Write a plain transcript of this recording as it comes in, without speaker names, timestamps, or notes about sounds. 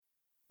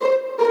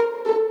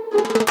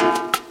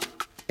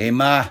Hey,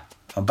 Ma,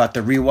 I'm about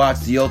to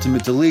rewatch The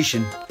Ultimate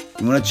Deletion.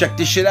 You want to check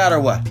this shit out or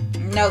what?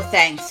 No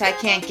thanks, I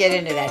can't get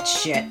into that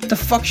shit. What the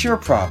fuck's your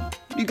problem?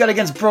 What you got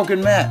against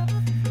Broken Matt?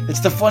 It's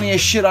the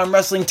funniest shit on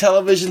wrestling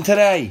television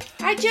today.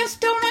 I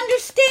just don't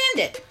understand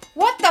it.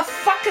 What the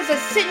fuck is a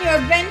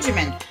Senor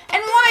Benjamin?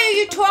 And why are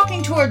you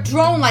talking to a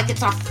drone like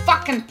it's a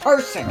fucking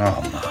person?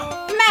 Oh,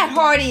 Mom. Matt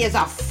Hardy is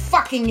a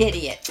fucking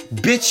idiot.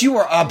 Bitch, you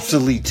are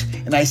obsolete,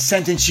 and I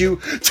sentence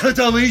you to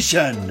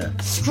deletion.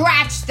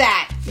 Scratch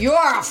that.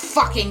 You're a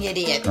fucking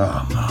idiot.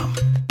 Oh, Mom.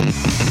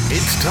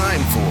 It's time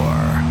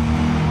for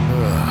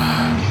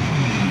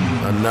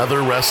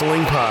another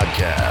wrestling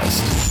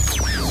podcast.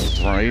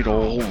 All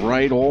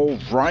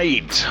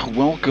right.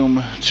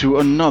 Welcome to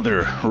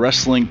another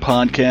wrestling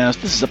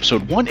podcast. This is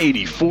episode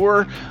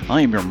 184.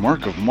 I am your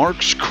Mark of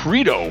Marks,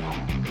 Credo.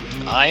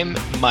 I'm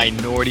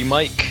Minority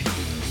Mike.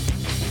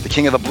 The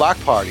king of the block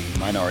party,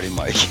 Minority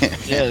Mike.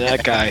 Yeah,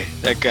 that guy.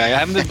 I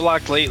haven't been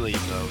blocked lately,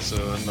 though,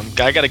 so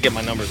I got to get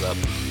my numbers up.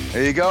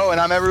 There you go, and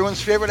I'm everyone's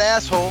favorite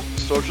asshole,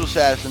 social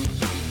assassin,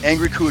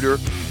 angry cooter.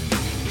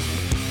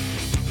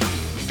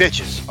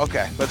 Bitches.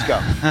 Okay, let's go.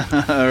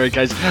 All right,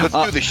 guys. Let's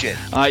do this shit.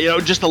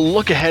 Just a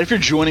look ahead. If you're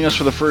joining us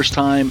for the first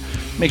time,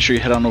 make sure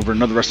you head on over to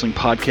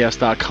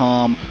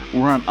anotherwrestlingpodcast.com.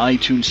 We're on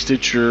iTunes,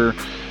 Stitcher,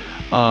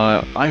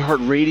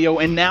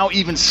 iHeartRadio, and now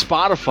even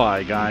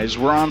Spotify, guys.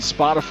 We're on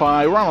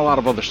Spotify. We're on a lot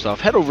of other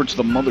stuff. Head over to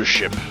the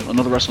mothership,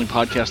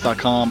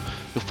 anotherwrestlingpodcast.com.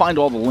 You'll find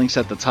all the links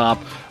at the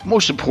top.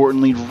 Most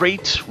importantly,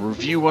 rate,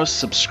 review us,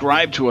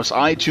 subscribe to us,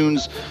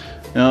 iTunes,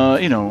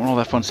 all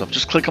that fun stuff.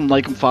 Just click them,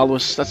 like them, follow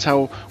us. That's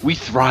how we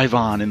thrive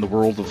on in the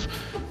world of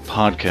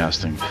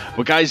podcasting.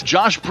 But guys,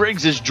 Josh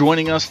Briggs is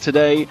joining us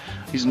today.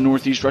 He's a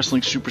Northeast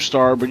wrestling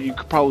superstar, but you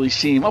could probably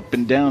see him up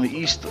and down the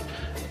East,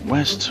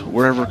 West,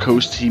 wherever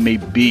coast he may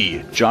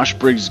be. Josh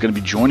Briggs is going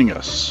to be joining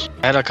us.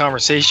 I had a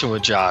conversation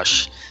with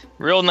Josh.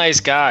 Real nice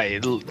guy.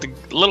 The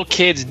little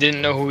kids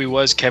didn't know who he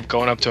was, kept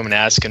going up to him and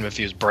asking him if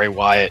he was Bray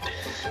Wyatt.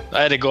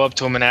 I had to go up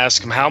to him and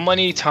ask him, how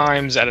many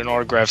times at an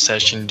autograph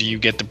session do you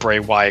get the Bray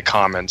Wyatt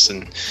comments?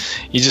 And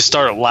he just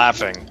started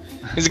laughing.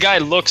 This guy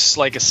looks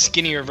like a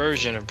skinnier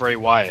version of Bray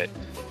Wyatt.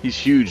 He's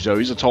huge, though.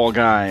 He's a tall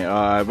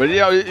guy.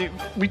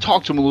 We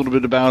talked to him a little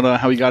bit about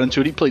how he got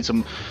into it. He played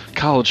some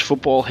college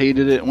football,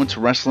 hated it, went to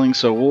wrestling.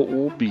 So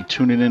we'll be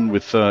tuning in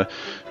with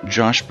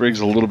Josh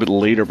Briggs a little bit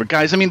later. But,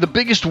 guys, the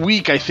biggest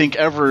week, I think,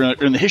 ever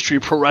in the history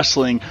of pro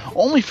wrestling,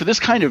 only for this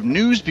kind of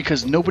news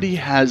because nobody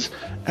has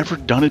ever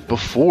done it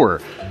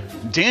before.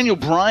 Daniel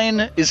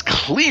Bryan is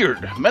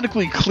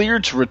medically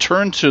cleared to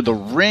return to the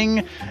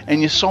ring, and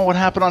you saw what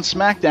happened on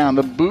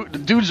SmackDown. The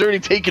dude's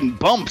already taken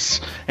bumps,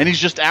 and he's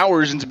just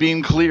hours into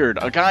being cleared.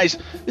 Guys,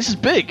 this is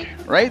big,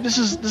 right? This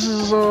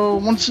is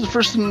once the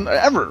first time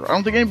ever. I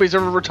don't think anybody's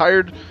ever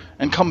retired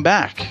and come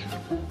back.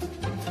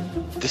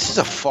 This is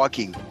a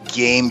fucking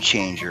game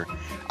changer.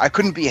 I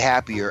couldn't be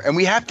happier. And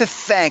we have to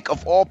thank,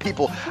 of all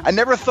people, I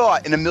never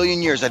thought in a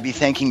million years I'd be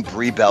thanking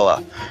Brie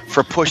Bella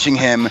for pushing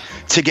him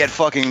to get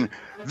fucking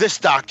this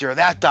doctor,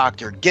 that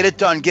doctor, get it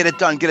done,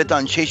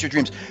 chase your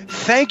dreams.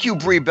 Thank you,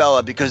 Brie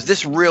Bella, because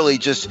this really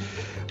just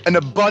an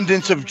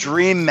abundance of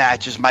dream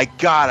matches. My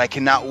God, I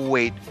cannot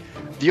wait.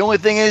 The only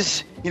thing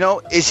is,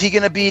 is he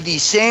going to be the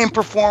same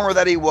performer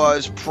that he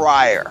was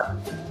prior?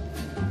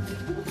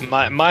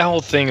 My whole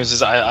thing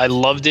is I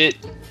loved it.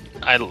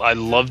 I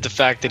love the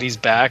fact that he's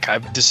back.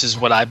 This is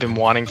what I've been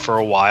wanting for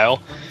a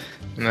while.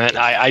 And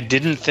I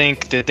didn't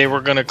think that they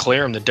were going to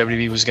clear him, that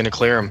WWE was going to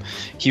clear him.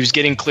 He was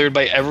getting cleared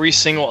by every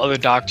single other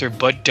doctor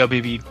but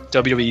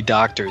WWE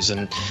doctors,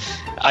 and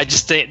I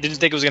just didn't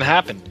think it was going to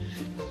happen.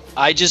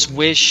 I just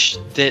wish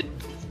that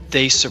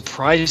they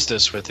surprised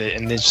us with it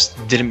and they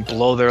just didn't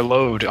blow their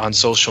load on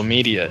social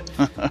media.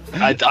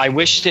 I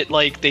wish that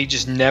they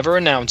just never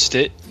announced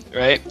it,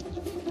 right?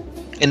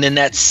 And then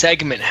that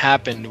segment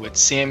happened with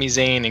Sami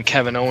Zayn and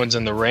Kevin Owens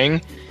in the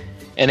ring.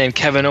 And then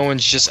Kevin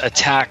Owens just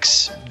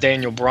attacks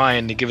Daniel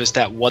Bryan to give us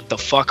that what the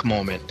fuck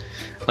moment.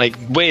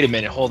 Wait a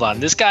minute, hold on.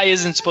 This guy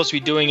isn't supposed to be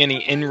doing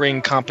any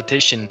in-ring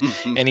competition,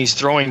 and he's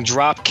throwing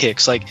drop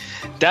kicks.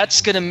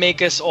 That's going to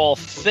make us all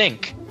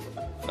think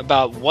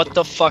about what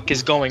the fuck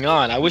is going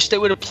on. I wish they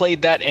would have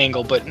played that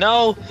angle, but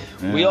no,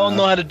 we all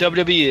know how the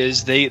WWE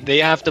is. They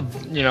have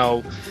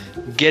to,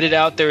 get it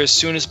out there as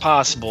soon as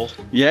possible.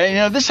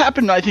 Yeah, this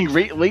happened, I think,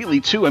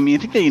 lately, too. I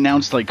think they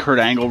announced, Kurt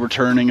Angle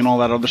returning and all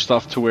that other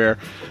stuff to where,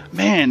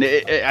 man,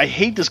 I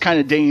hate this kind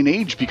of day and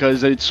age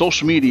because it's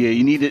social media.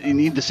 You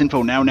need this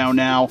info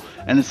now.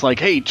 And it's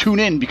hey, tune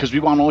in because we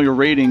want all your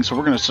ratings, so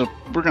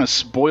we're gonna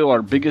spoil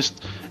our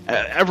biggest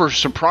ever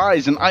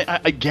surprise. And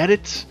I get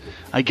it.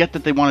 I get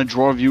that they want to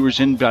draw viewers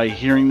in by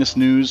hearing this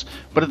news,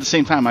 but at the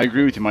same time, I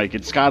agree with you, Mike.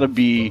 It's got to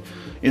be,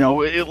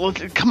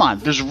 come on.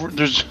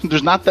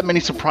 There's not that many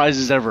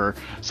surprises ever,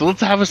 so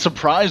let's have a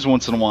surprise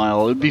once in a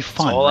while. It'd be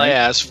fun. That's all right? I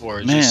asked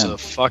for, just a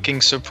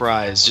fucking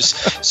surprise.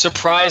 Just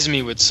surprise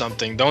me with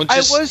something. Don't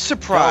just. I was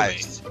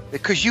surprised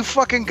because you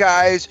fucking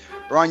guys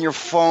are on your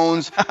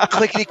phones,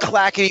 clickety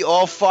clackety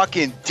all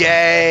fucking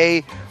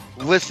day,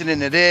 listening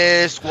to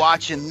this,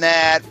 watching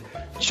that,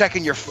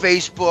 checking your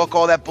Facebook,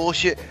 all that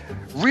bullshit.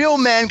 Real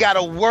men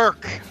gotta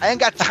work. I ain't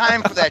got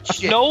time for that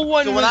shit. No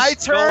one So when was I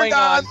turned going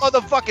on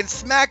motherfucking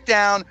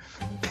SmackDown,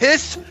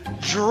 piss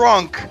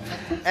drunk,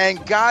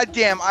 and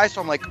goddamn ice,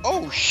 I'm like,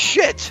 oh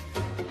shit.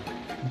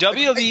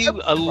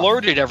 WWE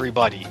alerted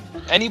everybody.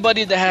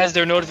 Anybody that has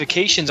their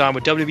notifications on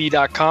with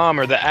WWE.com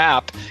or the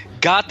app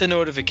got the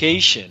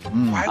notification.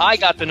 I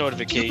got the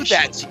notification. Do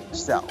that to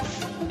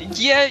yourself.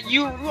 Yeah,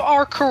 you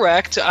are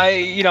correct.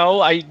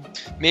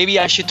 Maybe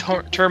I should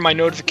turn my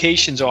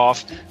notifications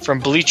off from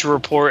Bleacher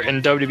Report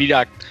and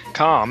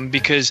WWE.com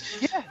because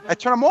I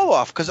turn them all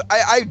off because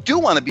I do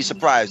want to be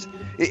surprised.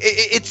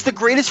 It's the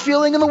greatest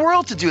feeling in the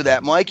world to do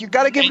that, Mike. You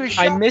got to give it a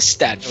shot. I miss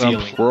that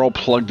feeling. We're all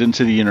plugged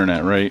into the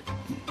internet, right?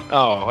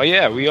 Oh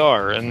yeah, we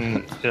are,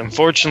 and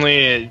unfortunately,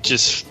 it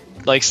just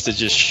likes to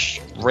just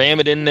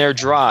ram it in there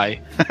dry.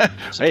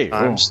 Hey,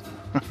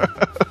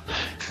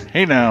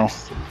 hey now.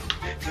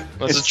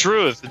 That's the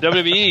truth. The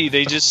WWE,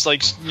 they just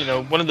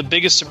one of the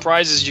biggest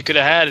surprises you could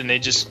have had, and they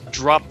just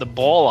dropped the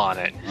ball on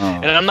it. Oh.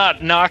 And I'm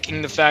not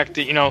knocking the fact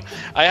that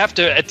I have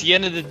to at the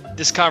end of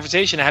this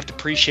conversation, I have to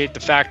appreciate the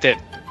fact that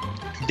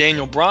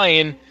Daniel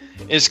Bryan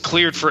is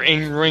cleared for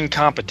in-ring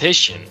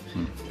competition.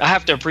 I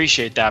have to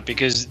appreciate that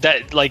because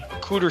that, like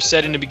Cooter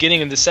said in the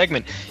beginning of the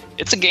segment,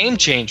 it's a game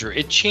changer.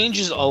 It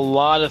changes a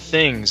lot of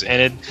things,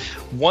 and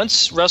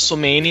once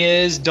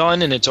WrestleMania is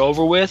done and it's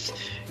over with,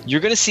 you're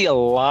going to see a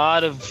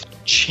lot of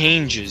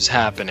changes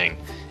happening,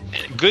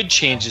 good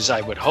changes, I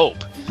would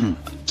hope.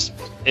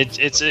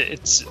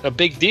 It's a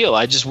big deal.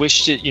 I just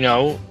wish it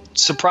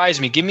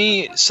surprised me. Give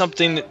me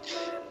something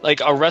like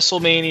a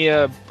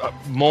WrestleMania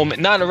moment,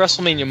 not a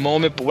WrestleMania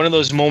moment, but one of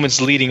those moments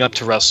leading up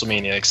to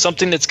WrestleMania, like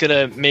something that's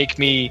gonna make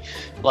me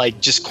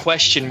just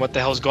question what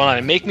the hell's going on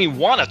and make me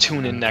want to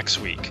tune in next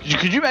week.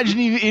 Could you imagine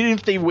even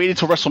if they waited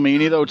till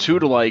WrestleMania though too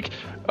to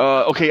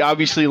okay,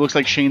 obviously it looks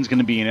like Shane's going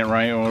to be in it,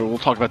 right? We'll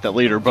talk about that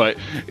later. But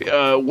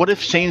what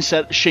if Shane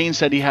said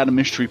he had a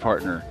mystery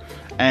partner,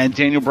 and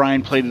Daniel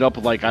Bryan played it up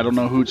with I don't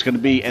know who it's going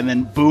to be, and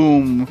then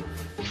boom,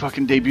 he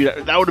fucking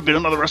debuted. That would have been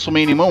another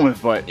WrestleMania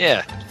moment. But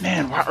yeah,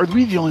 man, are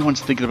we the only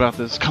ones thinking about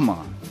this? Come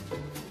on.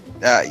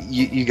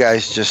 You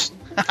guys just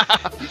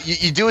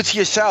you do it to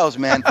yourselves,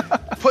 man.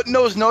 Putting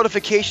those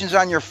notifications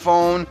on your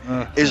phone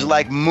is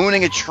like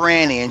mooning a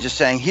tranny and just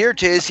saying, here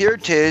it is,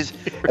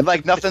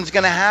 and nothing's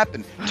gonna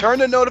happen. Turn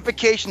the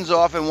notifications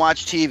off and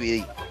watch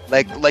TV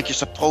like you're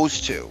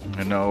supposed to.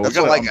 I know. That's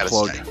all I gotta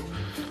say.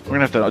 We're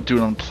going to have to do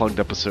an unplugged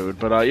episode.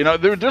 But,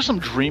 there's some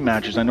dream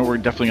matches I know we're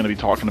definitely going to be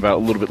talking about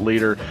a little bit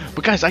later.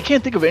 But, guys, I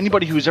can't think of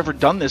anybody who's ever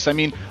done this. I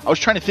mean, I was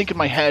trying to think in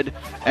my head,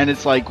 and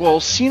it's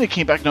Cena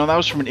came back. No, that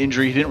was from an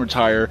injury. He didn't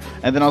retire.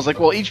 And then I was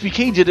like, well,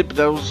 HBK did it, but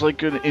that was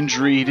an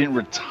injury. He didn't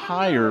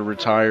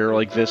retire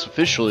like this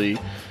officially.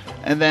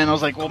 And then I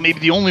was like, well, maybe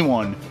the only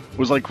one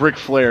was Ric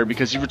Flair,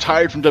 because he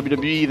retired from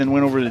WWE, then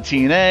went over to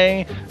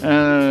TNA.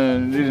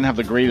 He didn't have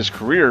the greatest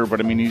career, but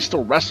I mean, he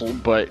still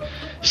wrestled. But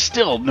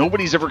still,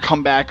 nobody's ever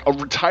come back,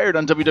 retired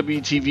on WWE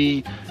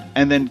TV,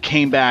 and then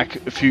came back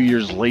a few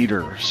years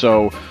later.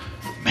 So,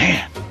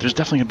 man, there's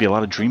definitely going to be a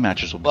lot of dream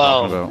matches we'll be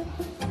talking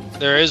about.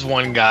 There is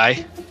one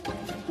guy.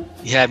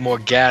 He had more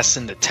gas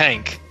in the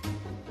tank.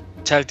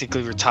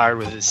 Technically retired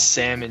with his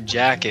salmon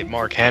jacket,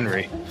 Mark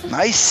Henry.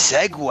 Nice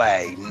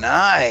segue.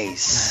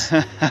 Nice.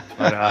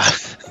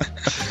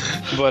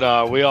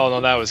 But we all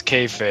know that was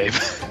kayfabe.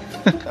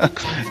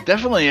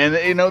 Definitely,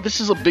 and this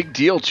is a big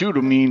deal too.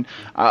 I mean,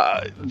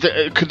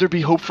 could there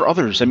be hope for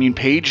others? I mean,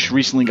 Paige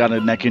recently got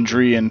a neck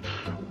injury, and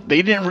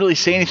they didn't really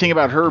say anything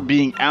about her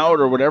being out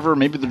or whatever.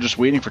 Maybe they're just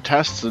waiting for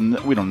tests, and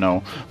we don't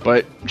know.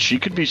 But she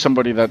could be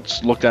somebody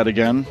that's looked at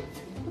again.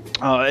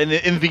 And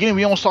in the beginning,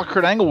 we almost thought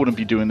Kurt Angle wouldn't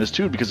be doing this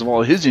too because of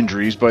all of his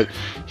injuries, but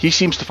he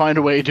seems to find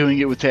a way of doing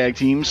it with tag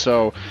teams.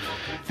 So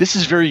this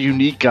is very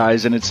unique,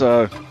 guys, and it's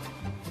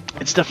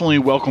definitely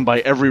welcomed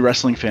by every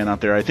wrestling fan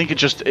out there. I think it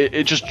just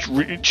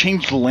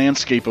changed the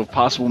landscape of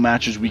possible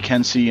matches we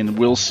can see and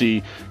will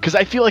see, because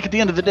I feel like at the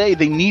end of the day,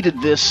 they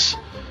needed this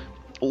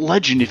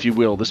legend, if you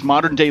will, this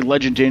modern day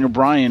legend, Daniel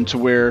Bryan, to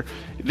where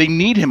they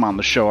need him on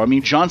the show. I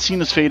mean, John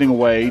Cena's fading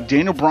away.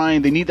 Daniel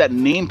Bryan, they need that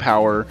name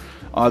power.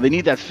 They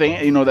need that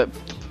fan,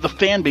 the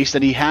fan base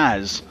that he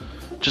has,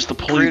 just to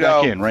pull you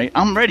back in, right?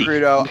 I'm ready.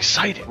 I'm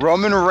excited.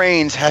 Roman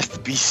Reigns has to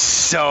be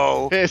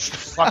so pissed,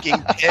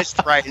 fucking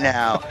pissed right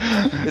now.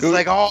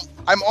 It's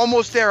I'm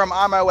almost there. I'm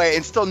on my way,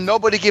 and still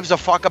nobody gives a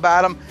fuck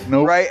about him,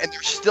 right? And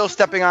they're still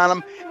stepping on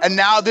him. And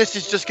now this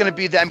is just going to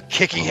be them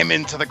kicking him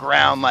into the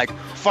ground, like,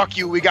 fuck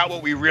you, we got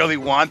what we really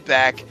want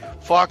back.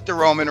 Fuck the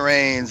Roman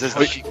Reigns, as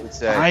the Sheik would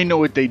say. I know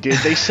what they did.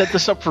 They set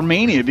this up for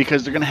Mania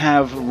because they're going to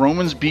have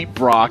Romans beat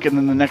Brock, and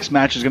then the next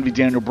match is going to be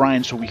Daniel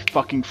Bryan, so we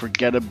fucking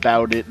forget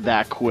about it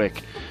that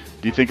quick.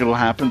 Do you think it'll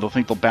happen? They'll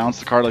think they'll bounce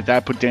the card like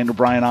that, put Daniel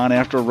Bryan on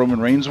after a Roman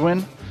Reigns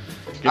win?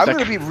 I'm going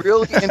to be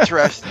really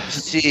interested to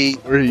see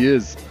where he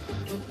is.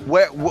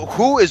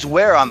 Who is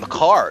where on the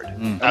card.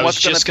 I was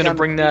just going to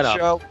bring that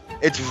up.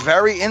 It's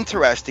very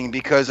interesting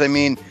because, I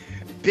mean,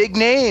 big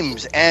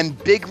names and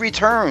big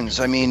returns.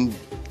 I mean,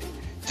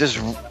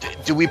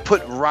 do we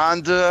put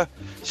Ronda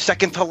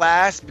second to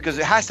last? Because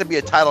it has to be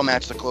a title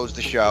match to close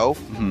the show.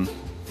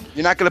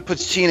 You're not going to put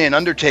Cena and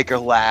Undertaker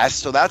last,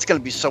 so that's going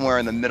to be somewhere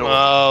in the middle.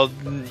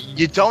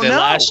 You don't know.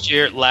 Last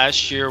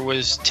year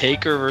was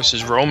Taker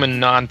versus Roman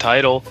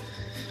non-title.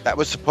 That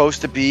was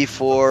supposed to be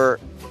for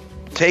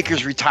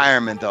Taker's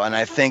retirement, though, and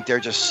I think they're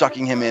just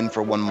sucking him in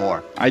for one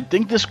more. I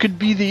think this could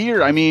be the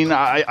year. I mean,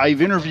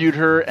 I've interviewed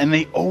her, and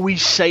they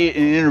always say it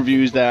in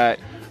interviews that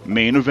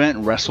main event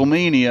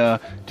WrestleMania.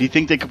 Do you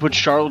think they could put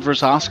Charlotte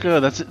versus Asuka?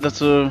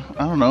 That's a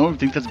I don't know. You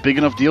think that's a big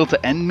enough deal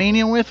to end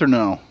Mania with, or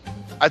no?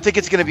 I think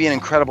it's going to be an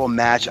incredible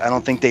match. I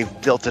don't think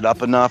they've built it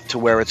up enough to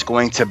where it's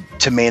going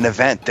to main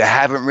event. They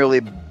haven't really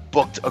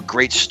booked a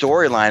great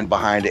storyline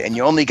behind it, and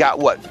you only got,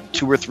 what,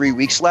 2 or 3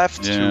 weeks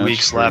left? Yeah, 2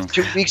 weeks left.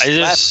 2 weeks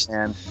left,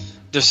 man.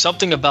 There's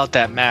something about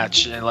that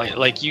match, and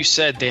like you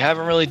said, they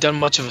haven't really done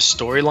much of a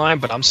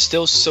storyline, but I'm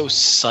still so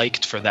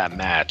psyched for that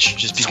match,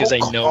 just because I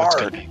know it's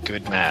going to be a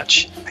good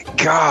match. My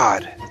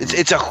God,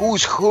 it's a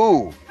who's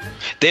who.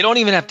 They don't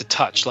even have to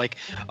touch. Like,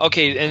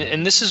 okay,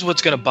 and this is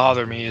what's going to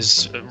bother me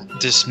is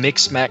this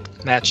mixed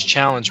match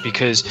challenge,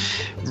 because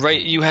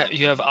you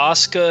have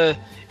Asuka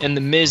and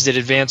The Miz that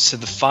advance to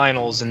the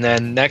finals, and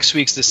then next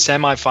week's the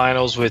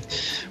semifinals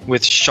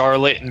with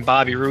Charlotte and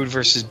Bobby Roode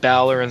versus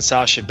Balor and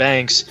Sasha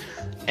Banks.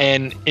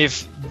 And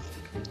if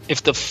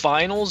the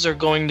finals are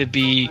going to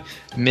be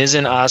Miz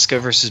and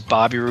Asuka versus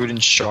Bobby Roode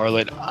and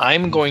Charlotte,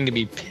 I'm going to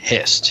be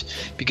pissed,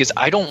 because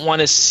I don't want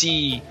to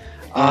see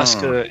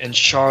Asuka and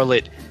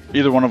Charlotte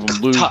either one of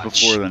them lose touch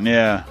before then.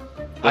 Yeah,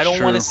 I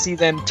don't want to see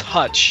them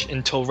touch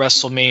until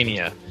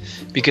WrestleMania,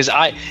 because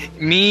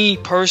me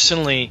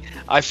personally,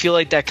 I feel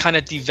like that kind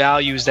of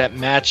devalues that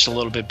match a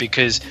little bit,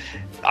 because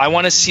I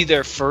want to see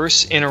their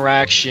first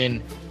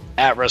interaction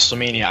at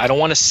WrestleMania. I don't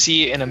want to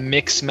see it in a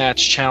mixed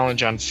match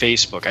challenge on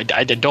Facebook.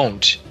 I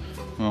don't.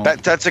 Well,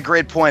 That's a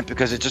great point,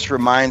 because it just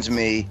reminds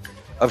me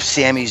of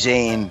Sami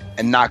Zayn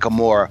and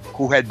Nakamura,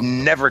 who had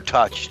never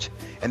touched,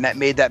 and that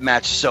made that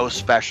match so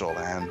special,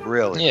 man.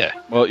 Really. Yeah.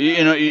 well,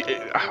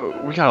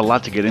 we got a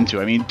lot to get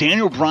into. I mean,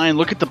 Daniel Bryan,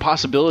 look at the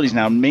possibilities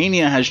now.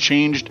 Mania has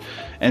changed,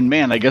 and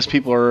man, I guess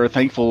people are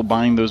thankful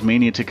buying those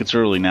Mania tickets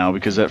early now,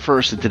 because at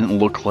first it didn't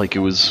look like it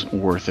was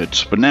worth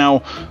it. But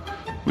now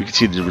we can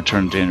see the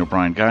return of Daniel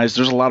Bryan. Guys,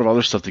 there's a lot of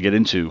other stuff to get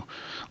into.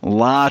 A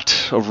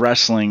lot of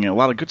wrestling, a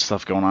lot of good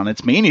stuff going on.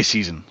 It's Mania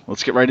season.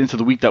 Let's get right into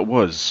the week that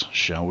was,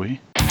 shall we?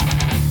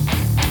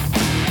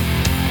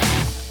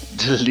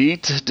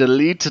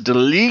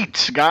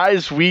 Delete.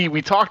 Guys,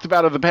 we talked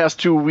about it the past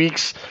 2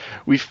 weeks.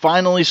 We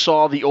finally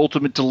saw the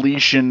ultimate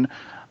deletion.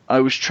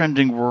 I was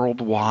trending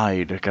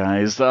worldwide,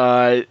 guys.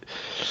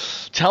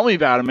 Tell me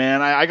about it,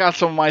 man. I got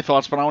some of my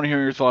thoughts, but I want to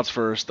hear your thoughts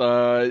first.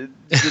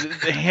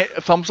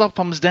 Thumbs up,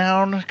 thumbs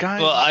down,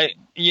 guys? Well,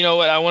 you know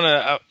what? I want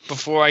to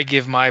before I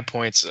give my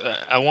points,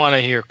 I want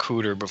to hear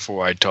Cooter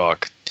before I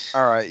talk.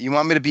 All right. You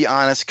want me to be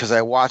honest? Because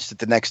I watched it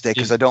the next day,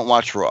 because I don't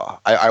watch Raw.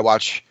 I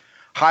watch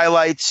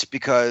highlights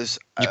because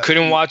You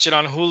couldn't watch it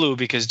on Hulu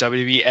because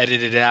WWE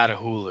edited it out of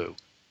Hulu.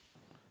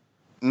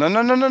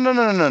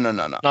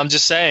 No. I'm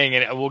just saying,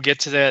 and we'll get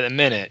to that in a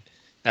minute.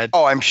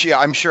 I'm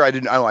sure I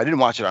didn't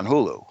watch it on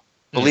Hulu.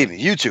 Believe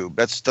me, YouTube.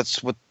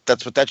 That's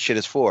what that shit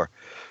is for.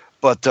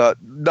 But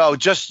no,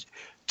 just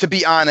to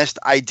be honest,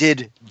 I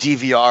did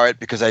DVR it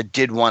because I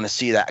did want to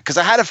see that, because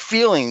I had a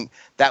feeling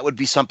that would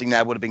be something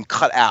that would have been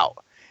cut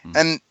out.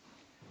 And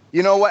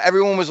you know what?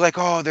 Everyone was like,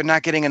 "Oh, they're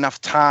not getting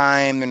enough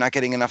time. They're not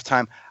getting enough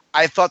time."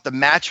 I thought the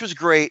match was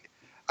great.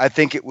 I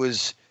think it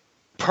was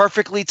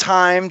perfectly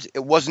timed.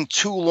 It wasn't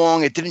too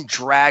long. It didn't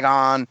drag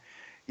on.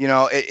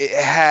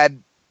 It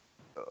had,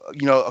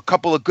 a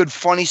couple of good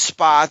funny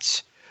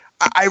spots.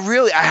 I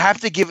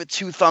have to give it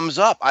 2 thumbs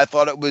up. I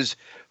thought it was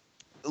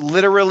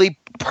literally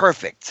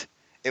perfect.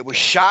 It was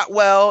shot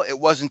well. It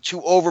wasn't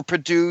too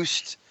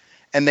overproduced,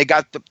 and they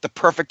got the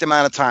perfect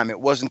amount of time. It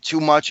wasn't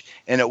too much,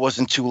 and it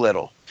wasn't too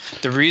little.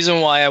 The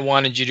reason why I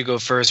wanted you to go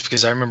first,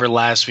 because I remember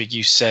last week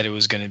you said it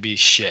was going to be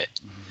shit.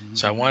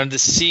 So I wanted to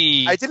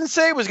see. I didn't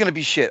say it was going to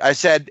be shit. I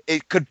said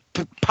it could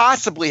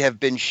possibly have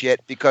been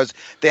shit, because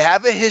they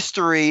have a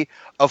history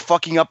of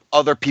fucking up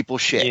other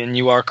people's shit. And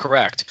you are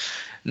correct.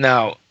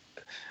 Now,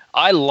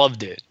 I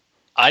loved it.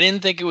 I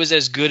didn't think it was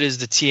as good as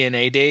the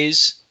TNA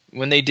days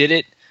when they did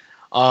it,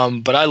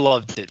 but I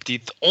loved it.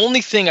 The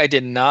only thing I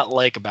did not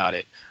like about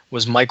it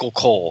was Michael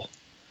Cole.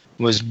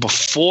 Was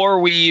before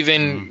we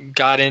even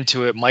got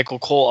into it, Michael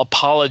Cole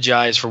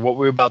apologized for what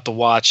we were about to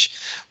watch.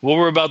 What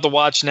we're about to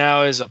watch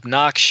now is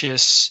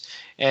obnoxious,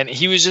 and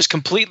he was just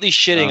completely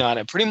shitting on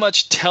it, pretty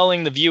much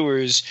telling the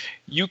viewers,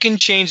 you can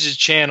change the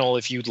channel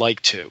if you'd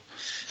like to.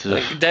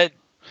 Like, that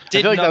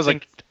did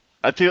nothing.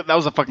 I think that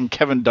was a fucking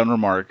Kevin Dunn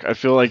remark. I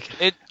feel like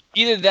it.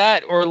 Either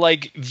that or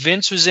like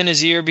Vince was in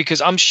his ear, because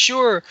I'm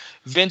sure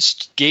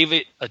Vince gave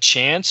it a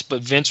chance,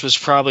 but Vince was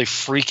probably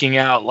freaking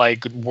out,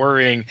 like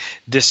worrying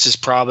this is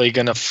probably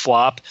going to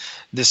flop.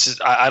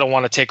 I don't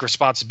want to take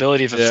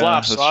responsibility if it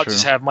flops, so I'll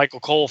just have Michael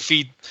Cole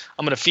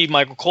I'm going to feed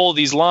Michael Cole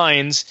these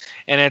lines,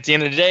 and at the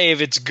end of the day, if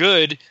it's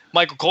good,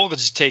 Michael Cole can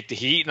just take the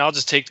heat, and I'll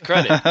just take the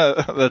credit.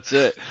 That's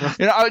it.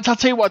 I'll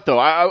tell you what though,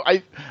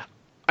 I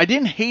I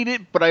didn't hate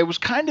it, but I was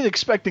kind of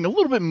expecting a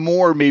little bit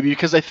more, maybe,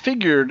 because I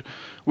figured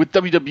with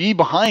WWE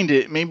behind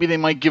it, maybe they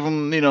might give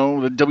him, the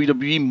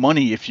WWE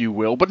money, if you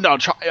will. But no,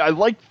 I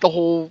like the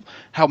whole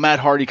how Matt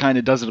Hardy kind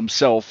of does it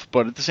himself.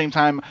 But at the same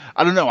time,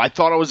 I don't know. I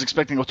thought I was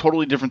expecting a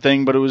totally different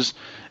thing, but it was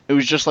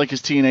just like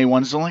his TNA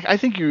ones. And I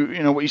think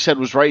what you said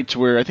was right, to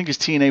where I think his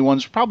TNA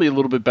ones were probably a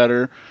little bit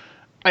better.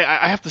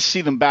 I have to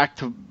see them back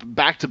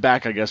to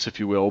back, I guess, if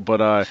you will. But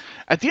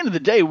at the end of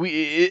the day,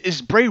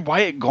 is Bray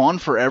Wyatt gone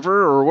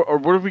forever, or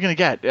what are we going to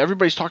get?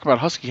 Everybody's talking about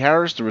Husky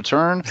Harris to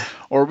return,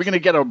 or are we going to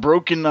get a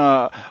broken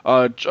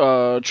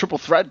triple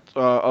threat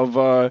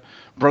of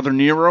Brother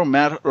Nero,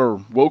 Matt,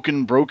 or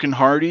Woken, Broken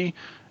Hardy,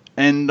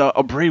 and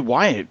a Bray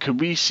Wyatt? Could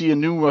we see a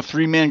new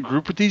 3-man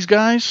group with these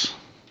guys?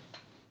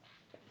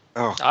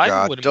 Oh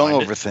God!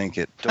 Don't overthink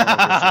it. Don't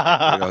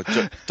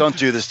overthink it. Don't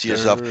do this to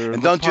yourself,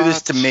 and don't do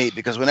this to me,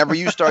 because whenever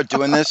you start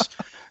doing this,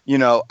 you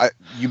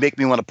make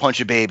me want to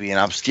punch a baby, and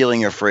I'm stealing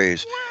your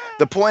phrase.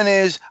 The point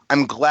is,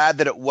 I'm glad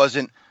that it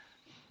wasn't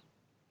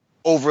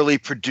overly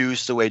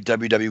produced the way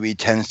WWE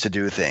tends to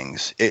do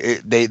things.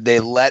 They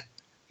let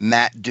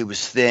Matt do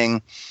his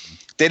thing.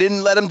 They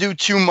didn't let him do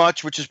too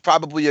much, which is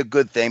probably a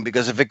good thing,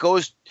 because if it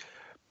goes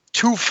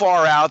too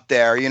far out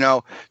there,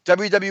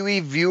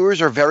 WWE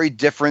viewers are very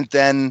different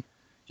than,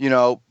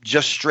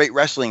 just straight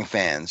wrestling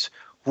fans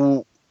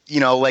who,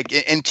 like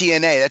in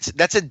TNA,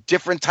 that's a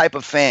different type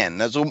of fan.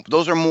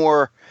 Those are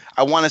more,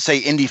 I want to say,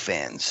 indie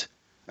fans.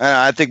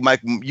 I think,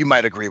 Mike, you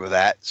might agree with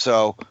that.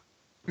 So,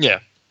 yeah.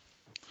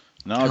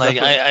 No,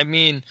 I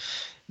mean,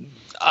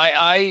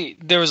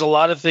 there was a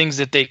lot of things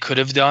that they could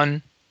have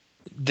done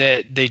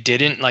that they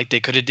didn't. Like,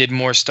 they could have did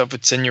more stuff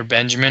with Senior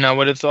Benjamin, I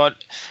would have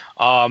thought.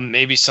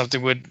 Maybe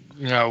something with,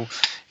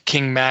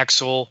 King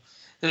Maxwell,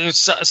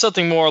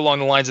 something more along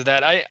the lines of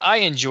that. I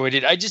enjoyed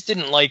it. I just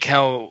didn't like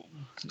how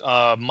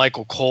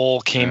Michael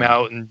Cole came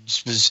out and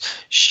just was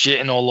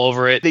shitting all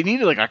over it. They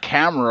needed a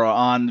camera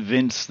on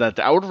Vince. That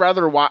I would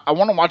rather I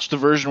want to watch the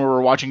version where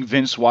we're watching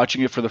Vince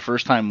watching it for the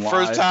first time live.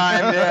 First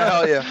time, yeah,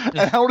 hell yeah. And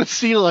I want to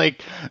see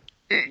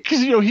because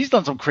he's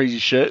done some crazy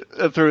shit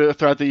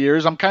throughout the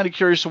years. I'm kind of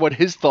curious what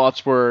his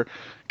thoughts were.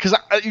 Because,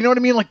 you know what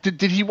I mean?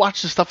 Did he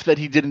watch the stuff that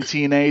he did in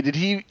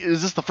TNA?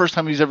 Is this the first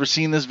time he's ever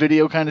seen this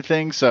video kind of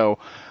thing? So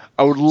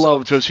I would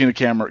love to have seen a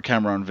camera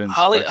on Vince.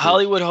 Hulk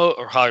Hogan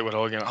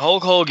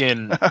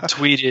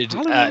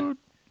tweeted at,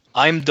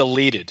 "I'm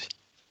deleted."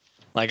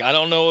 I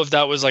don't know if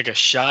that was a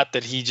shot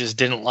that he just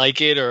didn't like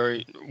it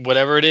or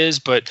whatever it is,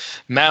 but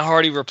Matt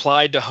Hardy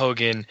replied to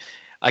Hogan,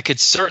 "I could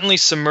certainly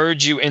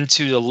submerge you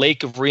into the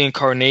lake of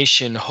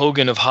reincarnation,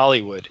 Hogan of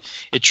Hollywood.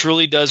 It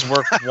truly does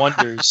work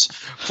wonders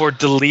for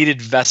deleted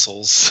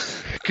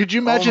vessels." Could you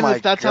imagine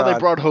if that's how they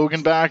brought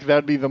Hogan back?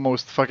 That'd be the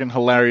most fucking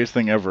hilarious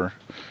thing ever.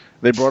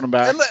 They brought him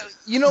back. And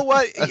you know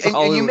what? and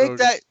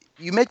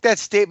you make that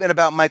statement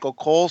about Michael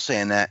Cole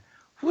saying that.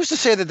 Who's to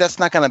say that that's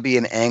not going to be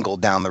an angle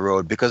down the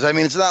road? Because,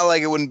 it's not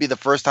like it wouldn't be the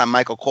first time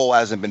Michael Cole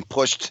hasn't been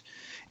pushed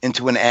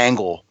into an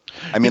angle.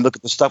 Look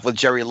at the stuff with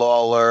Jerry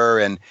Lawler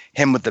and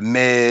him with The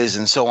Miz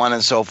and so on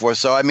and so forth.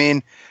 So,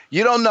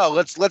 you don't know.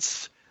 Let's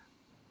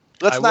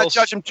not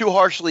judge him too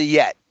harshly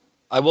yet.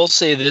 I will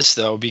say this,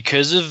 though,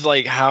 because of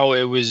how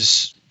it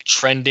was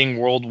trending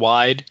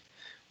worldwide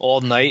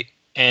all night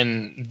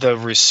and the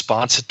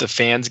response that the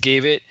fans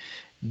gave it,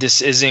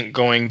 this isn't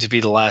going to be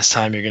the last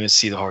time you're going to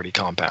see the Hardy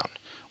compound.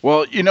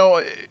 Well,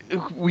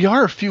 we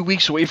are a few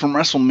weeks away from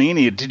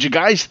WrestleMania. Did you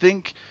guys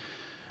think...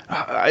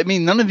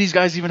 none of these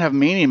guys even have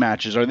Mania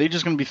matches. Are they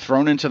just going to be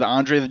thrown into the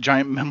Andre the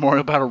Giant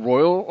Memorial Battle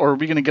Royal? Or are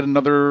we going to get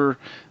another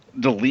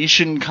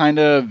deletion kind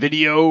of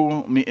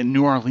video in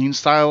New Orleans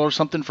style or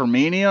something for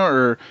Mania?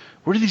 Or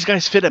where do these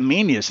guys fit at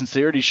Mania, since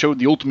they already showed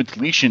the Ultimate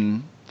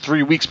Deletion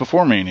 3 weeks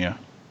before Mania?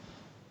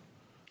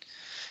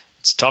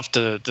 It's tough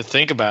to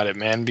think about it,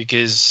 man,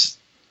 because,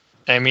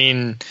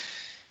 wow,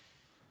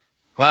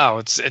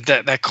 it's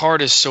that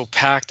card is so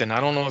packed, and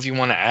I don't know if you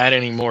want to add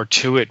any more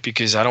to it,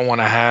 because I don't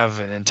want to have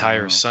an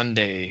entire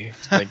Sunday,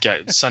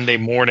 Sunday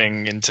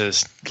morning into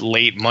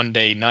late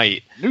Monday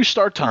night. New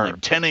start time,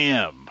 10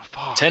 a.m.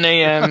 10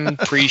 a.m.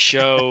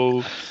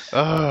 pre-show,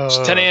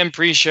 10 a.m.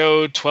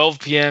 pre-show, 12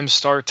 p.m.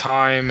 start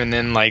time, and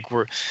then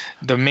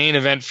the main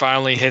event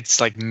finally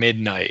hits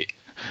midnight.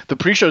 The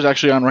pre-show's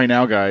actually on right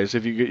now, guys.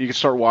 If you can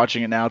start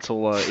watching it now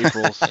till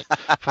April's.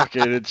 Fuck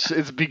it,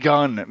 it's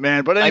begun,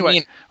 man. But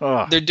anyway,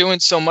 they're doing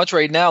so much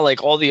right now.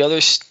 All the other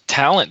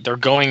talent, they're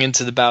going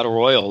into the Battle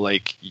Royal.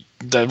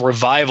 The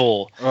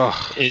Revival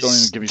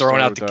is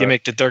throwing out the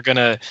gimmick that they're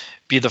gonna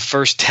be the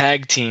first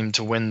tag team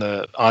to win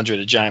the Andre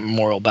the Giant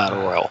Memorial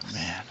Battle Royal.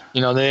 Man.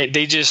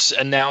 They just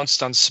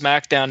announced on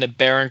SmackDown that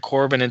Baron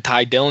Corbin and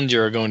Ty Dillinger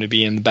are going to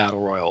be in the Battle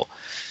Royal.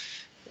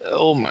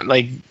 Oh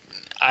my,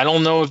 I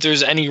don't know if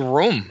there's any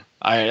room.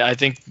 I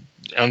think,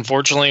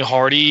 unfortunately,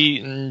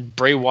 Hardy and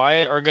Bray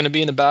Wyatt are going to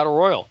be in the Battle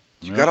Royal.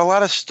 You got a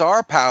lot of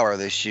star power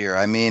this year.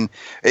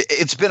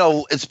 It's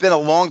been a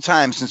long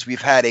time since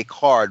we've had a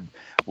card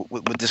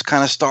with this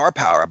kind of star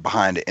power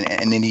behind it,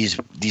 and in these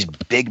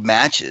big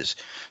matches.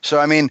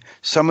 So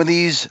some of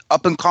these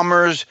up and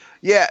comers,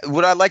 Yeah,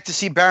 would I like to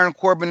see Baron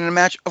Corbin in a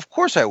match? Of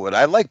course I would.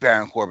 I like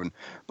Baron Corbin.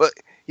 But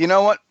you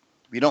know what?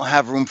 We don't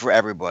have room for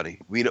everybody.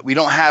 We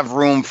don't have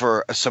room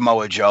for a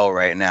Samoa Joe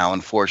right now,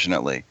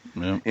 unfortunately.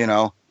 Yeah. You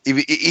know?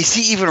 Is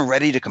he even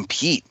ready to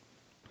compete?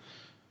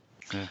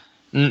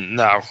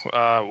 No.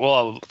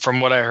 Well,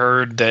 from what I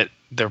heard, that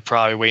they're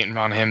probably waiting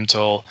on him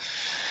till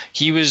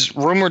he was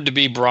rumored to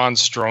be Braun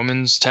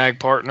Strowman's tag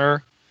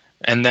partner,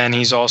 and then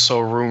he's also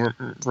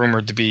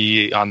rumored to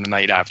be on the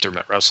night after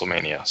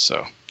WrestleMania.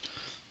 So,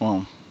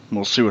 Well,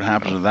 we'll see what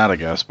happens with that, I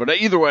guess. But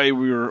either way,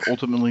 we were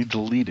ultimately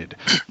deleted.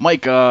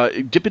 Mike,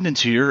 dipping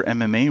into your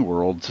MMA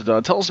world,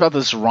 tell us about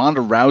this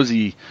Ronda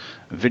Rousey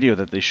video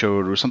that they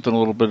showed, or something a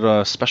little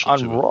bit special on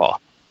to Raw.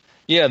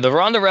 Yeah, the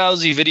Ronda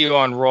Rousey video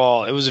on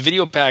Raw. It was a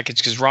video package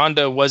because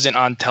Ronda wasn't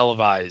on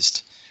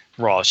televised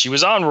Raw. She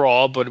was on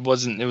Raw, but it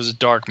wasn't. It was a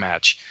dark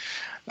match.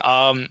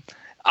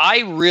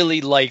 I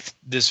really liked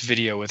this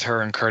video with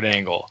her and Kurt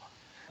Angle.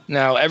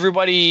 Now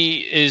everybody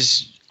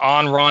is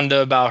on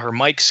Ronda about her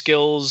mic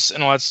skills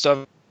and all that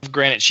stuff.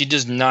 Granted, she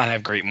does not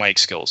have great mic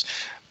skills,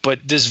 but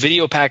this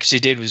video package they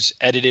did was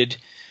edited.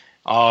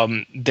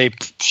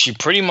 She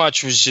pretty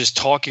much was just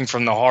talking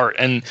from the heart.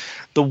 And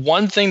the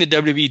one thing the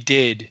WWE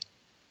did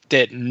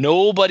that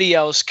nobody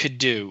else could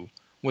do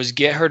was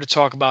get her to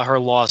talk about her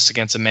loss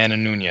against Amanda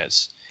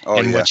Nunes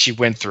what she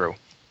went through.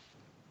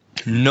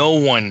 No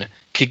one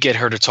could get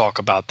her to talk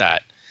about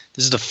that.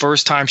 This is the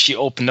first time she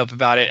opened up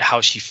about it,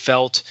 how she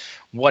felt,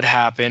 what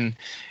happened.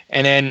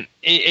 And then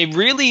it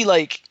really,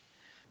 like,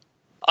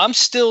 I'm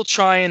still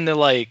trying to,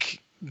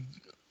 like,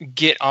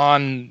 get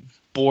on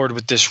board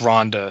with this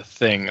Ronda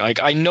thing.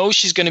 Like, I know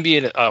she's going to be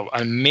an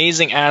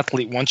amazing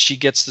athlete once she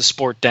gets the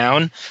sport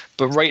down,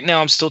 but right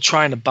now I'm still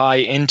trying to buy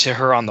into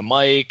her on the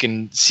mic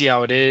and see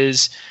how it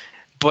is.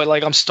 But,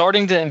 like, I'm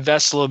starting to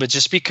invest a little bit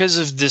just because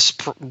of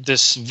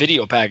this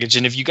video package.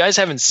 And if you guys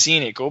haven't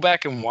seen it, go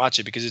back and watch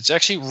it because it's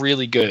actually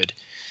really good.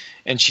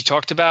 And she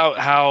talked about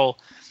how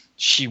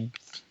she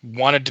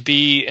wanted to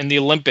be in the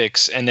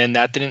Olympics, and then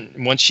that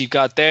didn't. Once she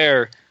got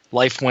there,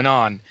 life went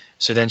on.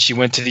 So then she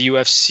went to the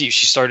UFC.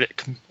 She started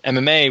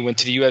MMA, went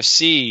to the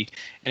UFC,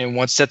 and then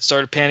once that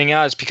started panning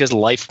out, it's because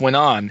life went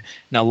on.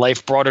 Now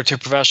life brought her to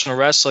professional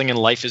wrestling, and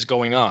life is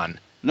going on.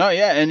 No,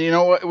 yeah, and you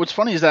know what's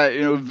funny is that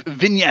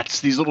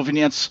vignettes, these little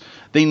vignettes,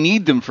 they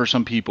need them for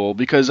some people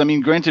because I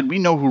mean, granted, we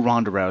know who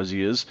Ronda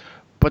Rousey is,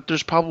 but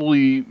there's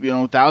probably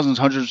thousands,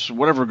 hundreds,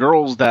 whatever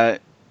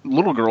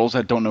little girls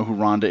that don't know who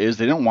Ronda is.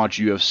 They don't watch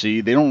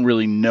UFC. They don't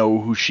really know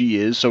who she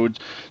is. So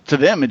to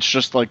them, it's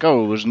just like,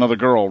 oh, there's another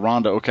girl,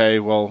 Ronda. Okay,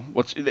 well,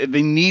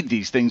 they need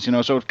these things,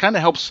 So it kind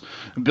of helps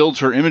build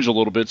her image a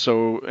little bit.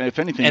 So if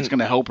anything, it's going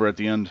to help her at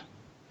the end.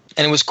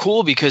 And it was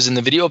cool because in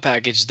the video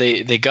package,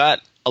 they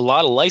got a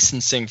lot of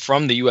licensing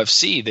from the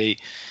UFC.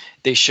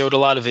 They showed a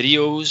lot of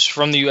videos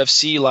from the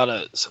UFC, a lot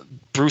of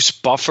Bruce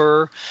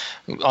Buffer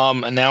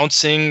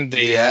announcing.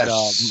 They had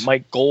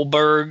Mike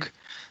Goldberg.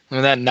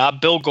 Remember that?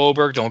 Not Bill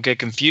Goldberg. Don't get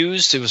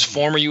confused. It was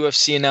former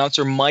UFC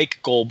announcer Mike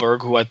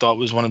Goldberg, who I thought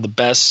was one of the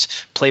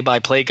best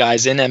play-by-play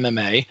guys in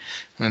MMA.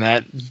 And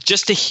that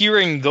just to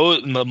hearing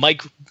those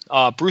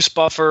Bruce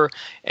Buffer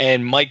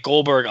and Mike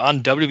Goldberg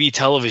on WWE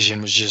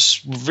television was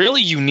just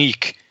really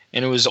unique,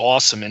 and it was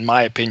awesome in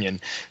my opinion.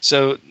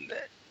 So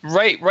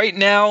right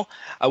now,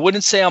 I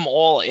wouldn't say I'm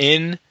all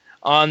in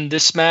on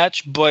this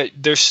match, but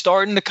they're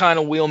starting to kind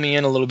of wheel me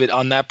in a little bit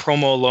on that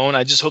promo alone.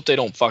 I just hope they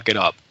don't fuck it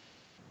up.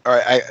 All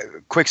right,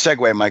 quick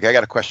segue, Mike. I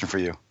got a question for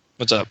you.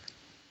 What's up?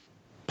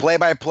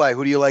 Play-by-play,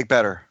 who do you like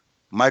better,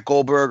 Mike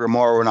Goldberg or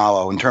Mauro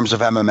Ranallo in terms of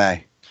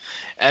MMA?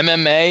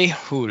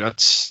 MMA, ooh,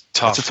 that's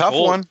tough. That's a tough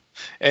one.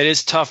 It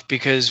is tough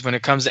because when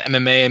it comes to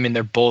MMA, I mean,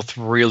 they're both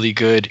really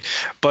good.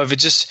 But if it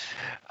just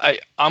I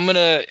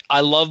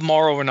love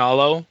Mauro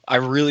Ranallo, I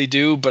really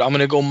do, but I'm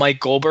gonna go Mike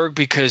Goldberg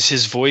because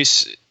his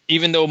voice,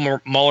 even though Mauro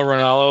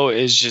Ranallo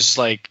is just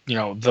like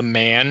the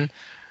man,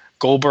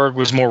 Goldberg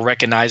was more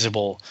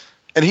recognizable.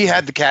 And he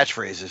had the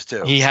catchphrases,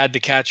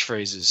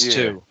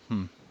 too.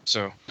 Too.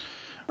 So.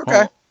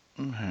 Okay.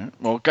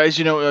 Well, guys,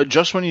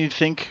 just when you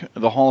think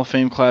the Hall of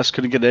Fame class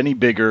couldn't get any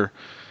bigger,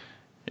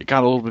 it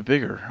got a little bit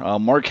bigger.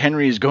 Mark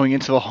Henry is going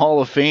into the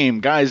Hall of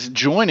Fame. Guys,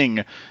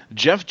 joining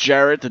Jeff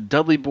Jarrett, the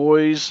Dudley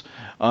Boys,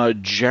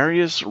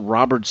 Jarius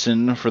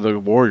Robertson for the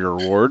Warrior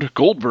Award,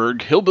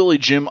 Goldberg, Hillbilly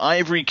Jim,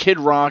 Ivory, Kid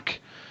Rock,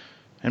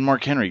 and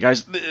Mark Henry.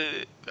 Guys,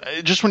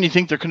 just when you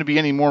think there couldn't be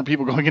any more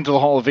people going into the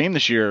Hall of Fame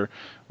this year,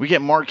 we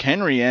get Mark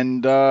Henry,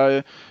 and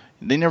they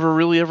never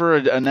really ever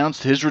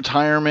announced his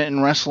retirement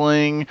in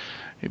wrestling.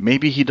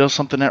 Maybe he does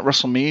something at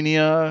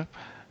WrestleMania.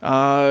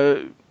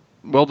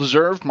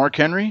 Well-deserved, Mark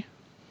Henry.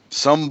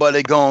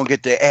 Somebody gonna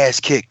get their ass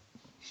kicked.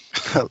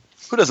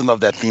 Who doesn't love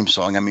that theme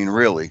song? I mean,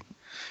 really.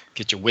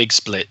 Get your wig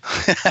split.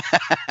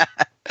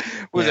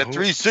 Was that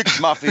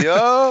 3-6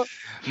 Mafia?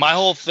 My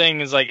whole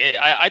thing is like,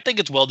 I think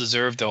it's well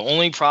deserved. The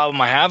only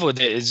problem I have with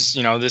it is,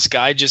 this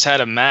guy just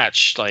had a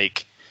match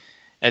like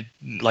at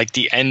like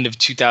the end of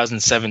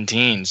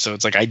 2017. So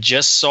it's like I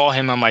just saw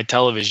him on my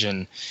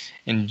television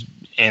in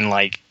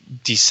like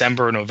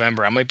December or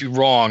November. I might be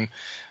wrong.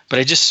 but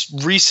I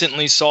just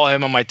recently saw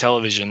him on my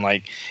television.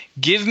 Like,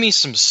 give me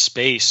some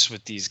space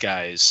with these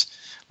guys.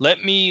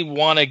 Let me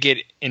want to get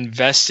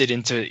invested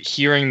into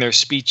hearing their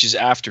speeches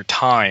after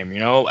time.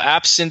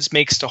 Absence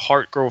makes the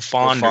heart grow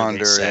fonder,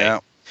 they say. Yeah.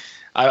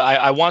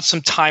 I want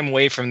some time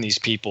away from these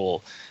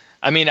people.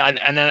 I mean,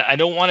 I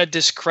don't want to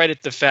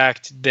discredit the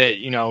fact that,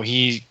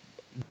 he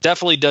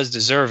definitely does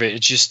deserve it.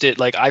 It's just that,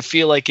 like, I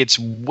feel like it's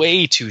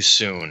way too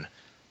soon.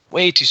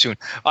 Way too soon.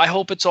 I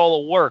hope it's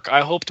all a work. I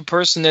hope the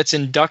person that's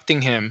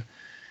inducting him,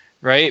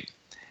 right,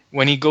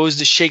 when he goes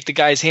to shake the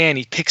guy's hand,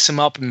 he picks him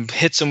up and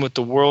hits him with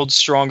the world's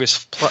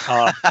strongest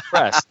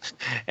press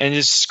and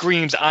just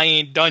screams, "I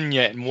ain't done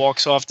yet," and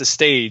walks off the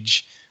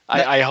stage.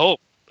 I hope.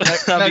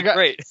 That'd be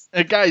great.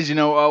 Guys,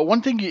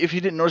 one thing if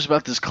you didn't notice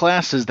about this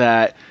class is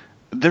that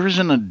there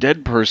isn't a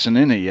dead person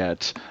in it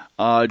yet.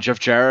 Jeff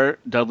Jarrett,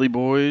 Dudley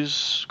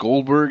Boys,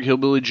 Goldberg,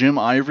 Hillbilly Jim,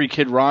 Ivory,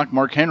 Kid Rock,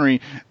 Mark Henry.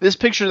 This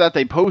picture that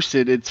they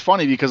posted, it's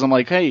funny because I'm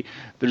like, hey,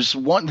 there's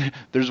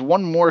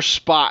one more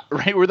spot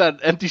right where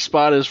that empty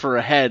spot is for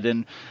a head,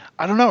 and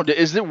I don't know,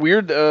 is it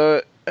weird?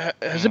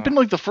 Has it been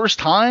like the first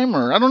time,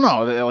 or I don't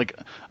know, like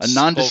a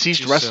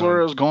non-deceased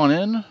wrestler has gone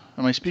in?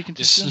 Am I speaking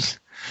too soon?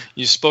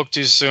 You spoke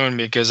too soon,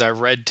 because I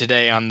read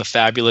today on the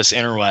fabulous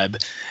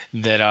interweb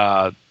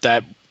that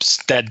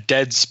that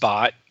dead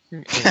spot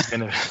is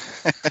gonna.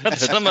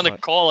 That's what I'm gonna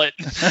call it.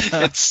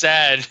 It's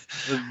sad,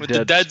 but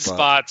the dead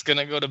spot's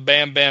gonna go to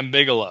Bam Bam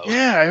Bigelow.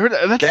 Yeah, I heard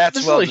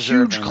that's well a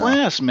huge deserved,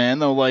 class, man.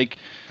 Though, like,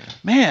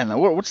 man,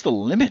 what's the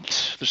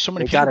limit? There's so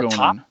many people going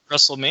on.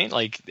 WrestleMania,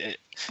 like,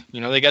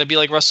 they got to be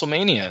like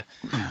WrestleMania.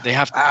 They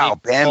have to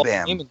make Bam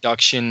Bam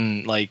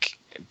induction like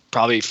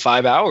probably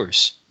 5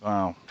 hours.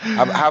 Wow.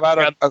 How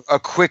about a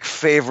quick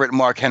favorite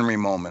Mark Henry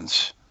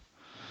moments?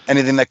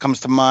 Anything that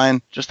comes to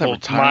mind? Just that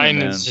retirement.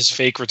 Mine is his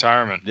fake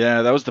retirement.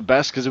 Yeah, that was the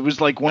best because it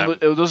was like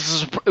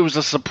it was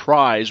a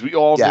surprise. We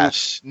all knew,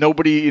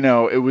 nobody,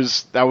 it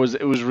was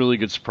really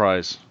good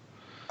surprise.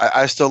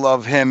 I still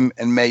love him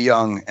and Mae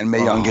Young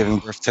giving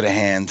birth to the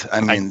hand.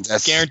 I mean, I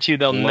guarantee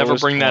they'll never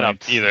bring that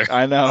up either.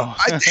 I know.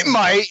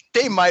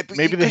 They might.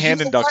 Maybe the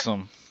hand inducts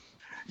them.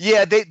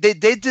 Yeah, they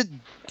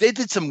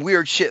did some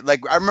weird shit.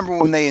 Like, I remember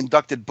when they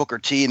inducted Booker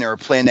T and they were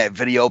playing that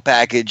video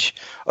package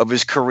of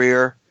his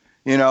career.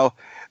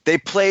 They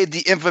played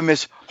the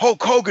infamous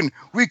Hulk Hogan,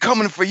 "We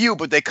coming for you,"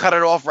 but they cut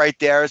it off right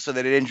there so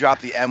that they didn't drop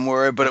the M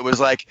word. But it was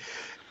like,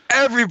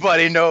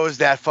 everybody knows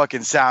that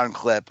fucking sound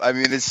clip. I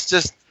mean, it's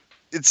just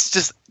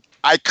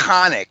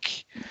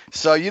iconic.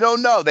 So you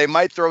don't know. They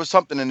might throw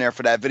something in there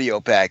for that video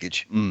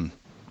package.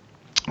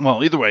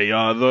 Well, either way,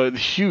 the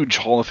huge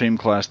Hall of Fame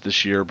class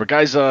this year. But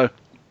guys,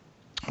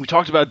 we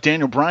talked about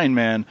Daniel Bryan,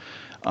 man.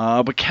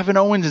 But Kevin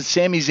Owens and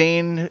Sami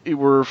Zayn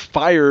were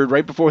fired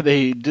right before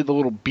they did the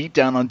little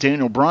beatdown on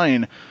Daniel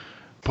Bryan.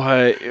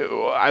 But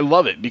I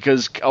love it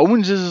because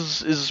Owens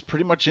is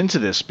pretty much into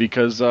this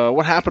because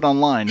what happened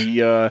online?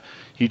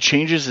 He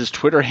changes his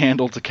Twitter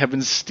handle to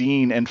Kevin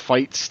Steen and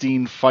Fight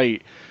Steen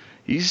Fight.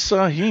 He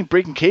ain't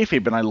breaking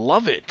kayfabe, and I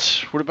love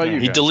it. What about you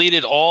guys? He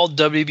deleted all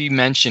WB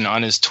mention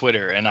on his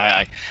Twitter, and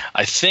I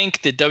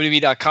think that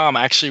WWE.com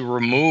actually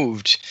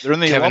removed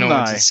Kevin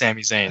Owens and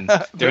Sami Zayn.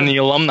 They're in the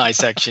alumni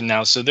section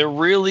now, so they're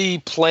really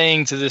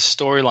playing to this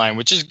storyline,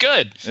 which is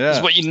good. Yeah.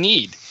 It's what you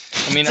need.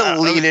 I mean, he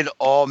deleted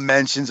all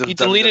mentions of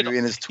WWE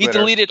in his Twitter. He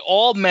deleted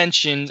all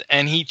mentions,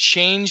 and he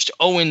changed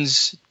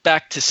Owens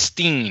back to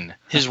Steen,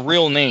 his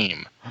real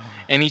name.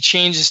 And he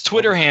changed his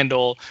Twitter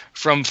handle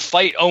from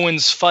Fight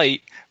Owens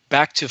Fight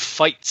back to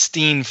Fight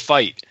Steen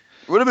Fight.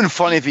 It would have been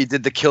funny if he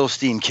did the Kill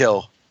Steen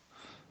Kill.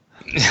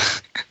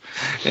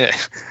 Yeah.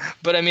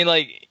 But I mean,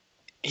 like,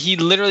 he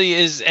literally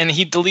is, and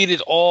he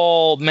deleted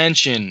all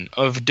mention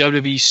of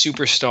WWE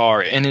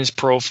Superstar in his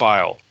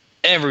profile.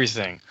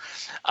 Everything.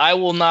 I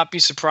will not be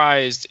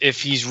surprised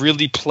if he's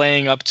really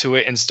playing up to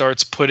it and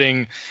starts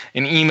putting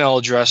an email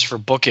address for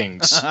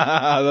bookings.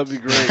 That'd be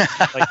great.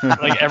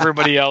 like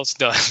everybody else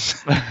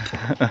does.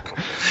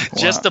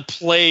 Just to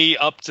play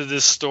up to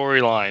this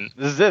storyline.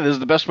 This is it. This is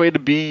the best way to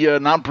be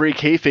not break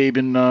kayfabe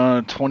in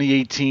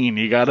 2018.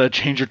 You gotta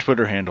change your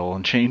Twitter handle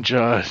and change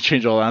all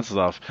that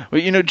stuff. But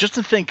just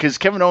to think, because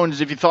Kevin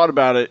Owens, if you thought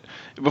about it,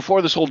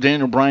 before this whole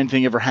Daniel Bryan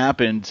thing ever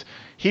happened,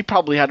 he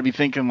probably had to be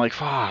thinking like,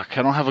 "Fuck,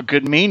 I don't have a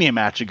good Mania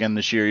match again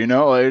this year."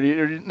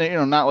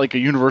 Not like a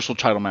Universal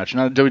title match,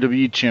 not a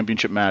WWE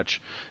Championship match.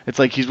 It's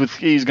like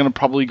he's gonna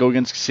probably go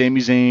against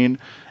Sami Zayn,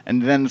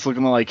 and then it's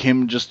looking like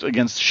him just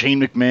against Shane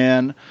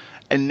McMahon.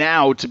 And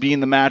now to be in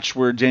the match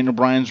where Daniel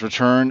Bryan's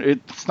return,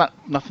 it's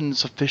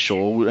nothing's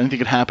official. Anything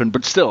could happen,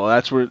 but still,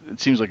 that's where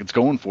it seems like it's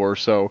going for.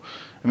 So,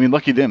 I mean,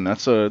 lucky them.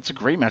 It's a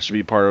great match to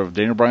be part of.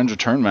 Daniel Bryan's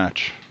return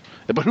match.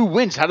 But who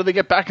wins? How do they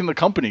get back in the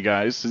company,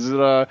 guys? Is it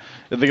are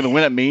they going to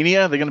win at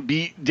Mania? Are they going to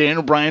beat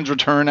Daniel Bryan's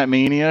return at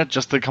Mania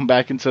just to come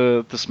back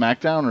into the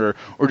SmackDown,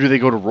 or do they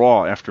go to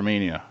Raw after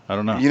Mania? I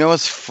don't know. You know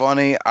what's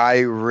funny? I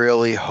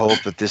really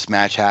hope that this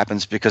match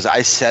happens because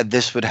I said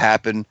this would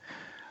happen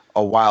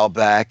a while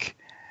back,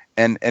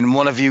 and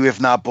one of you, if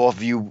not both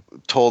of you,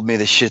 told me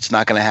this shit's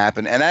not going to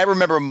happen. And I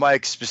remember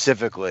Mike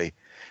specifically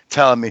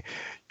telling me,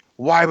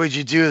 why would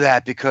you do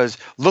that? Because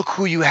look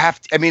who you have.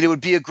 I mean, it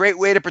would be a great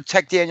way to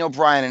protect Daniel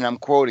Bryan, and I'm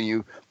quoting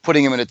you,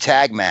 putting him in a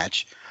tag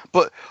match.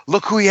 But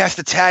look who he has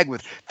to tag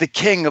with, the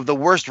king of the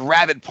worst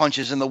rabbit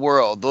punches in the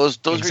world. Those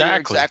were your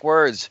exact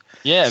words.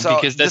 Yeah, so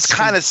because this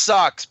kind of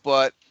sucks,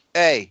 but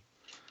hey,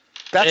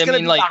 that's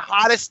going to be the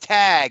hottest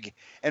tag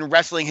in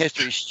wrestling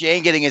history.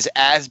 Shane getting his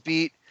ass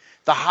beat.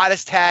 The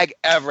hottest tag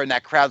ever, and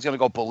that crowd's going to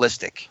go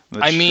ballistic.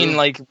 That's true.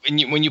 Like,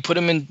 when you put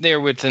him in there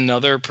with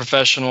another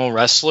professional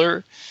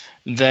wrestler,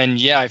 then,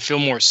 yeah, I feel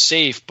more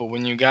safe. But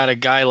when you got a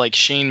guy like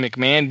Shane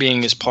McMahon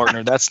being his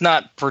partner, that's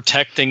not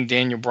protecting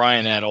Daniel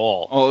Bryan at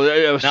all.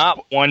 Oh,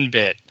 not one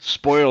bit.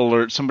 Spoiler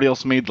alert, somebody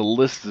else made the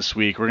list this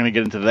week. We're going to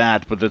get into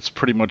that, but that's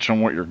pretty much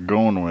on what you're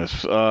going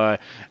with. I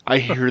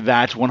hear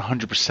that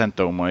 100%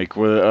 though, Mike.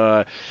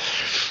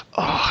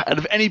 Out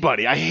of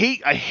anybody, I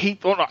hate.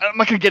 Oh, no, I'm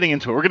not going to get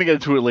into it. We're going to get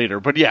into it later.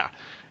 But yeah,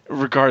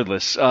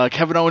 regardless,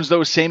 Kevin Owens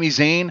though, Sami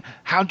Zayn,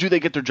 how do they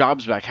get their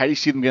jobs back? How do you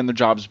see them getting their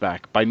jobs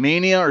back? By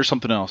Mania or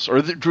something else?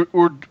 Or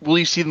will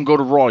you see them go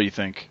to Raw, you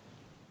think?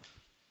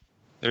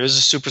 There is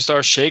a superstar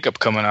shakeup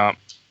coming up.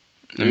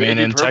 I mean,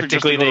 and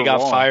technically they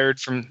got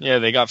fired from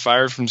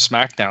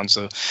SmackDown.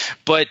 So,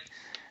 but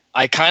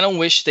I kind of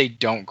wish they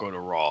don't go to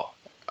Raw,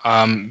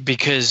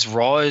 because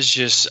Raw is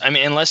just. I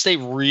mean, unless they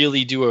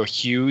really do a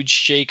huge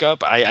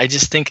shakeup, I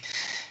just think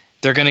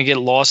they're going to get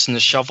lost in the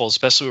shuffle,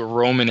 especially with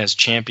Roman as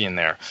champion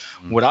there.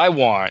 Mm-hmm. What I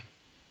want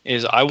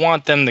is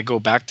them to go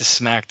back to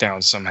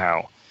SmackDown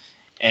somehow,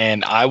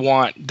 and I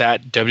want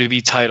that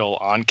WWE title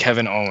on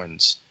Kevin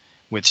Owens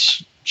with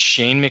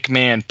Shane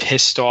McMahon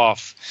pissed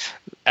off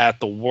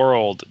at the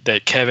world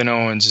that Kevin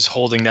Owens is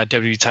holding that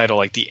WWE title.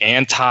 Like, the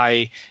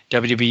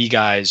anti-WWE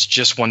guys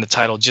just won the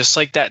title, just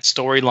like that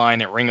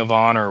storyline at Ring of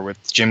Honor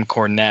with Jim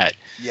Cornette.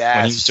 Yes.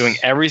 When he was doing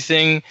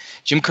everything,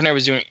 Jim Cornette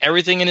was doing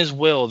everything in his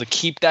will to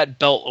keep that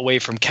belt away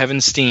from Kevin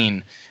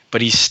Steen,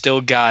 but he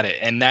still got it.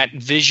 And that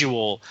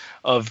visual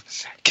of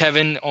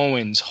Kevin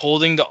Owens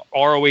holding the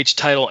ROH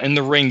title in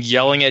the ring,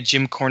 yelling at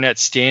Jim Cornette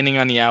standing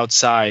on the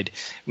outside,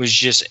 was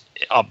just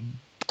a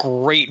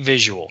great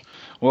visual.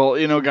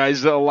 Well,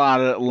 guys, a lot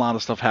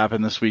of stuff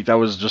happened this week. That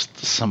was just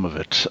some of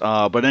it.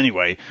 But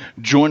anyway,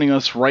 joining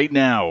us right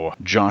now,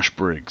 Josh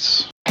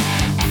Briggs.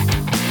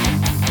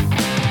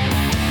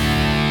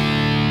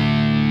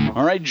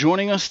 All right,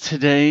 joining us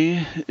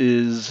today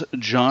is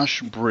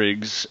Josh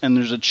Briggs, and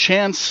there's a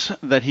chance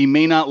that he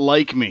may not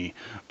like me.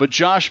 But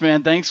Josh,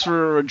 man, thanks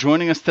for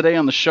joining us today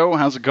on the show.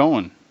 How's it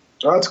going?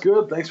 Oh, that's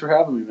good. Thanks for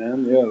having me,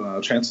 man. Yeah,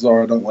 chances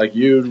are I don't like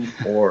you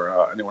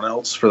or anyone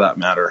else for that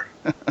matter.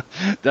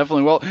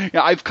 Definitely. Well,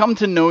 yeah, I've come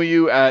to know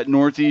you at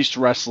Northeast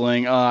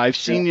Wrestling. I've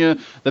seen you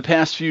the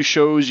past few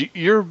shows.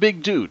 You're a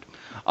big dude.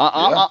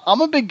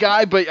 I'm a big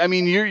guy, but I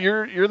mean,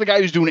 you're the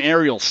guy who's doing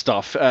aerial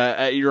stuff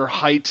at your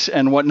height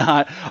and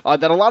whatnot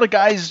that a lot of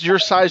guys your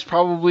size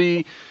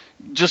probably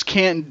just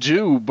can't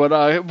do.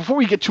 But before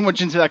we get too much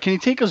into that, can you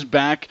take us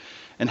back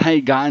and how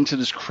you got into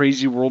this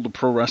crazy world of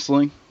pro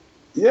wrestling?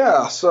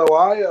 Yeah, so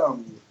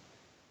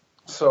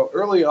so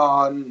early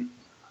on,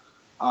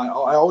 I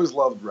always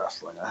loved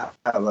wrestling. I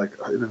had like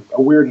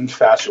a weird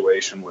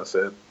infatuation with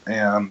it,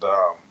 and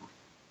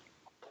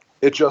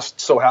it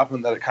just so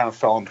happened that it kind of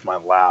fell into my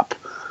lap.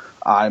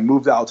 I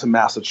moved out to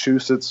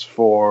Massachusetts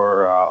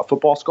for a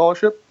football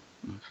scholarship,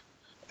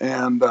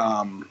 and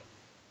lo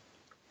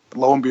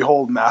and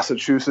behold,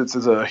 Massachusetts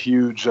is a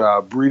huge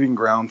breeding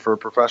ground for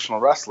professional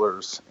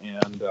wrestlers,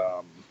 and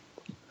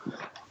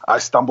I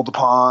stumbled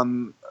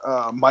upon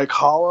Mike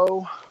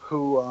Hollow,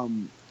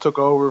 who took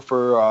over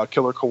for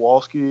Killer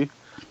Kowalski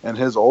and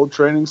his old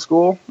training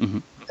school,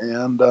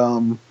 and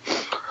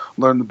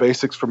learned the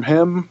basics from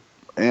him.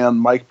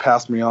 And Mike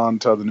passed me on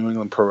to the New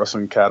England Pro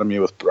Wrestling Academy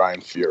with Brian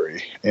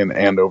Fury in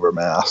Andover,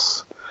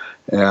 Mass.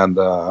 And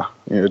I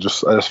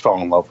just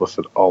fell in love with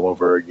it all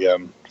over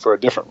again for a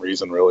different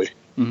reason, really.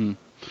 Mm-hmm.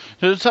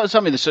 So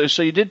tell me this.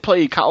 So you did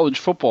play college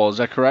football, is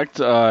that correct?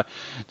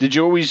 Did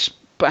you always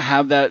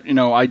have that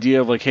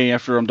idea of like, hey,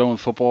 after I'm done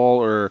with football,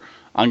 or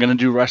I'm going to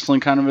do wrestling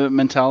kind of a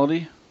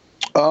mentality?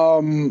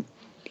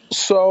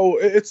 So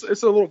it's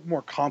a little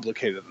more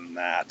complicated than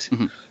that.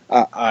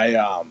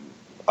 Mm-hmm.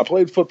 I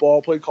played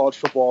football, played college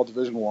football,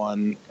 Division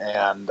I,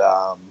 and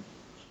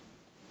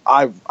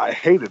I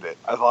hated it.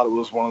 I thought it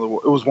was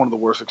one of the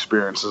worst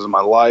experiences in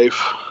my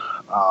life.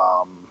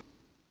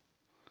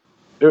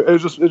 It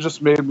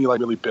just made me like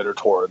really bitter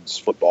towards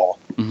football.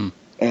 Mm-hmm.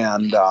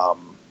 And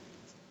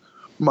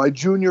my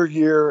junior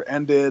year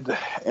ended,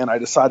 and I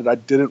decided I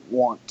didn't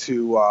want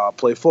to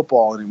play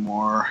football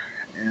anymore.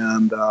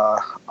 And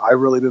I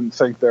really didn't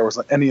think there was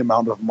any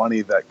amount of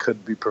money that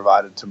could be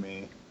provided to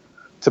me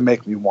to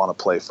make me want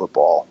to play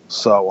football.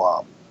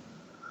 So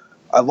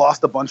I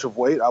lost a bunch of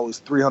weight. I was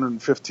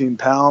 315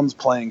 pounds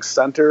playing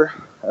center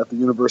at the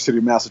University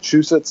of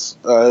Massachusetts.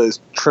 It's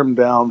trimmed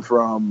down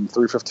from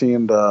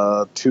 315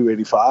 to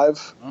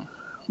 285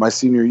 my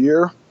senior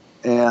year.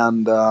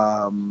 And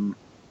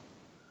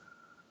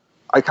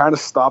I kind of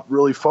stopped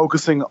really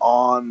focusing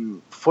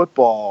on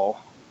football.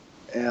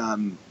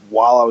 And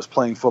while I was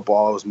playing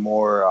football, I was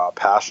more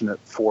passionate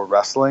for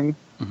wrestling.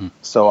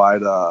 So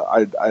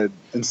I'd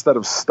instead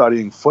of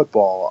studying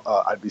football,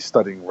 I'd be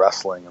studying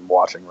wrestling and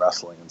watching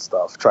wrestling and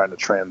stuff, trying to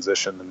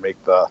transition and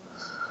make the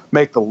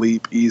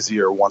leap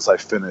easier once I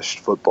finished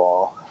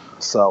football.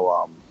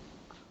 So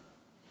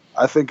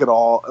I think it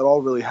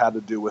all really had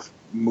to do with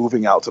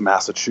moving out to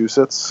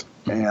Massachusetts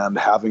and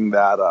having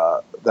that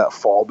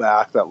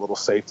fallback, that little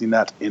safety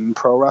net in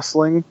pro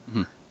wrestling.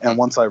 And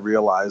once I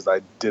realized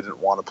I didn't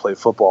want to play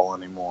football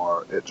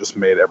anymore, it just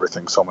made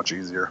everything so much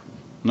easier.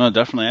 No,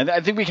 definitely.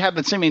 I think we had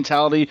the same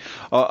mentality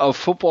of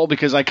football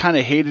because I kind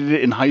of hated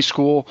it in high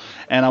school,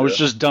 and I was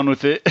just done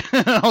with it.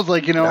 I was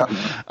like,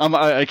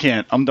 I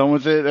can't. I'm done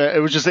with it. It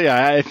was just,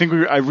 I think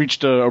I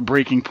reached a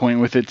breaking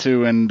point with it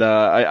too, and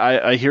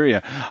I hear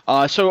you.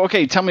 So,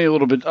 okay, tell me a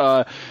little bit.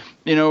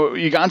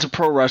 You got into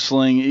pro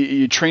wrestling.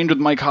 You trained with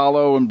Mike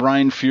Hollow and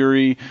Brian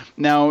Fury.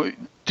 Now,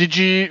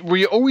 were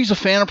you always a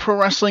fan of pro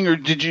wrestling, or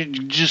did you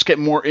just get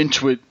more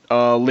into it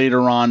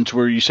later on to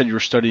where you said you were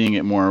studying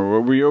it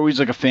more? Were you always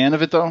like a fan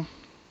of it though?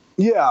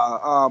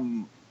 Yeah,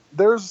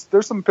 there's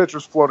some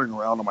pictures floating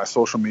around on my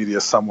social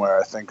media somewhere.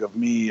 I think of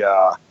me.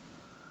 I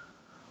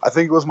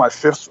think it was my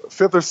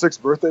fifth or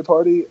sixth birthday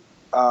party.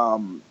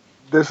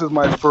 This is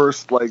my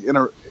first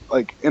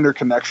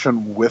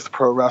interconnection with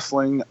pro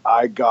wrestling.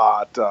 I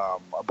got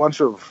a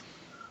bunch of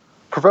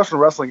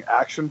professional wrestling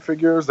action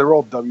figures. They were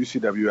all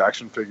WCW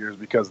action figures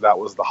because that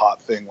was the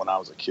hot thing when I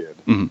was a kid.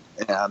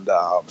 And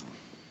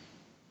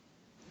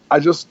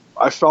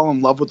I fell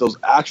in love with those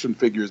action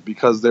figures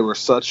because they were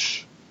so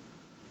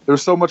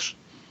much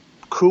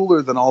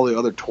cooler than all the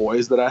other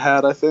toys that I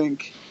had, I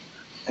think.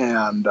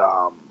 And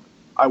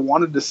I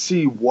wanted to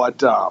see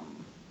what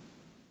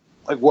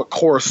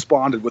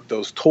corresponded with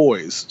those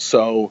toys.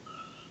 So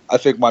I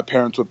think my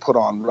parents would put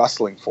on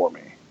wrestling for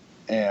me.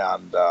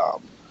 And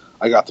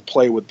I got to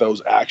play with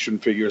those action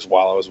figures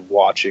while I was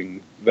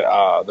watching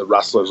the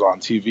wrestlers on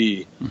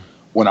TV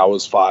when I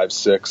was 5,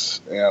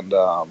 6, and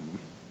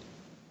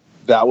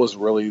that was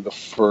really the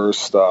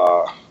first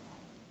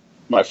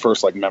my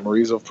first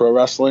memories of pro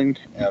wrestling,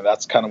 and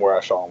that's kind of where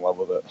I fell in love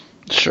with it.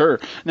 Sure.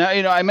 Now,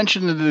 I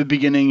mentioned at the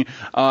beginning,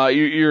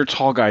 you're a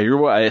tall guy. You're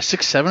what,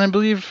 6'7", I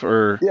believe,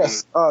 or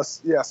yes,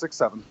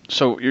 6'7".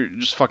 So you're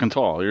just fucking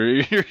tall.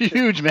 You're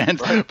huge, man.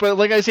 But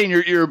like I was saying,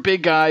 you're a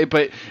big guy,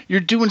 but you're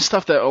doing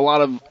stuff that a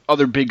lot of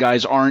other big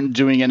guys aren't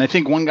doing. And I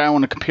think one guy I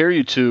want to compare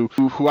you to,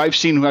 who I've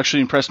seen, who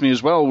actually impressed me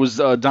as well, was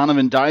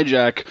Donovan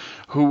Dijak,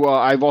 who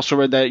I've also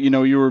read that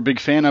you were a big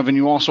fan of, and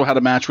you also had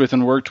a match with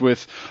and worked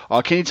with.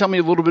 Can you tell me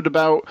a little bit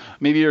about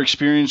maybe your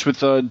experience with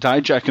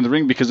Dijak in the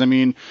ring? Because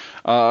like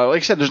I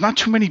said, there's not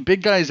too many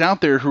big guys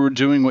out there who are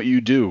doing what you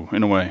do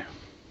in a way.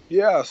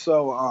 Yeah,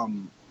 so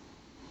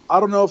I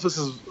don't know if this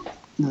is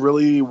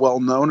really well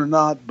known or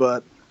not,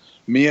 but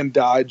me and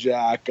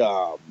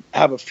Dijak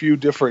have a few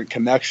different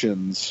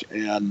connections,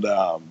 and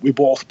we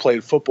both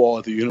played football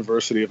at the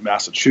University of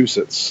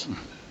Massachusetts.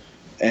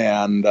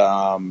 And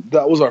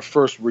that was our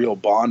first real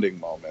bonding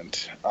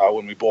moment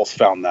when we both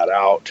found that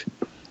out,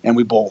 and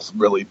we both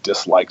really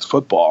disliked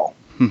football.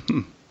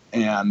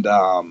 And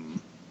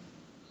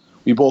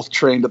we both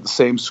trained at the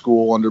same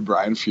school under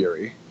Brian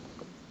Fury,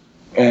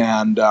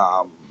 and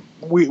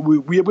we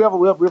have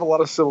a lot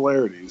of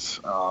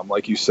similarities.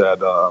 Like you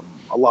said, a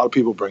lot of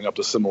people bring up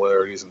the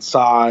similarities in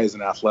size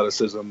and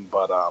athleticism,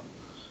 but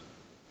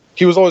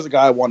he was always a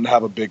guy I wanted to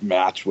have a big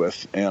match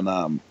with, and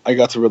I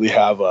got to really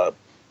have a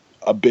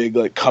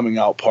big coming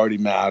out party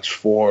match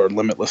for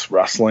Limitless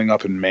Wrestling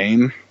up in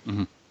Maine.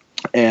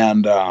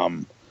 And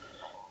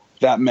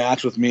that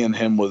match with me and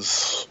him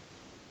was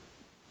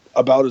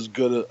about as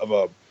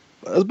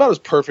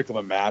perfect of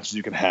a match as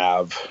you can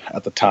have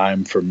at the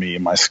time for me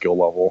and my skill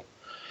level.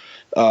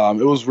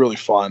 It was really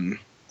fun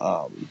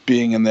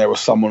being in there with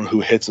someone who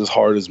hits as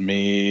hard as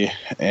me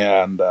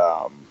and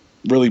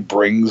really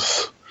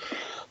brings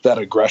that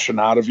aggression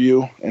out of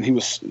you. And he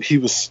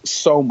was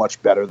so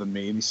much better than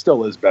me, and he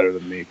still is better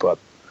than me, but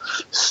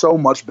so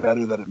much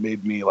better that it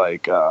made me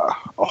a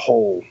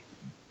whole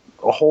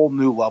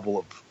new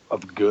level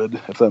of good,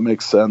 if that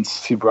makes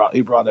sense. He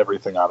brought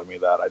everything out of me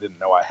that I didn't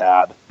know I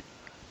had.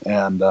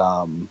 And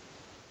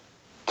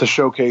to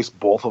showcase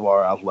both of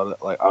our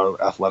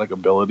athletic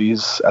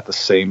abilities at the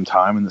same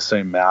time in the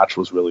same match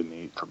was really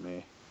neat for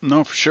me.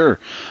 No, for sure.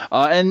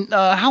 And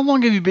how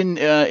long have you been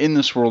in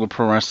this world of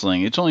pro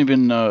wrestling? It's only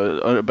been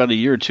about a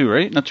year or two,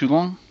 right? Not too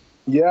long?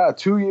 Yeah,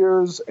 2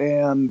 years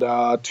and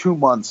 2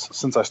 months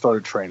since I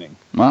started training.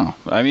 Wow.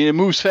 I mean, it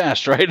moves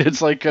fast, right?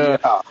 It's like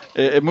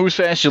it moves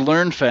fast, you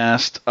learn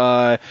fast.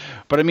 But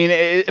I mean,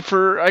 I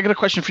got a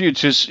question for you.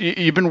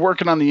 You've been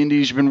working on the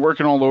indies, you've been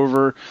working all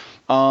over.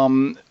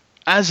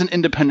 As an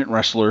independent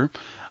wrestler,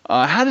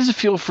 how does it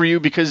feel for you?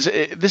 Because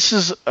this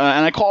is,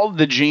 and I call it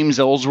the James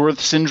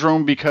Ellsworth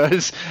syndrome,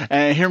 because,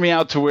 hear me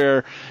out, to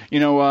where,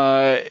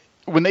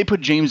 when they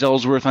put James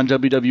Ellsworth on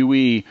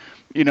WWE,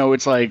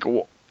 it's like,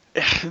 well,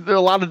 there's a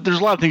lot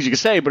of things you could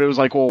say, but it was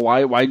like, well,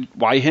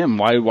 why him?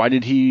 Why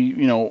did he,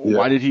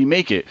 why did he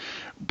make it?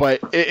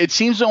 But it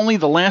seems only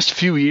the last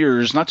few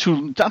years, not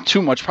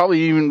too much,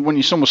 probably even when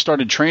you almost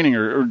started training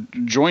or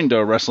joined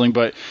wrestling,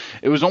 but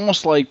it was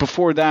almost like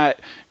before that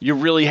you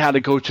really had to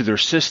go to their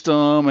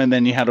system, and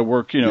then you had to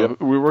work,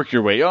 work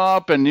your way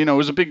up, and it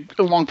was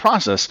a long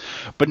process.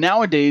 But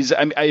nowadays,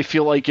 I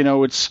feel like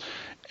it's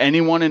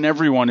anyone and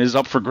everyone is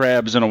up for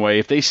grabs in a way.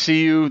 If they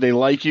see you, they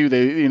like you,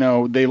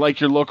 they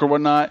like your look or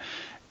whatnot.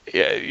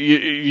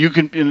 You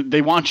can.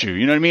 They want you.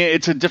 You know what I mean?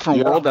 It's a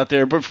different world out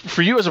there. But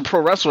for you as a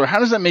pro wrestler, how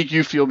does that make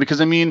you feel? Because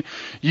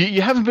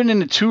you haven't been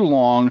in it too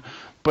long,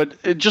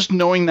 but just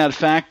knowing that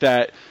fact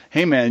that,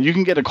 hey man, you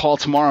can get a call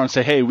tomorrow and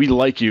say, hey, we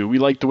like you. We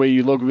like the way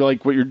you look. We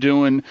like what you're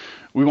doing.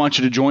 We want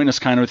you to join us,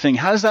 kind of thing.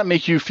 How does that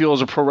make you feel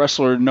as a pro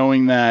wrestler,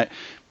 knowing that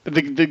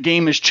the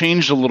game has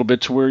changed a little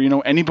bit to where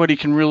anybody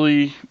can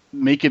really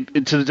make it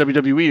into the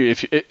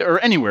WWE or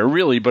anywhere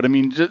really? But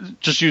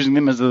just using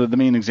them as the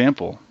main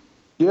example.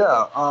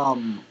 Yeah.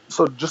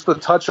 So just to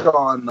touch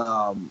on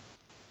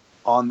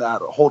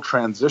that whole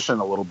transition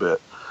a little bit,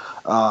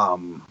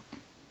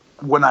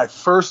 when I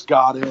first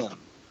got in,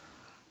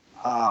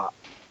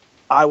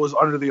 I was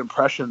under the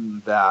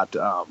impression that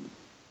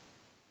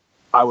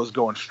I was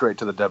going straight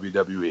to the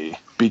WWE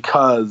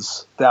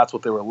because that's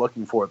what they were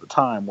looking for at the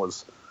time,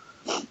 was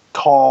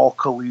tall,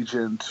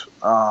 collegiate,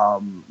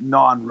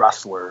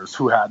 non-wrestlers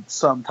who had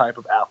some type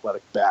of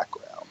athletic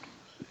background.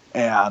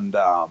 And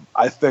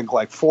I think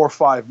like 4 or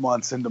 5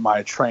 months into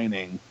my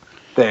training,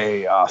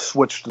 they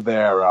switched what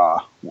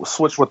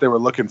they were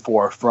looking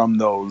for from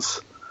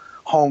those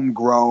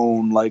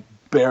homegrown, like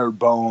bare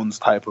bones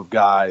type of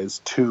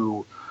guys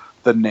to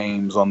the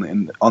names on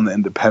the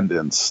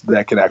independents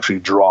that can actually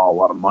draw a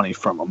lot of money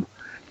from them.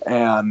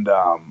 And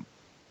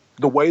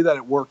the way that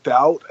it worked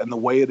out and the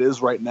way it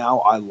is right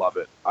now, I love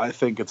it. I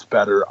think it's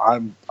better.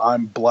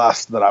 I'm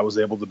blessed that I was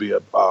able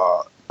to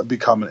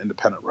become an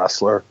independent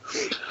wrestler,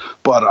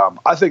 but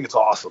I think it's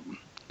awesome.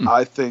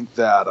 I think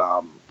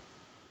that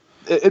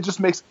it just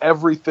makes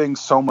everything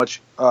so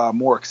much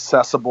more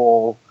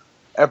accessible.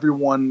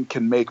 Everyone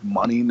can make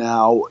money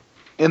now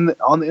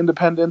on the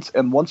independents,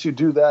 and once you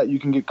do that, you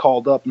can get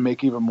called up and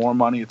make even more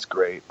money. It's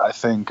great. I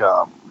think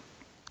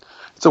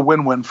it's a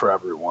win-win for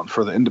everyone,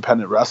 for the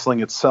independent wrestling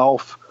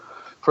itself,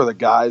 for the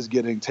guys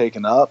getting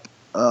taken up,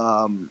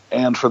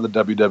 and for the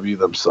WWE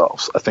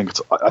themselves. I think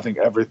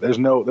there's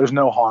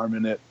no harm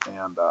in it,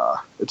 and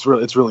it's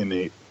really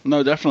neat.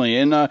 No, definitely.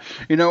 And,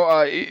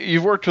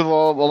 you've worked with a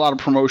lot of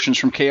promotions,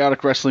 from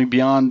Chaotic Wrestling,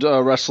 Beyond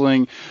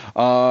Wrestling.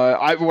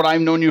 What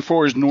I've known you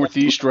for is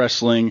Northeast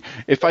Wrestling.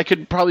 If I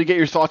could probably get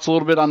your thoughts a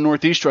little bit on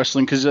Northeast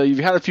Wrestling, because you've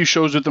had a few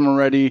shows with them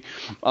already.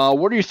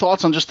 What are your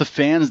thoughts on just the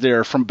fans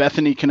there from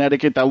Bethany,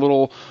 Connecticut, the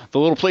little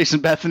place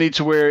in Bethany,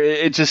 to where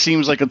it just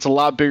seems like it's a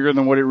lot bigger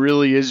than what it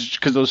really is,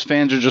 because those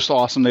fans are just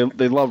awesome.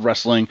 They love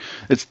wrestling.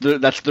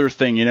 That's their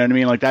thing, you know what I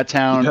mean? Like, that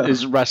town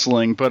is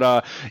wrestling.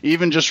 But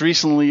even just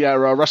recently at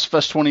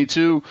WrestleFest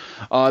 22,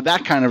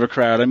 that kind of a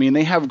crowd. I mean,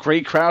 they have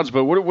great crowds,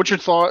 but what's your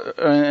thought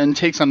and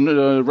takes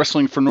on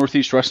wrestling for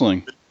Northeast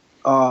Wrestling?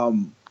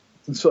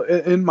 So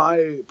in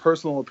my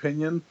personal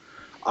opinion,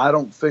 I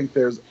don't think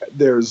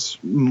there's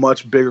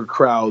much bigger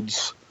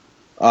crowds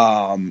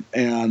and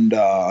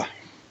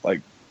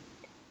like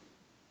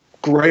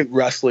great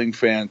wrestling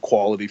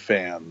quality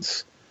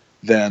fans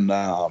than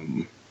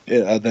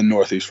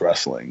Northeast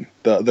Wrestling.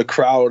 The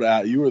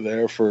crowd you were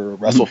there for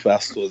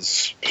WrestleFest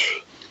was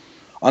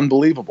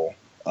unbelievable.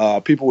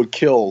 People would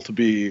kill to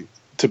be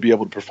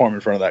able to perform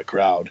in front of that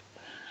crowd,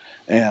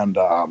 and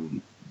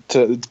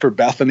for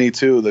Bethany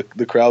too,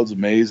 the crowd's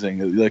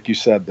amazing. Like you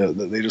said,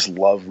 they just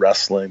love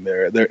wrestling.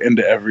 They're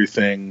into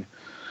everything.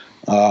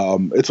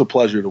 It's a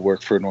pleasure to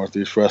work for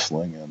Northeast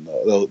Wrestling, and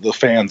the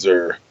fans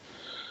are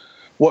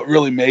what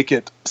really make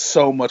it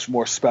so much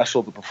more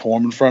special to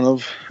perform in front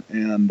of,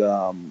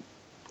 and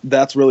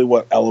that's really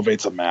what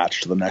elevates a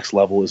match to the next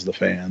level, is the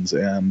fans.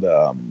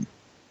 And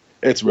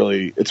it's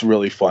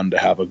really fun to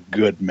have a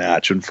good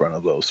match in front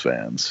of those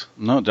fans.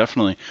 No,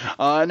 definitely.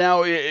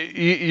 Now,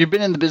 you've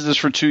been in the business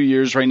for 2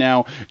 years right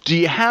now. Do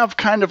you have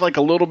kind of like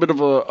a little bit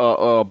of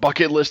a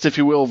bucket list, if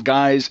you will, of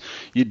guys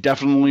you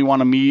definitely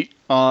want to meet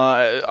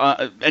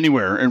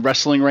anywhere in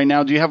wrestling right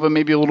now? Do you have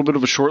maybe a little bit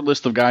of a short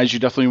list of guys you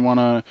definitely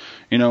want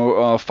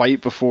to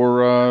fight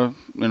before I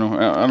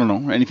don't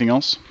know, anything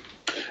else?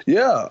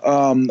 Yeah,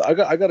 I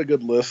got a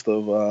good list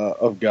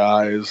of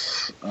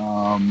guys.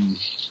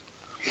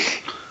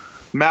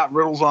 Matt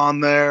Riddle's on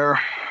there.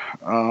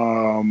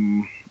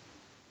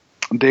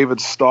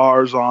 David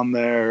Starr's on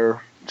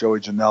there. Joey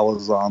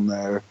Janela's on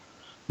there.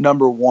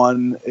 Number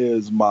one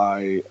is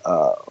my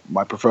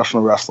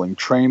professional wrestling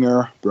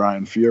trainer,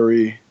 Brian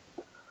Fury.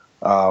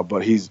 But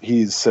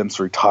he's since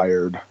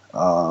retired.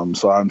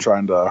 So I'm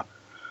trying to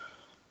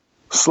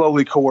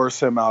slowly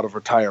coerce him out of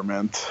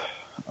retirement.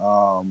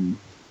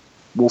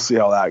 We'll see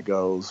how that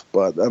goes.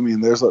 But I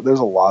mean, there's a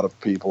lot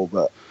of people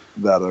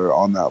that are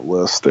on that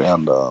list,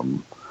 and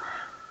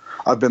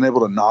I've been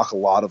able to knock a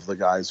lot of the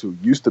guys who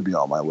used to be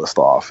on my list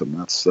off, and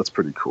that's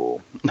pretty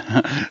cool.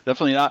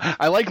 Definitely.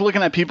 I like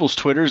looking at people's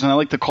Twitters, and I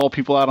like to call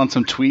people out on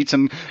some tweets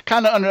and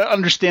kind of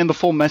understand the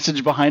full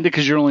message behind it,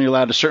 because you're only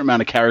allowed a certain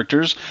amount of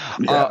characters.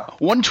 Yeah.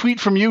 One tweet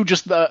from you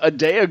just a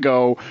day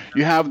ago,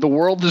 you have the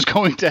world is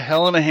going to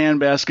hell in a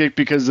handbasket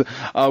because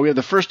we had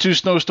the first two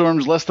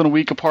snowstorms less than a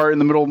week apart in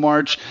the middle of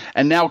March,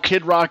 and now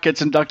Kid Rock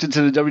gets inducted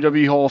to the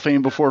WWE Hall of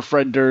Fame before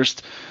Fred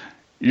Durst.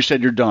 You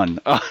said you're done.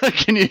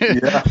 Can you?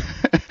 Yeah.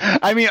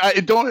 I mean,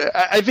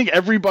 I think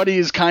everybody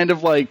is kind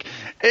of like.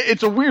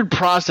 It's a weird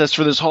process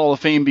for this Hall of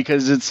Fame,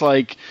 because it's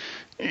like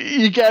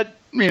you get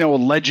a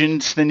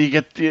legend, then you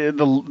get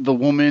the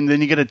woman, then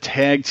you get a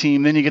tag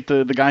team, then you get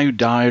the guy who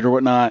died or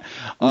whatnot,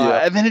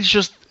 and then it's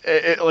just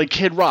like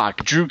Kid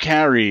Rock, Drew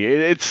Carey.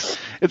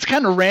 It's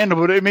kind of random,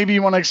 but maybe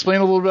you want to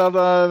explain a little bit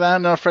about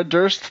that and Fred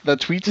Durst,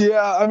 that tweet.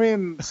 Yeah, I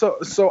mean, so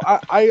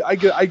I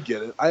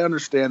get it. I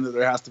understand that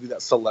there has to be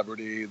that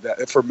celebrity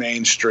that for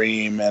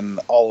mainstream and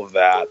all of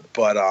that,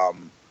 but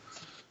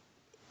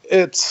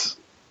it's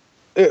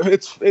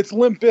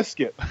Limp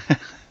Bizkit.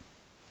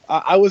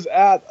 I was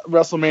at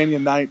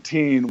WrestleMania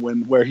 19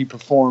 where he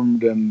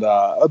performed, and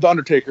The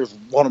Undertaker's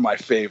one of my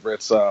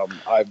favorites.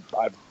 I've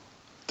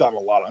taken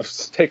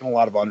a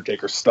lot of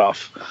Undertaker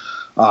stuff,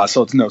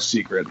 so it's no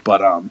secret.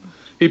 But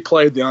he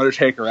played the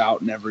Undertaker out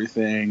and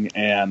everything,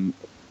 and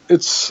it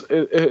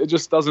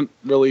just doesn't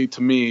really,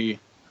 to me,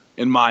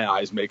 in my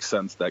eyes, make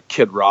sense that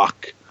Kid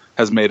Rock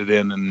has made it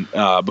in and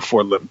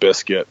before Limp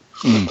Bizkit.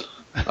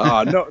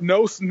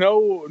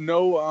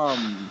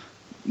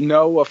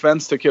 No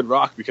offense to Kid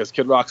Rock, because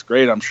Kid Rock's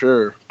great, I'm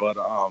sure, but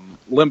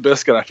Limp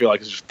Bizkit, I feel like,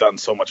 has just done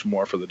so much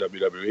more for the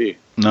WWE.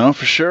 No,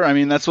 for sure. I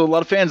mean, that's what a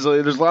lot of fans.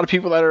 There's a lot of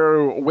people that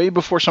are way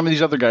before some of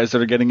these other guys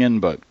that are getting in,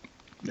 but.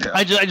 Yeah.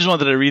 I just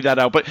wanted to read that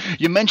out. But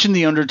you mentioned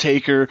The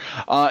Undertaker.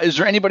 Is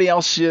there anybody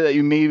else that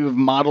you may have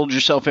modeled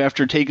yourself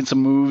after, taking some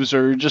moves,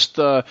 or just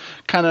kind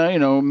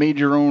of made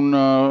your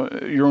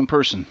own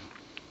person?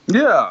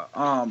 Yeah.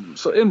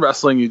 So in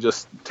wrestling, you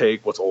just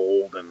take what's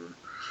old and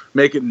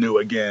make it new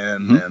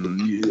again,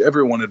 and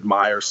everyone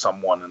admires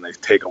someone and they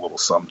take a little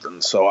something.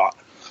 So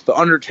The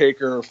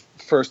Undertaker,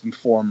 first and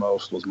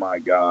foremost, was my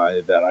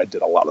guy that I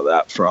did a lot of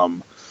that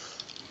from.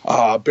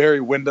 Barry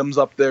Windham's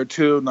up there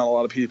too. Not a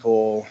lot of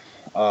people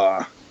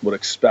would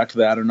expect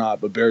that or not,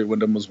 but Barry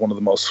Windham was one of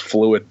the most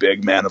fluid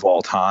big men of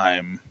all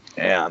time,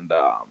 and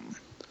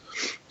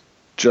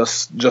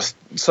just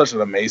such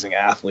an amazing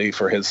athlete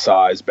for his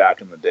size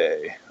back in the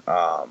day.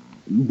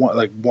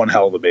 One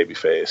hell of a baby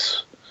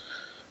face.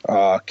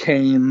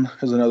 Kane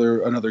is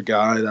another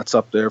guy that's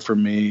up there for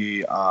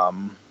me. I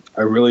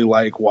really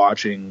like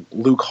watching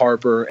Luke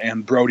Harper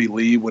and Brody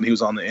Lee when he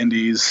was on the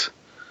Indies.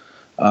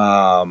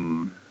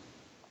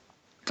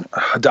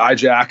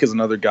 Dijak is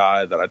another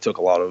guy that I took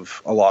a lot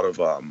of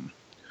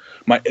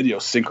my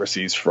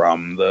idiosyncrasies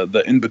from,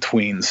 the in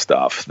between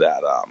stuff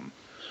that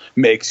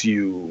makes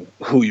you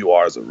who you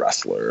are as a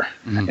wrestler,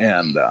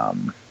 and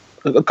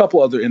a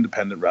couple other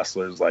independent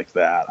wrestlers like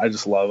that. I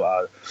just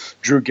love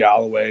Drew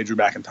Galloway, Drew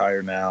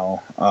McIntyre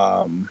now.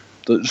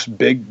 Just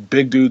big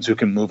dudes who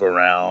can move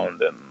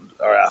around and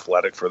are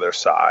athletic for their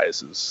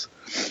size is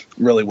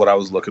really what I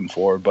was looking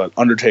for. But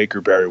Undertaker,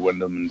 Barry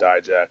Windham, and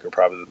Dijak are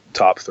probably the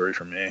top three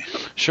for me.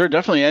 Sure,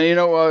 definitely. And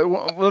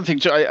one thing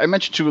too, I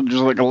mentioned too, there's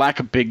like a lack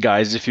of big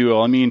guys, if you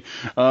will. I mean,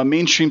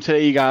 mainstream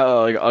today you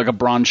got like a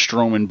Braun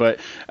Strowman,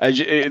 but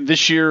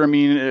this year, I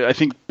mean, I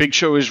think Big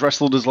Show has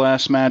wrestled his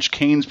last match.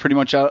 Kane's pretty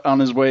much out on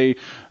his way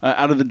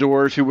out of the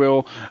door, if you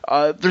will.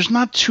 There's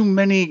not too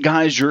many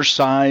guys your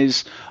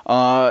size,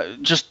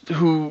 just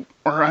who,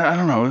 or I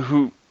don't know,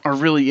 who are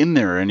really in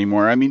there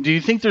anymore. I mean, do you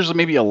think there's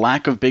maybe a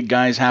lack of big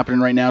guys happening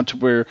right now to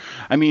where,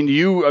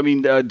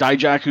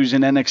 Dijak, who's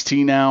in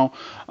NXT now,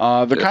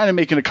 they're kind of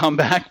making a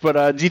comeback,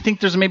 but do you think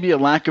there's maybe a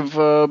lack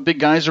of big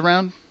guys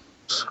around?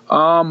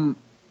 So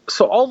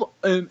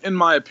in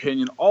my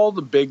opinion, all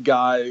the big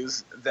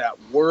guys that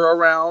were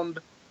around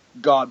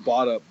got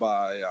bought up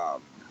by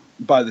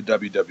the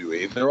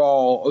WWE. They're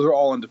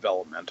all in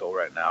developmental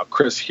right now.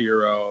 Chris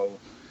Hero,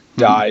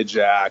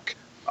 Dijak,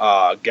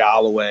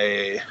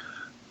 Galloway,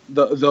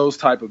 those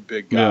type of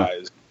big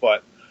guys. Yeah.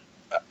 But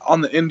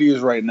on the indies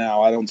right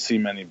now, I don't see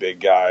many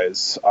big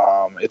guys.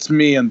 It's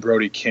me and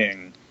Brody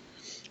King,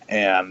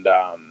 and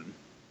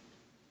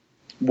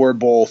we're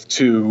both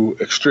two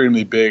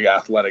extremely big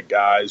athletic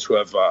guys who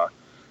have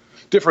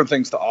different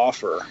things to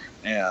offer,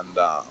 and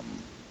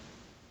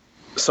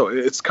so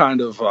it's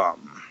kind of I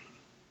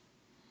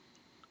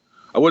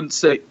wouldn't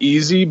say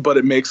easy, but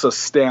it makes us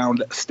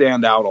stand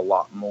out a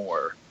lot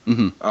more.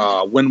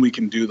 When we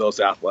can do those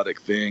athletic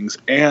things,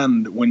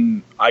 and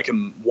when I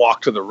can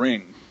walk to the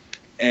ring,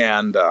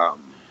 and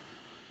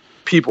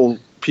people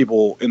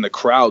in the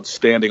crowd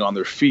standing on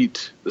their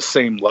feet the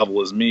same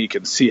level as me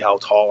can see how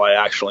tall I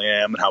actually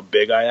am and how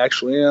big I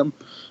actually am.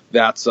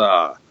 That's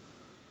that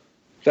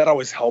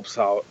always helps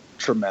out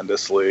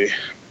tremendously,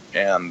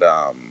 and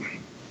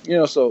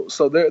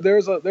so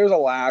there's a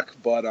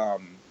lack, but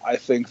I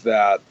think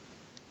that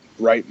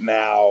right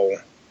now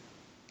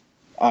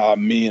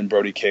me and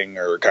Brody King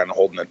are kind of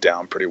holding it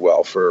down pretty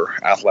well for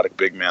athletic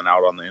big man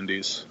out on the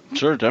indies.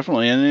 Sure,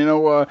 definitely. And,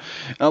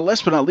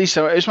 last but not least,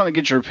 I just want to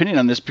get your opinion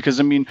on this because,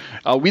 I mean,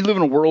 we live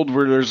in a world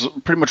where there's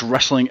pretty much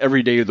wrestling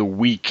every day of the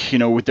week,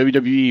 with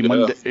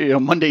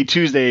WWE Monday,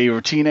 Tuesday, or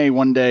TNA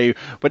one day.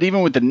 But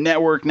even with the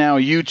network now,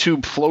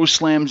 YouTube, Flow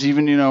Slams,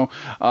 even,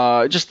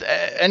 just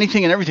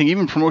anything and everything,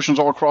 even promotions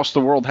all across the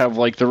world have,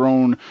 like, their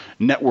own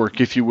network,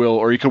 if you will,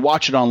 or you can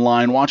watch it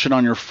online, watch it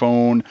on your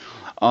phone.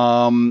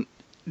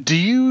 Do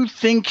you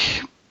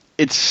think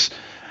it's...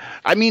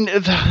 I mean,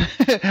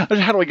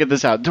 how do I get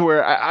this out? To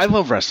where I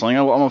love wrestling,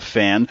 I'm a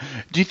fan.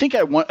 Do you think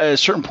at a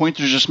certain point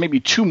there's just maybe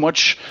too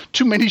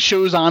many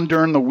shows on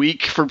during the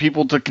week for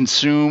people to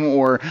consume?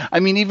 Or,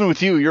 I mean, even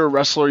with you, you're a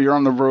wrestler, you're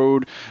on the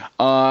road.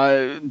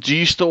 Do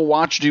you still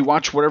watch? Do you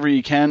watch whatever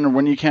you can or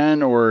when you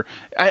can? Or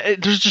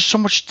there's just so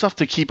much stuff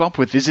to keep up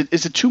with. Is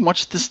it too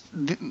much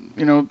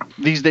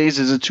these days?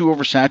 Is it too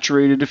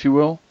oversaturated, if you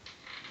will?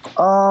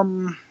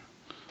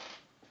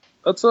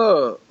 That's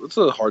a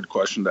hard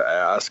question to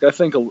ask. I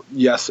think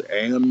yes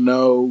and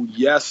no.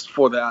 Yes,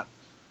 for that.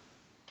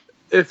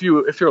 If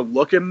you're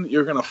looking,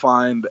 you're gonna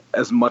find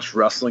as much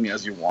wrestling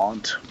as you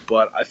want.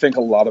 But I think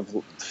a lot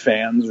of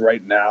fans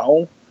right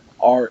now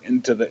are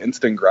into the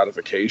instant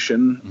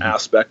gratification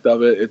aspect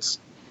of it. It's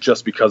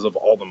just because of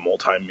all the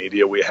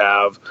multimedia we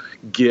have,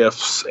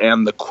 GIFs,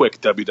 and the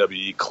quick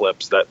WWE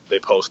clips that they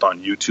post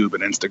on YouTube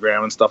and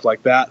Instagram and stuff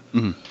like that.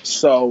 Mm-hmm.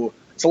 So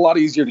it's a lot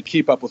easier to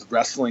keep up with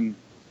wrestling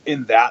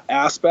in that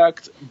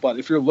aspect. But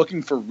if you're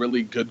looking for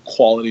really good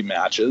quality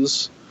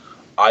matches,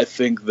 I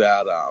think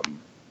that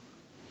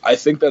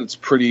it's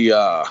pretty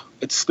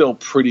it's still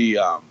pretty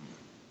how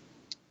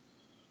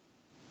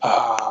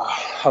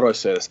do I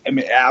say this? I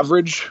mean,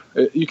 average.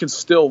 You can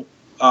still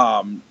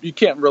you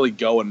can't really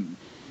go and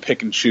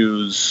pick and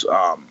choose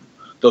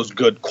those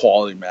good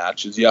quality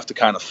matches. You have to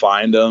kind of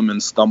find them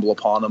and stumble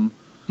upon them.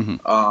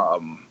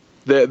 Mm-hmm.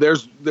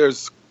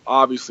 There's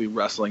obviously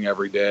wrestling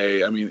every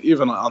day. I mean,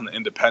 even on the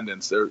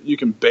independents, there you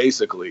can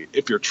basically,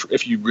 if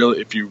you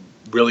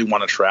really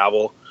want to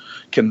travel,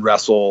 can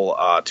wrestle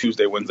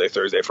Tuesday, Wednesday,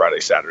 Thursday, Friday,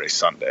 Saturday,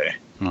 Sunday,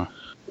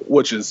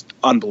 which is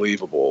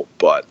unbelievable.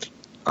 But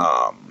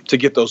to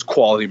get those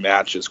quality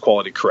matches,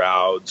 quality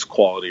crowds,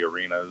 quality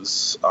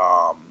arenas,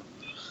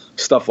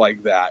 stuff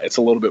like that, it's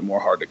a little bit more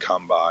hard to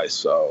come by.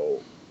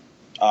 So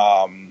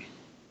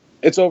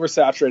it's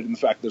oversaturated in the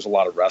fact there's a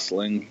lot of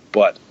wrestling,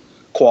 but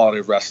quality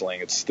of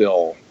wrestling, it's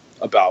still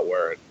about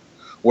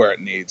where it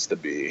needs to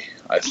be,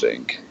 I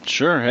think.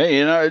 Sure.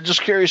 Hey,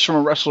 just curious from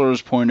a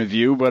wrestler's point of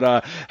view,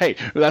 but hey,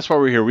 that's why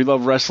we're here. We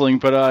love wrestling.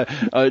 But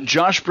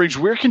Josh Briggs,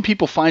 where can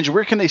people find you?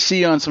 Where can they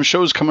see you on some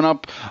shows coming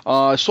up?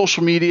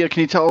 Social media?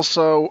 Can you tell us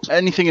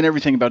anything and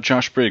everything about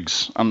Josh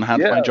Briggs on how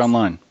to find you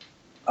online?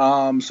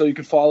 So you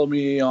can follow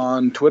me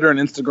on Twitter and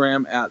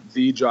Instagram at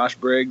the Josh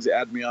Briggs.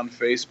 Add me on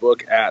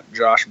Facebook at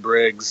Josh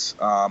Briggs.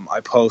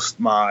 I post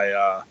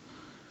my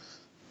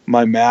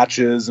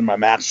matches and my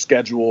match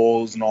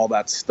schedules and all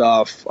that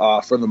stuff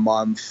for the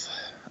month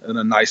in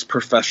a nice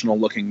professional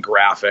looking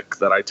graphic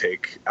that I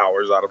take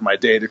hours out of my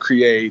day to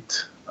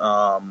create.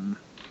 But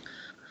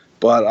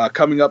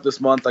coming up this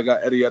month, I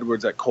got Eddie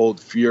Edwards at Cold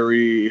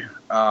Fury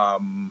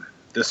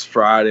this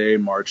Friday,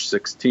 March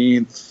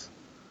 16th.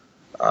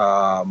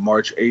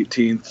 March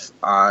 18th,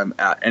 I'm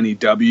at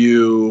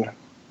NEW,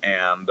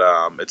 and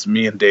it's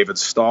me and David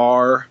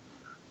Starr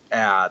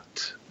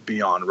at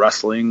Beyond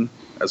Wrestling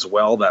as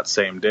well that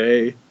same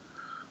day.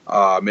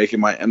 Making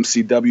my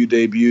MCW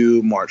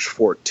debut March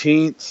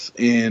 14th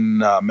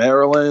in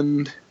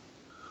Maryland.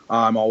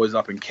 I'm always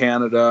up in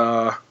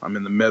Canada. I'm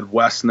in the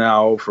Midwest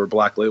now for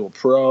Black Label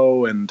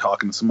Pro and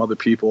talking to some other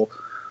people.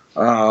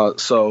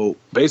 So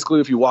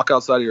basically, if you walk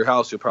outside of your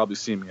house, you'll probably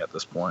see me at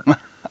this point.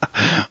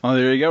 Well,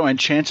 there you go. And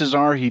chances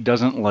are he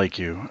doesn't like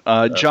you.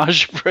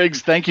 Josh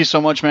Briggs, thank you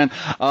so much, man.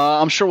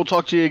 I'm sure we'll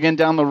talk to you again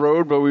down the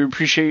road, but we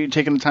appreciate you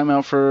taking the time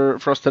out for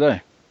us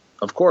today.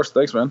 Of course.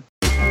 Thanks, man.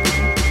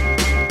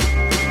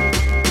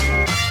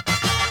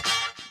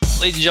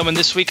 Ladies and gentlemen,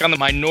 this week on the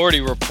Minority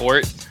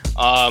Report,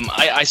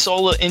 I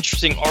saw an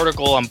interesting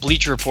article on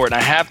Bleacher Report, and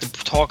I have to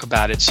talk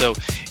about it. So,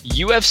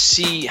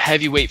 UFC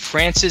heavyweight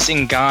Francis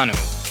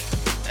Ngannou.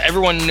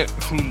 Everyone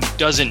who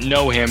doesn't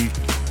know him,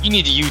 you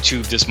need to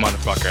YouTube this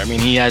motherfucker. I mean,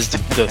 he has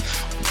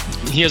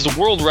the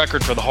world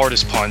record for the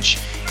hardest punch.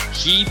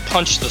 He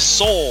punched the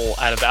soul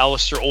out of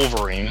Alistair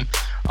Overeem.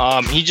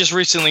 He just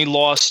recently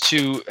lost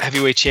to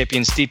heavyweight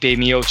champion Stipe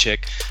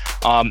Miocic.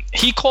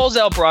 He calls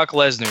out Brock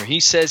Lesnar. He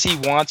says he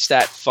wants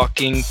that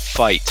fucking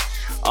fight.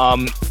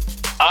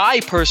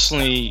 I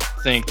personally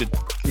think that,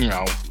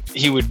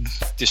 he would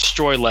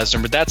destroy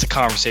Lesnar, but that's a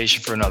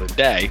conversation for another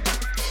day.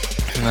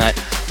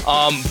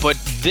 But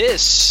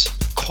this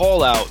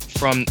call out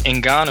from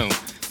Ngannou,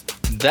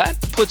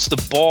 that puts the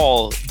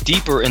ball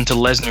deeper into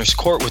Lesnar's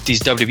court with these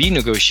WWE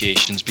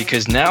negotiations,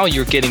 because now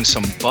you're getting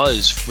some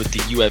buzz with the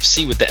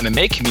UFC, with the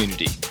MMA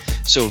community.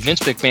 So Vince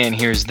McMahon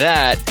hears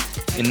that,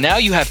 and now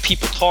you have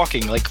people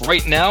talking. Like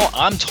right now,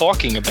 I'm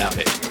talking about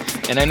it.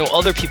 and I know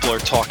other people are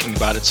talking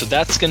about it. So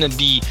that's going to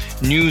be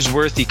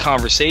newsworthy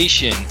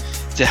conversation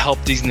to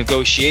help these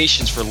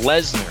negotiations for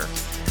Lesnar.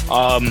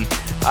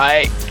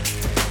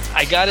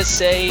 I gotta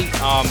say,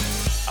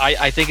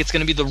 I think it's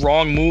going to be the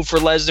wrong move for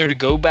Lesnar to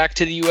go back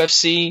to the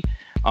UFC,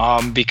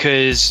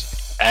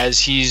 because as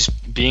he's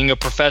being a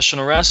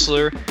professional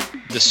wrestler,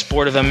 the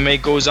sport of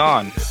MMA goes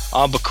on.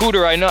 But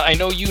Cooter, I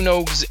know you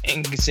know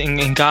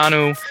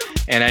Ngannou,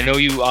 and I know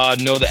you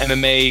know the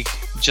MMA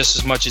just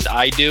as much as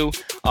I do.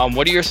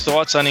 What are your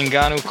thoughts on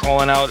Ngannou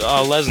calling out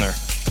Lesnar?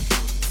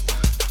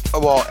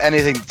 Well,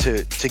 anything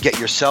to get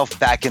yourself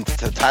back into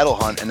the title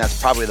hunt, and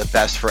that's probably the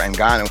best for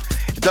Ngannou.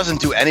 It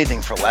doesn't do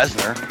anything for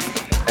Lesnar,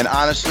 and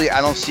honestly, I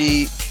don't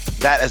see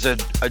that as a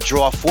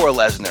draw for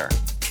Lesnar.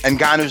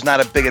 Ngannou's not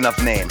a big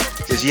enough name.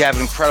 Does he have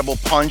an incredible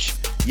punch?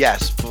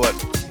 Yes, but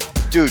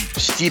dude,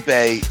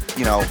 Stipe,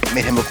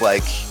 made him look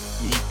like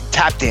he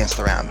tap danced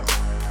around him.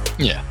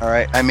 Yeah. All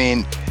right. I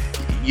mean,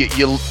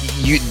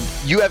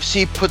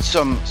 UFC put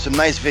some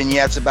nice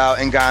vignettes about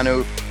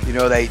Ngannou.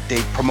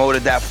 They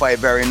promoted that fight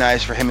very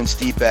nice for him and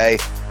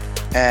Stipe,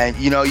 and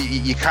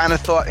you kind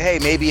of thought, hey,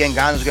 maybe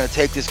Ngannou's going to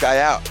take this guy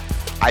out.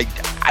 I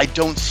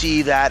don't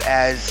see that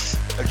as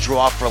a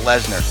draw for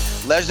Lesnar.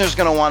 Lesnar's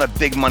going to want a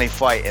big money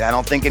fight, and I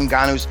don't think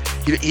Ngannou's.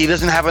 He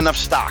doesn't have enough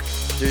stock.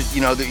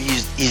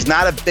 He's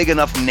not a big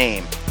enough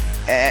name.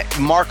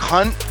 Mark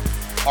Hunt,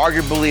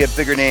 arguably a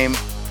bigger name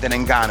than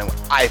Ngannou,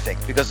 I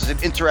think, because it's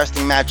an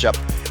interesting matchup,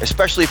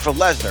 especially for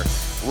Lesnar.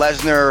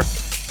 Lesnar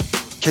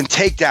can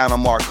take down a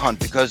Mark Hunt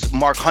because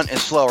Mark Hunt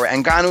is slower.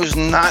 Ngannou's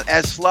not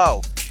as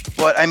slow.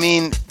 But, I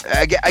mean,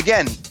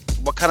 again,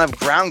 what kind of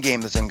ground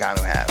game does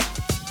Ngannou have?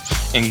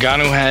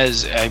 Ngannou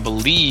has, I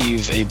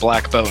believe, a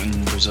black belt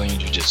in Brazilian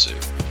Jiu-Jitsu.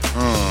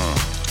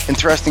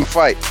 Interesting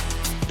fight.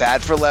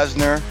 Bad for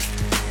Lesnar.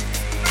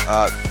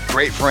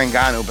 Great for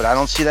Ngannou, but I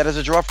don't see that as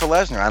a draw for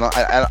Lesnar.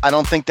 I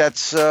don't think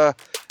that's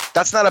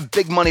not a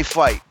big money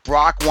fight.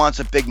 Brock wants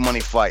a big money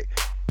fight,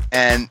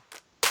 and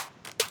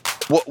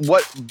who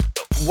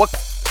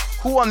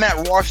on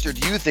that roster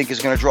do you think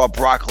is going to draw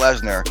Brock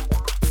Lesnar?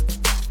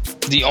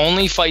 The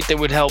only fight that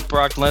would help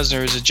Brock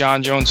Lesnar is a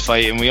John Jones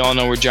fight, and we all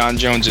know where John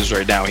Jones is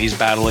right now. He's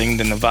battling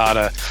the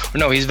Nevada.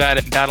 No, he's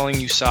battling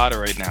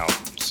USADA right now.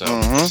 So,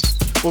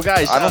 well,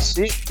 guys, I don't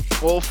see.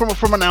 Well,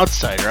 from an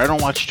outsider, I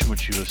don't watch too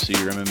much UFC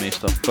or MMA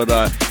stuff,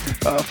 but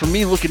for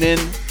me looking in,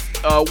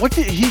 what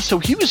did he? So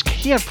he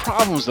had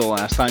problems the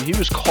last time. He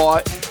was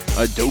caught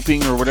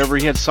doping or whatever.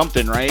 He had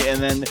something, right?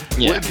 And then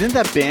didn't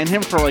that ban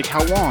him for like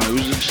how long? It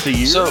was just a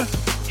year.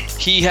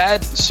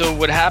 So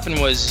what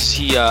happened was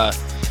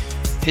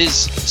his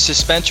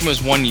suspension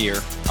was 1 year.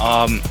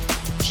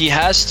 He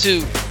has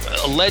to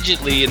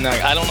allegedly, and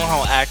I don't know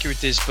how accurate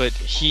this, but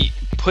he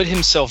put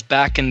himself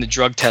back in the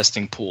drug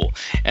testing pool,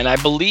 and I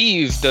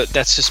believe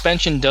that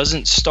suspension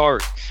doesn't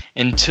start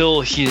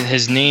until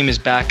his name is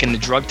back in the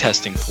drug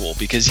testing pool,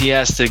 because he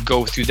has to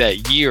go through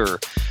that year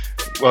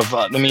of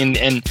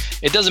and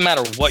it doesn't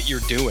matter what you're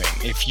doing.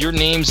 If your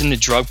name's in the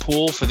drug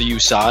pool for the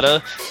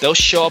USADA, they'll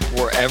show up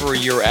wherever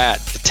you're at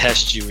to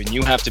test you, and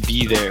you have to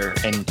be there.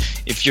 And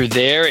if you're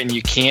there and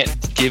you can't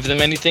give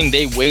them anything,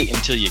 they wait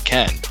until you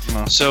can.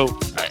 So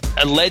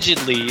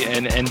allegedly,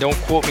 and don't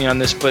quote me on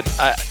this, but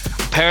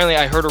apparently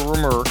I heard a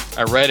rumor,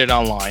 I read it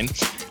online,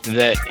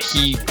 that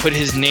he put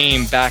his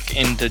name back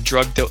in the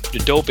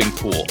the doping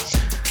pool.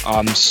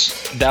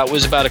 That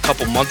was about a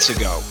couple months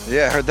ago.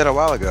 Yeah, I heard that a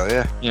while ago,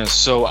 yeah. Yeah,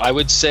 so I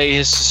would say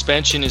his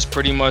suspension is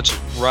pretty much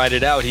ride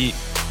out. He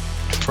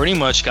pretty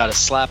much got a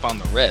slap on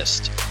the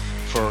wrist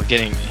for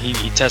getting,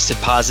 he tested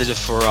positive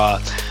for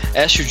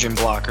estrogen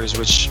blockers,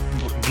 which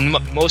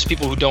most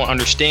people who don't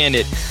understand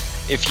it,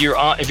 if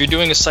you're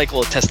doing a cycle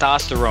of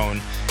testosterone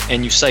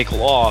and you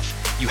cycle off,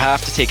 you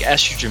have to take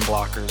estrogen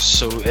blockers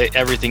so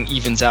everything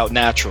evens out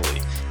naturally.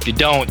 If you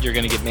don't, you're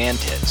going to get man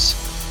tits.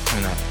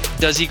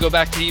 Does he go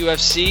back to the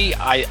UFC?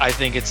 I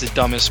think it's the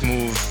dumbest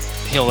move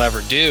he'll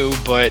ever do,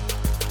 but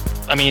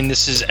I mean,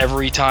 this is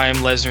every time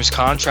Lesnar's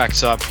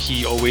contract's up,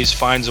 he always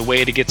finds a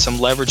way to get some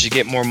leverage to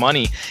get more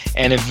money.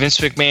 And if Vince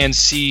McMahon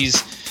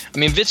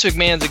Vince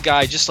McMahon's a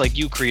guy just like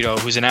you, Credo,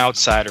 who's an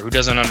outsider, who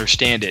doesn't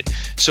understand it.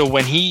 So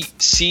when he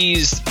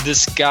sees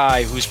this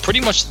guy who's pretty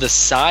much the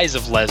size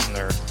of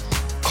Lesnar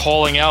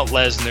calling out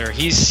Lesnar,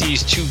 he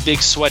sees two big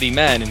sweaty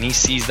men, and he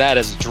sees that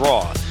as a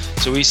draw.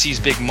 So he sees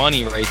big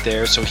money right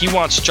there. So he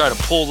wants to try to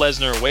pull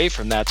Lesnar away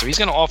from that. So he's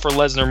going to offer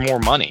Lesnar more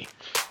money.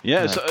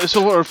 Yeah,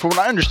 so from what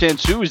I understand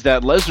too is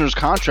that Lesnar's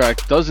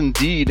contract does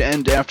indeed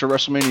end after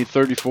WrestleMania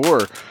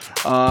 34.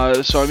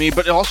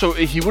 But also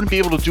he wouldn't be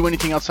able to do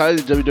anything outside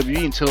of the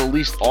WWE until at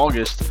least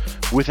August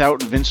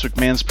without Vince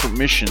McMahon's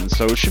permission.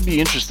 So it should be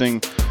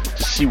interesting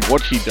to see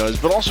what he does.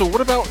 But also, what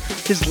about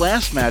his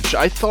last match?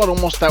 I thought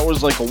almost that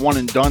was like a one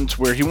and done,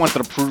 to where he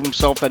wanted to prove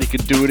himself that he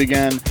could do it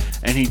again,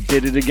 and he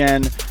did it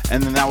again,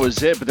 and then that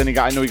was it. But then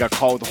I know he got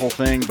caught with the whole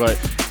thing. But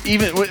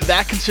even with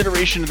that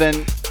consideration,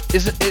 then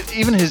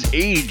even his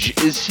age,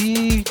 is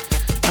he,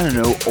 I don't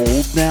know,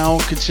 old now,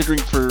 considering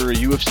for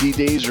UFC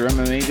days or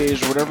MMA days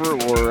or whatever,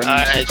 or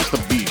he's just a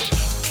beast?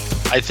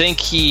 I think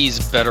he's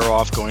better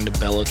off going to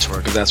Bellator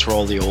because that's where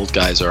all the old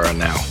guys are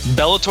now.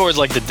 Bellator is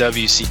like the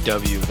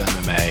WCW of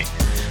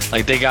MMA.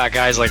 Like they got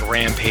guys like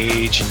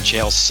Rampage and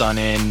Chael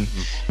Sonnen,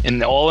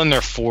 and all in their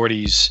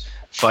 40s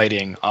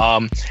fighting.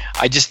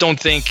 I just don't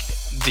think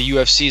the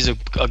UFC is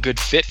a good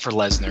fit for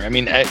Lesnar. I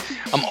mean,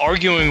 I'm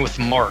arguing with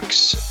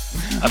Marks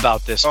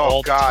about this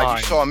all the time. Oh God,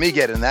 you saw me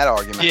get in that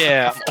argument.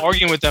 Yeah, I'm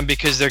arguing with them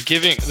because they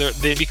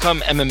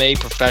become MMA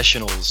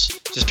professionals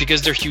just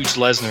because they're huge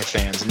Lesnar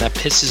fans, and that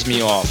pisses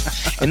me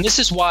off. And this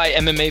is why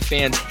MMA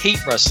fans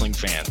hate wrestling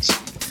fans.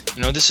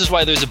 You know, this is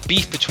why there's a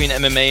beef between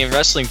MMA and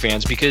wrestling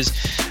fans, because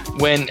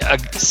when a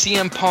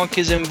CM Punk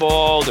is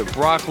involved or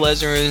Brock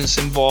Lesnar is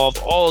involved,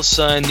 all of a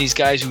sudden these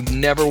guys who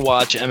never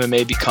watch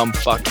MMA become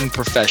fucking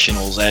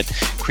professionals at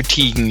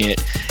critiquing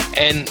it,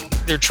 and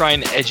they're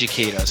trying to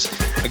educate us.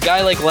 A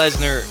guy like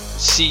Lesnar,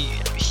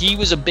 he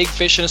was a big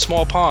fish in a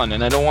small pond,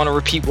 and I don't want to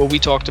repeat what we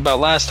talked about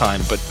last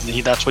time, but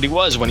that's what he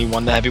was when he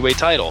won the heavyweight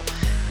title.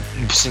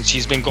 Since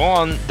he's been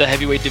gone, the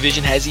heavyweight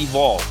division has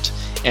evolved,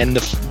 and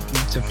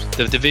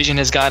the division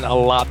has gotten a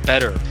lot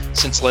better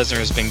since Lesnar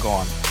has been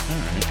gone.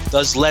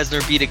 Does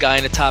Lesnar beat a guy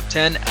in the top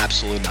 10?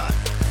 Absolutely not.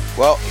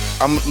 Well,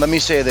 let me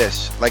say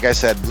this. Like I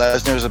said,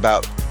 Lesnar's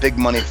about big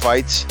money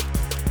fights,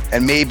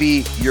 and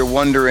maybe you're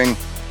wondering,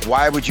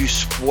 why would you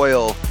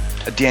spoil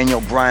a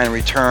Daniel Bryan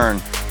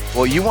return?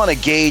 Well, you want to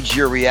gauge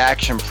your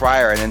reaction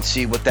prior and then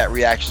see what that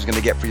reaction is going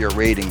to get for your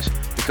ratings,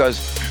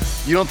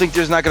 because you don't think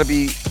there's not going to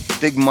be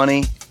big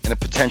money in a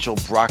potential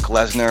Brock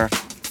Lesnar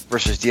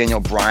versus Daniel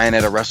Bryan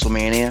at a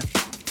WrestleMania.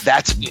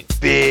 That's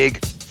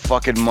big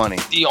fucking money.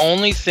 The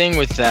only thing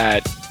with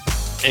that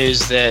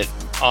is that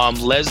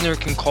Lesnar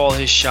can call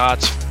his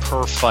shots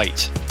per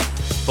fight,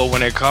 but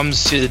when it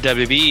comes to the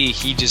WWE,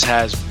 he just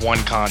has one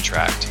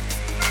contract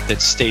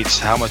that states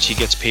how much he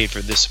gets paid for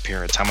this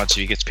appearance, how much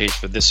he gets paid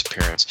for this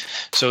appearance.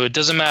 So it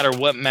doesn't matter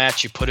what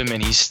match you put him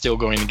in, he's still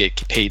going to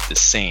get paid the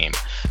same.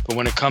 But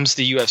when it comes to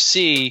the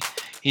UFC,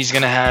 he's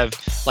going to have,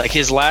 like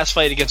his last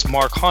fight against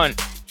Mark Hunt,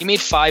 he made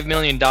 $5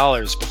 million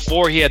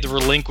before he had to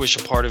relinquish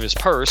a part of his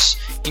purse.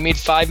 He made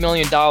 $5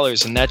 million,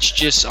 and that's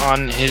just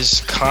on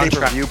his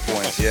contract. Pay-per-view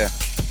points, yeah.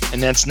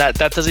 And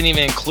that doesn't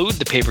even include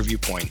the pay-per-view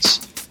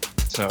points.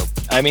 So,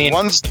 I mean,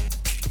 one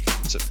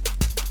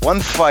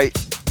fight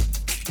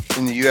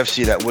in the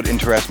UFC that would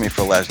interest me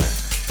for Lesnar,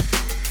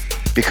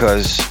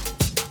 because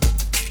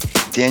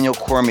Daniel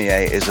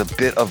Cormier is a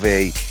bit of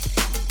a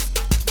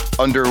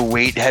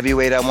underweight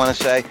heavyweight, I want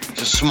to say.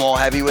 Just small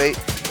heavyweight.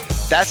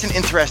 That's an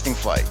interesting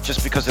fight,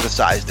 just because of the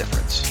size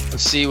difference.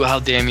 Let's see how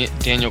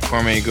Daniel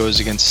Cormier goes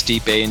against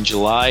Stipe in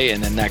July,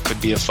 and then that could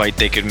be a fight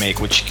they could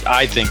make, which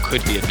I think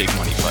could be a big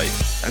money fight.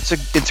 That's an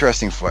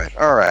interesting fight.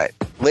 All right.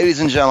 Ladies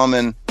and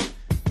gentlemen,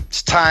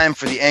 it's time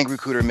for the Angry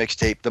Cooter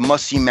mixtape, the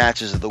must-see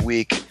matches of the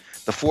week.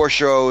 The 4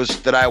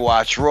 shows that I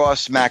watch: Raw,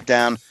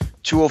 SmackDown,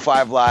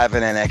 205 Live,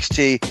 and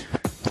NXT.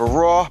 For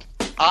Raw,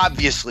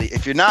 obviously,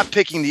 if you're not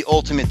picking the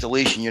ultimate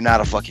deletion, you're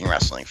not a fucking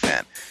wrestling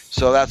fan.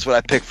 So that's what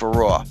I picked for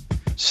Raw.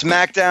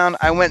 SmackDown,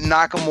 I went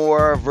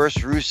Nakamura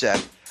versus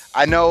Rusev.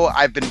 I know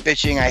I've been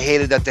bitching. I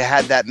hated that they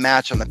had that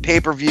match on the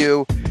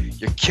pay-per-view.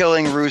 You're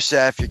killing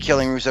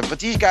Rusev. But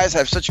these guys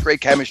have such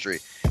great chemistry,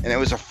 and it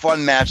was a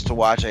fun match to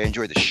watch. I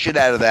enjoyed the shit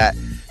out of that.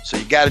 So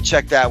you got to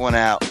check that one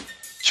out.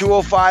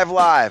 205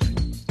 Live.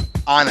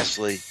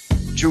 Honestly,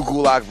 Drew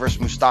Gulak versus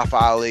Mustafa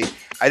Ali.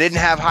 I didn't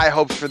have high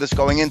hopes for this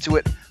going into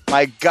it.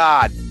 My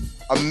God,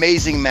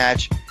 amazing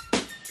match.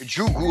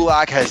 Drew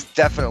Gulak has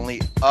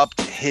definitely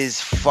upped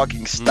his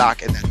fucking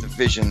stock in that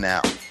division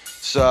now.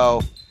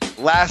 So,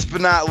 last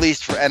but not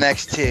least for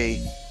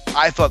NXT,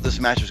 I thought this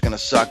match was going to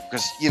suck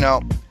because, you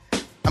know,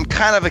 I'm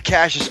kind of a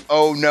Cassius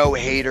oh no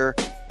hater,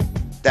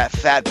 that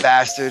fat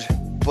bastard.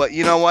 But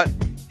you know what?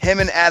 Him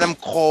and Adam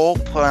Cole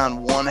put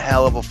on one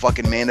hell of a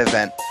fucking main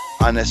event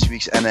on this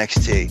week's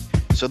NXT.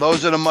 So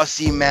those are the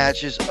must-see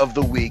matches of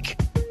the week.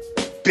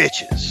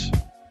 Bitches.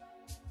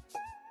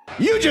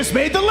 You just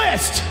made the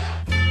list!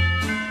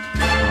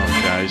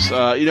 Guys,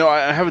 you know,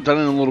 I haven't done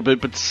it in a little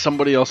bit, but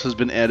somebody else has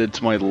been added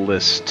to my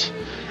list,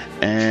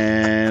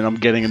 and I'm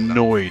getting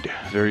annoyed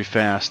very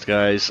fast,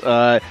 guys.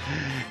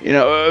 You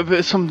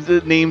know, some of the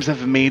names that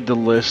have made the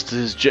list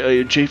is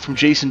from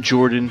Jason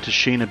Jordan to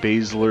Shayna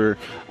Baszler.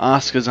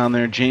 Asuka's on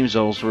there, James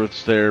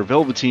Ellsworth's there,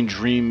 Velveteen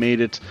Dream made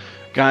it.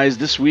 Guys,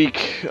 this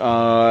week,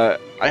 I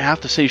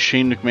have to say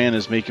Shane McMahon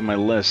is making my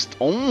list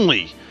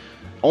only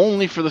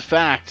for the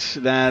fact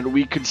that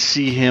we could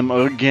see him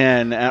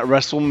again at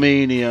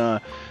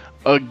WrestleMania,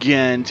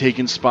 again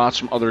taking spots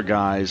from other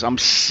guys. I'm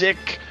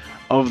sick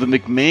of the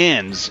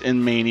McMahons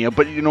in Mania,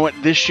 but you know what,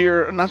 this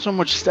year, not so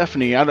much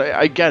Stephanie,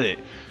 I get it,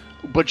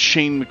 but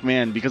Shane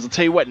McMahon, because I'll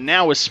tell you what,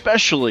 now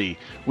especially,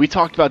 we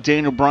talked about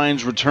Daniel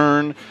Bryan's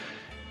return.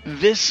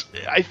 This,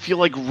 I feel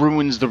like,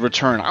 ruins the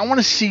return. I want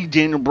to see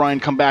Daniel Bryan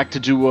come back to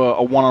do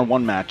a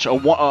one-on-one match,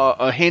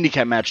 a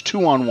handicap match,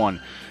 2-on-1.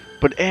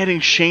 But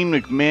adding Shane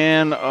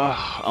McMahon,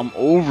 I'm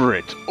over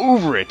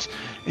it.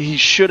 He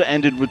should have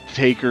ended with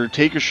Taker.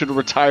 Taker should have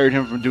retired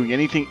him from doing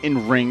anything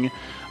in ring.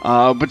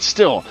 But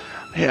still,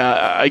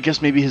 Yeah, I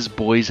guess maybe his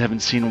boys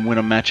haven't seen him win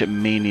a match at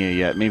Mania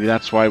yet. Maybe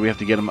that's why we have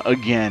to get him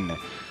again.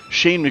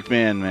 Shane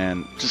McMahon,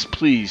 man, just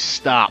please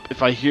stop.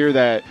 If I hear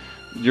that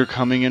you're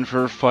coming in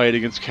for a fight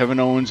against Kevin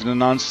Owens in a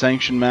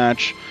non-sanctioned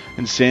match,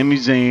 and Sami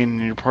Zayn,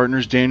 and your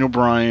partner's Daniel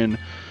Bryan,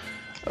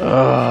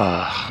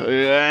 but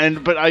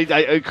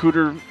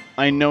Cooter,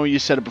 I know you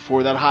said it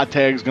before, that hot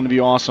tag is going to be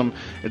awesome.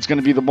 It's going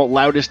to be the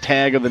loudest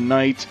tag of the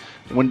night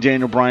when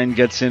Daniel Bryan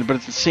gets in, but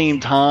at the same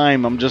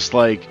time, I'm just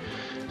like,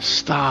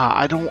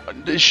 stop.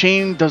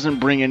 Shane doesn't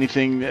bring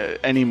anything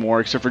anymore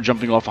except for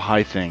jumping off of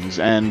high things,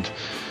 and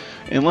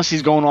unless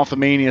he's going off the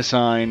Mania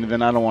sign,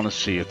 then I don't want to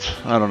see it.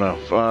 I don't know.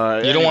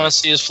 You don't want to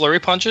see his flurry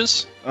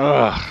punches?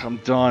 I'm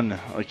done.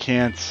 I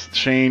can't.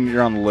 Shane,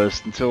 you're on the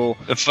list until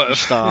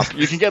stop.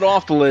 You can get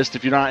off the list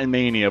if you're not in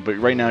Mania, but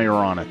right now you're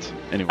on it.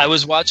 Anyway. I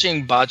was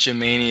watching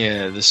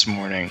Botchamania this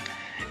morning,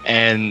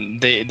 and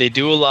they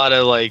do a lot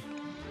of like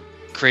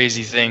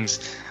crazy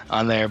things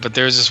on there. But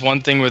there's this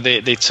one thing where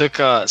they took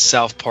a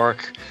South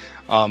Park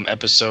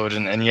episode,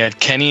 and you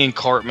had Kenny and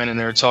Cartman, and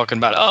they were talking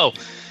about,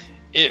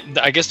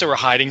 I guess they were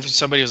hiding from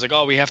somebody. It was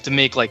like, we have to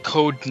make like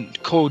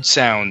code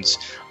sounds.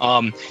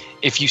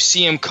 If you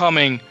see him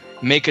coming,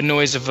 make a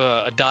noise of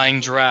a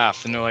dying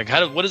giraffe. And they're like,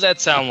 what does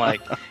that sound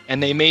like?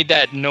 And they made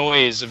that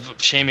noise of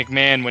Shane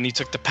McMahon when he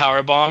took the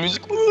power bomb. He's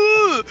like,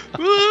 woo,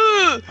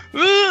 woo,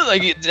 woo,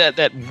 like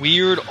that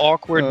weird,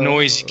 awkward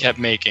noise he kept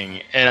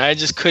making. And I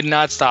just could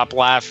not stop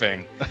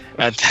laughing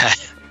at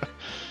that.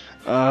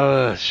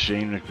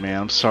 Shane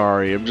McMahon, I'm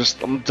sorry.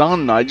 I'm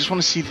done. I just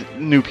want to see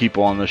new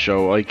people on the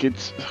show. Like,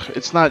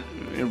 it's not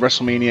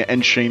WrestleMania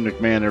and Shane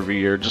McMahon every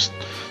year. Just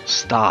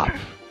stop.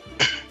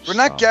 We're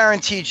not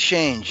guaranteed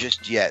Shane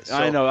just yet. So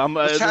I know.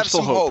 let's have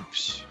some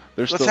hopes.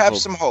 Let's have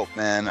some hope,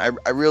 man.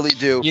 I really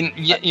do.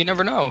 You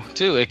never know,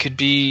 too. It could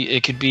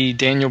be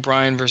Daniel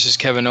Bryan versus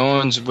Kevin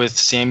Owens with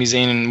Sami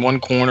Zayn in one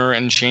corner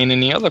and Shane in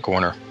the other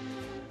corner.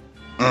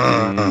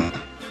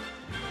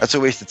 That's a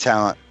waste of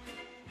talent.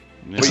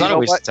 It's not a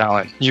waste of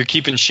talent. You're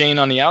keeping Shane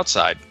on the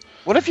outside.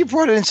 What if you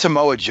brought in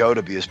Samoa Joe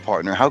to be his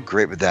partner? How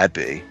great would that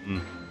be?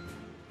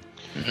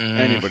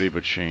 Anybody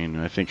but Shane,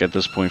 I think, at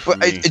this point for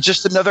me. It's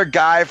just another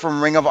guy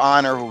from Ring of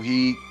Honor who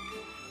he,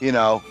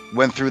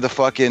 went through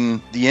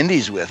the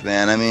indies with,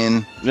 man. I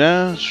mean...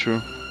 Yeah, that's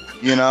true.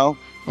 You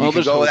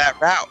could go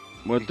that route.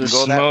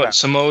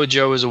 Samoa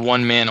Joe is a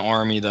one-man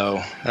army,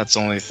 though. That's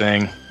the only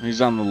thing. He's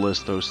on the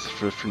list, though,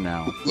 for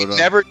now. We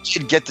never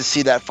did get to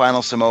see that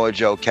final Samoa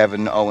Joe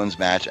Kevin Owens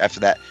match after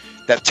that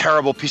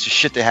terrible piece of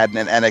shit they had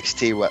in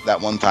NXT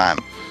that one time.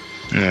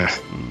 Yeah.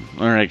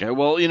 All right, guy.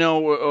 Well,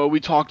 we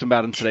talked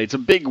about him today. It's a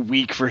big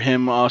week for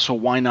him, so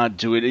why not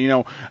do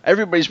it?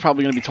 Everybody's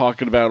probably going to be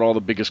talking about all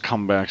the biggest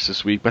comebacks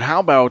this week, but how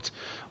about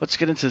let's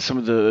get into some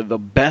of the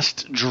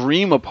best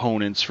dream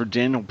opponents for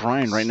Daniel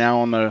Bryan right now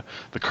on the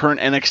current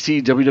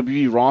NXT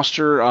WWE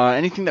roster,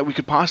 anything that we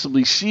could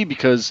possibly see,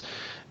 because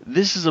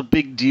this is a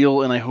big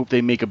deal, and I hope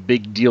they make a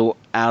big deal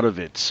out of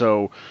it.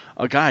 So,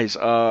 guys,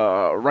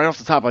 right off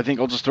the top, I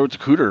think I'll just throw it to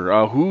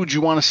Cooter. Who would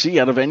you want to see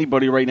out of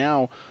anybody right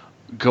now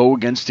go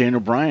against Daniel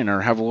Bryan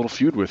or have a little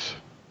feud with?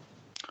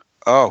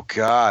 Oh,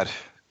 God.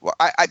 Well,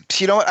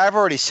 you know what? I've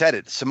already said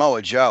it.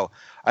 Samoa Joe.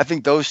 I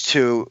think those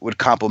two would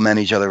complement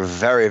each other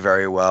very,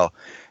 very well.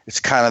 It's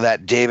kind of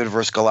that David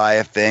versus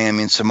Goliath thing. I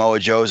mean, Samoa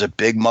Joe's a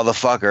big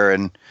motherfucker,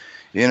 and,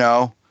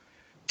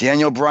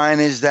 Daniel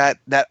Bryan is that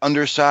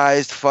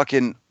undersized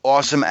fucking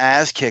awesome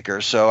ass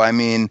kicker. So, I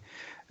mean,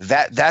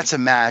 that's a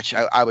match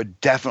I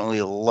would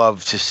definitely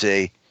love to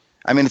see.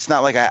 I mean, it's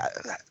not like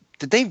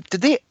did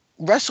they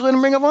wrestle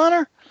in Ring of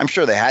Honor? I'm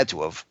sure they had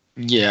to have.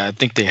 Yeah, I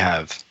think they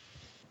have.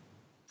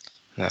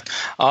 Yeah.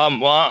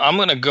 Well, I'm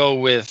going to go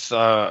with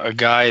a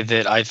guy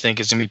that I think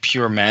is going to be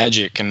pure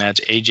magic, and that's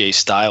AJ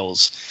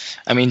Styles.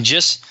 I mean,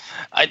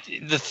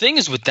 the thing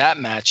is with that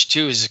match,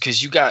 too, is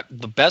because you got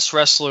the best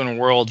wrestler in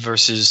the world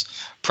versus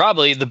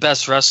probably the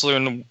best wrestler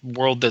in the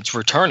world that's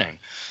returning.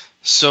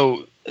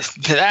 So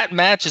that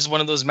match is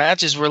one of those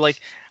matches where, like,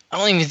 I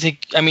don't even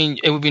think – I mean,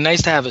 it would be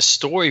nice to have a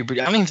story, but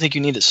I don't even think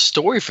you need a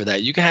story for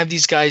that. You can have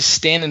these guys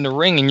stand in the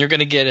ring, and you're going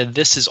to get a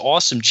 "This is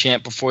awesome"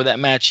 chant before that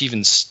match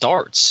even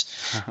starts.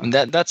 And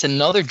that's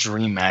another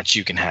dream match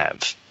you can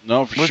have.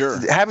 No, for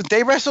sure. Haven't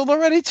they wrestled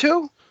already,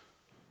 too?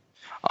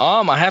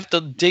 I have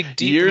to dig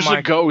deep. Years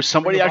ago,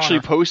 somebody actually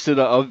posted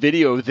a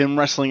video of them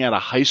wrestling at a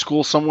high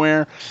school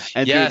somewhere,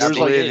 and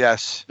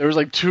yes, there was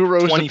like 2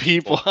 rows of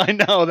people. I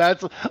know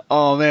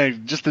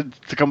man, just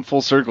to come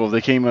full circle,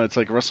 they came. It's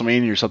like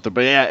WrestleMania or something.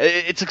 But yeah,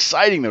 it's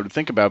exciting though to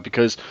think about,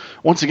 because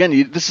once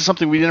again, this is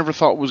something we never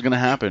thought was going to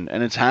happen,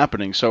 and it's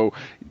happening. So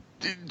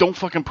don't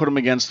fucking put them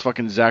against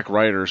fucking Zack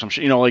Ryder or some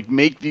shit. Like,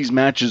 make these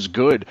matches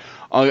good.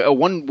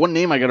 One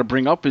name I got to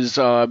bring up is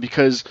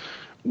because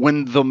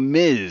when The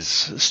Miz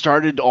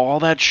started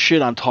all that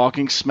shit on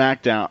Talking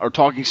Smack,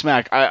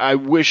 I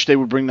wish they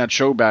would bring that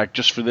show back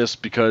just for this,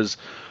 because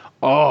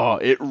Oh,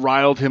 it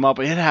riled him up.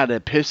 It had to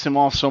piss him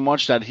off so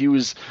much that he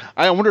was...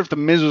 I wonder if The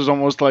Miz was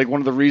almost like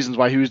one of the reasons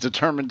why he was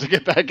determined to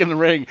get back in the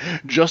ring,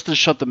 just to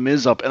shut The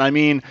Miz up. And I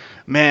mean,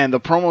 man, the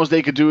promos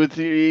they could do with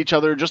each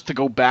other just to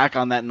go back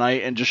on that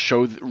night and just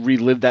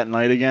relive that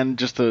night again,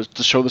 just to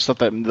show the stuff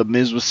that The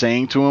Miz was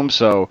saying to him.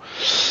 So,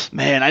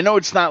 man, I know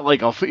it's not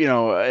like an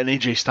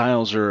AJ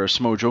Styles or a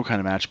Samoa Joe kind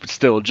of match, but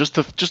still, just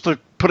to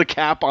put a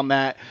cap on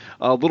that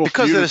little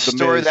because feud of the with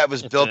story Miz. that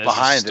was built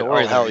behind it. Oh,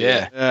 hell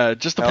yeah. Yeah,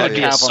 just to That put would a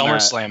be a cap on that.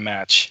 SummerSlam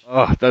match.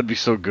 Oh, that'd be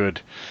so good.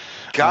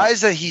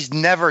 Guys that he's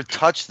never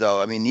touched,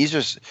 though. I mean, these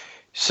are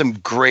some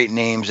great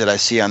names that I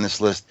see on this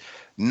list.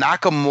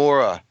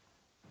 Nakamura.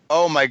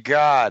 Oh, my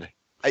God.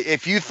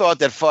 If you thought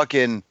that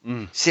fucking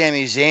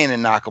Sami Zayn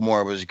and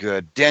Nakamura was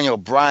good, Daniel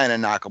Bryan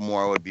and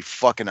Nakamura would be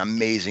fucking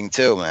amazing,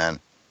 too, man.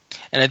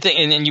 And I think,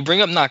 and you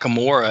bring up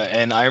Nakamura,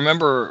 and I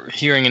remember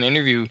hearing an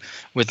interview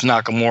with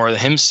Nakamura,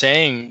 him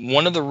saying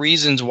one of the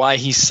reasons why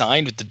he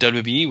signed with the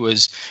WWE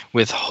was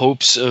with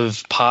hopes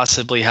of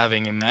possibly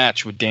having a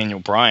match with Daniel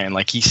Bryan.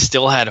 Like, he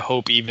still had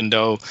hope, even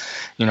though,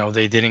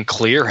 they didn't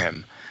clear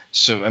him.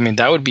 So, I mean,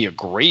 that would be a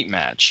great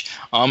match.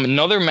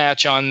 Another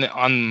match on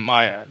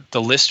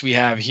the list we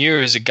have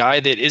here is a guy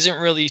that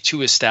isn't really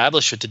too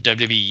established with the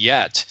WWE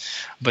yet,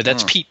 but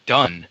that's Pete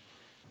Dunne.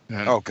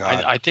 Oh,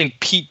 God. I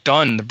think Pete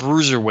Dunne, the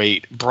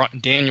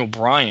bruiserweight, Daniel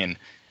Bryan,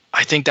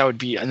 I think that would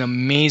be an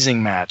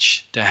amazing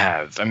match to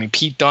have. I mean,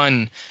 Pete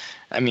Dunne,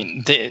 I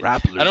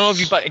don't know if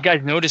you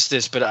guys noticed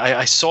this, but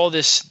I saw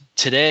this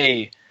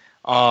today,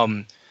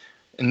 and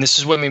this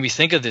is what made me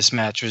think of this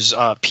match, was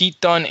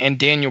Pete Dunne and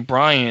Daniel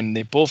Bryan,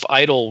 they both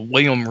idol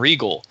William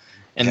Regal,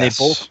 and they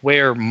both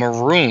wear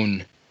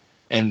maroon,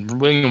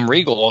 and William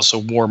Regal also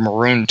wore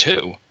maroon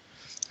too.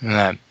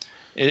 And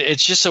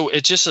it's just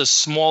a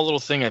small little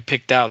thing I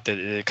picked out that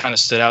it kind of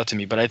stood out to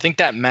me. But I think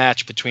that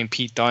match between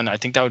Pete Dunne, I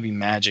think that would be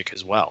magic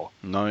as well.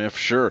 No, yeah, for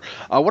sure.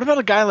 What about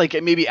a guy like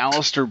maybe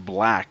Aleister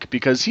Black?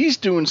 Because he's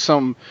doing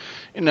some,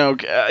 he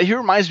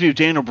reminds me of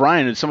Daniel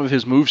Bryan and some of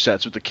his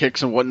movesets with the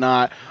kicks and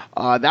whatnot.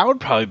 That would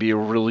probably be a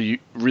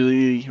really,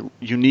 really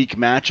unique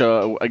match.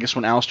 I guess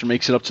when Aleister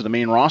makes it up to the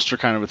main roster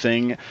kind of a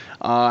thing.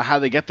 How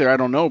they get there, I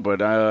don't know.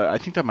 But I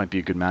think that might be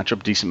a good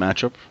matchup, decent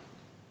matchup.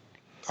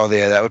 Oh,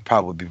 yeah, that would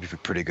probably be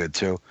pretty good,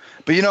 too.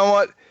 But you know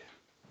what?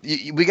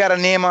 We got a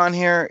name on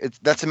here.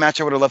 That's a match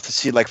I would have loved to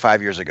see like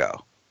 5 years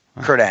ago.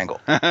 Kurt Angle.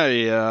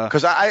 Yeah.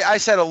 Because I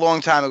said a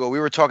long time ago, we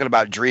were talking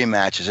about dream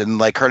matches, and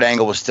like Kurt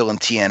Angle was still in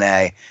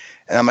TNA.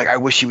 And I'm like, I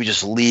wish he would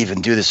just leave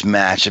and do this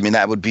match. I mean,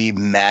 that would be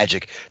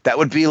magic. That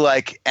would be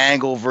like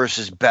Angle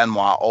versus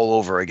Benoit all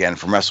over again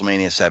from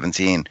WrestleMania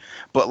 17.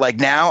 But like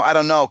now, I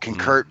don't know. Can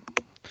Kurt...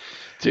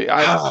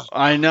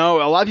 I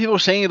know a lot of people are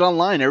saying it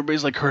online.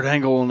 Everybody's like Kurt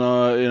Angle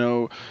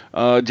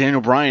and Daniel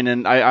Bryan,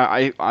 and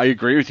I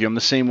agree with you. I'm the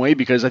same way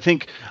because I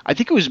think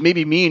it was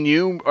maybe me and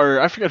you,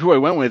 or I forget who I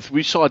went with.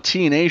 We saw a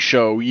TNA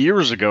show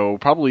years ago,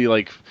 probably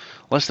like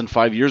less than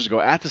 5 years ago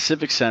at the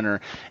Civic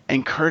Center,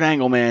 and Kurt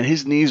Angle, man,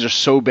 his knees are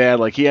so bad,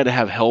 like he had to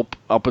have help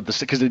up at the,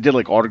 because they did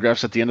like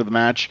autographs at the end of the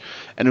match,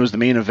 and it was the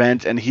main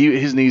event, and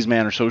his knees,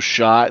 man, are so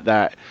shot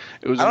that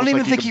it was. I don't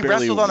even like think he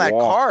wrestled on that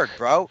card,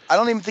 bro. I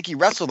don't even think he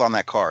wrestled on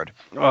that card.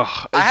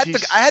 Ugh, I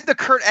had the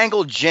Kurt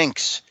Angle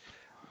jinx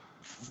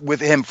with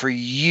him for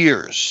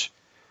years,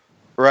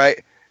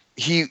 right?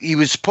 He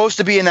was supposed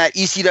to be in that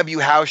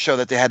ECW house show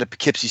that they had at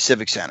Poughkeepsie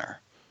Civic Center,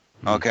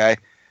 okay?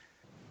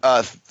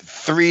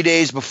 3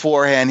 days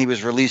beforehand, he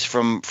was released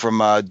from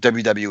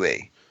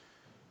WWE.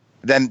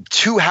 Then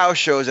 2 house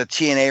shows that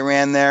TNA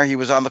ran there, he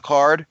was on the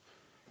card,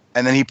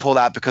 and then he pulled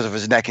out because of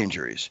his neck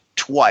injuries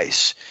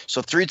twice.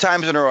 So 3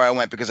 times in a row I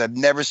went because I've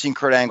never seen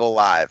Kurt Angle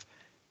live.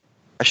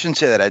 I shouldn't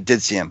say that. I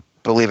did see him,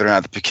 believe it or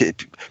not, at the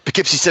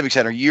Poughkeepsie Civic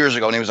Center years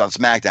ago when he was on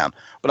SmackDown.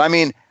 But I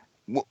mean,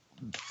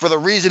 for the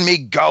reason me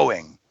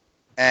going,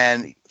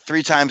 and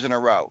 3 times in a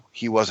row,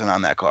 he wasn't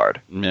on that card.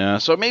 Yeah,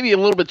 so maybe a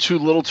little bit too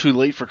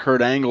late for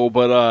Kurt Angle,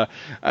 but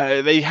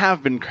they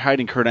have been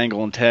hiding Kurt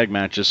Angle in tag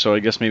matches, so I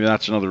guess maybe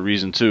that's another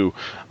reason too.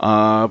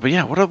 But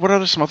yeah, what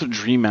are some other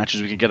dream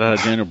matches we can get out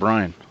of Daniel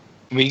Bryan?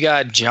 We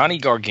got Johnny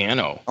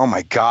Gargano. Oh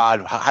my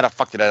God, how the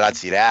fuck did I not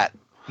see that?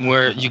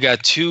 Where you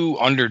got 2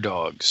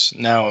 underdogs.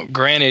 Now,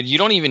 granted, you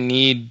don't even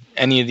need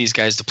any of these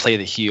guys to play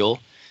the heel.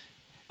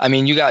 I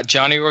mean, you got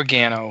Johnny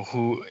Gargano,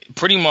 who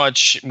pretty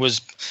much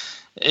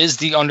is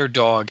the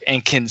underdog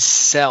and can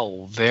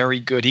sell very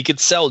good. He could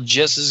sell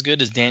just as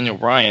good as Daniel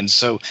Bryan.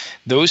 So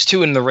those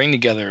 2 in the ring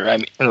together, I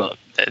mean,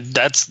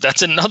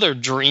 that's another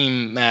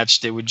dream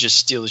match that would just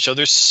steal the show.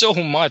 There's so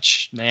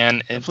much, man.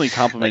 Definitely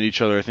complement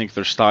each other. I think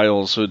their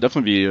styles. So it'd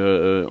definitely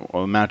be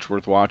a match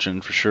worth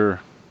watching for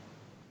sure.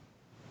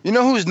 You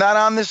know who's not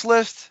on this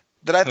list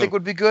that I think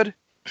would be good?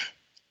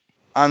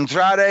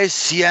 Andrade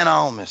Cien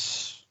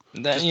Almas.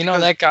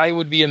 That guy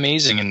would be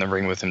amazing in the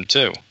ring with him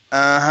too.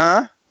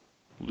 Uh-huh.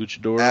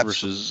 Luchador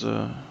versus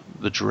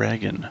the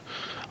Dragon.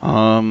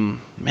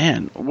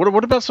 Man,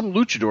 what about some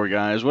Luchador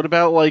guys? What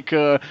about like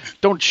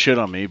don't shit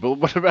on me, but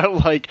what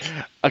about like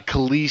a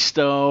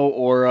Kalisto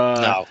or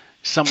No.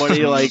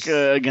 somebody like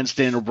against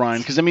Daniel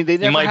Bryan, because I mean they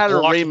never might had a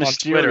block Rey him on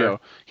Twitter. Mysterio.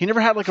 He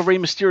never had like a Rey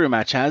Mysterio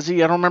match, has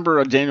he? I don't remember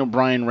a Daniel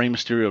Bryan Rey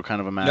Mysterio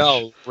kind of a match.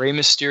 No, Rey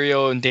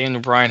Mysterio and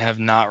Daniel Bryan have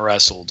not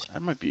wrestled.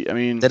 That might be. I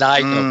mean, That I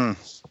know.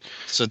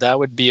 So that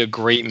would be a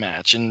great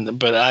match.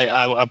 But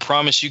I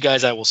promise you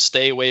guys I will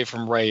stay away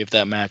from Rey if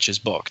that match is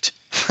booked.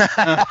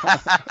 I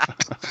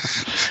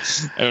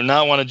do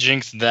not want to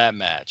jinx that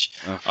match.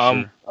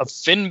 Sure. A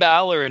Finn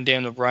Balor and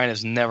Daniel Bryan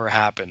has never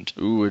happened.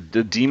 Ooh,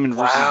 the Demon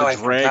versus Wow, I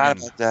the forgot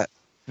Dragon. about that.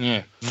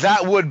 Yeah.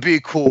 That would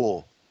be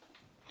cool.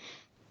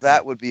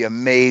 That would be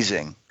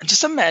amazing.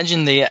 Just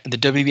imagine the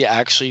WWE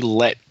actually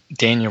let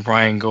Daniel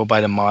Bryan go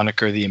by the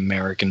moniker the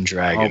American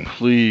Dragon. Oh,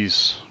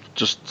 please.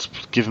 Just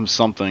give him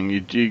something.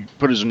 You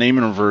put his name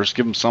in reverse.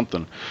 Give him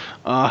something.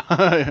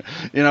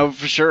 For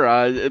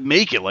sure.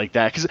 Make it like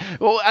that. Because,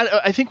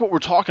 I think what we're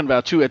talking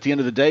about, too, at the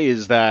end of the day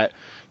is that,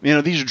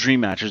 these are dream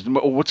matches.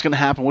 What's going to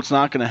happen? What's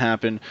not going to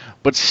happen?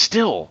 But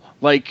still,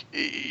 like,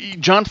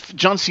 John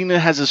Cena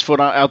has his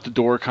foot out the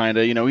door, kind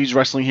of. He's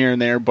wrestling here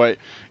and there, but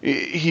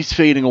he's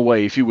fading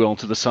away, if you will,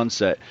 into the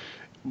sunset.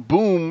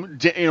 Boom,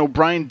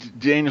 Bryan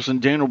Danielson,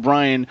 Daniel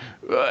Bryan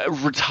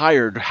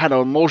retired, had an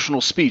emotional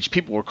speech.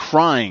 People were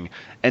crying,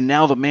 and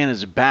now the man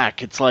is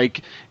back. It's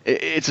like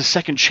it's a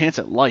second chance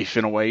at life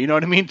in a way. You know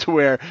what I mean? To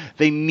where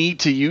they need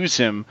to use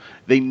him.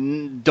 They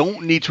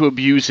don't need to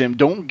abuse him.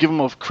 Don't give him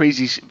a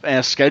crazy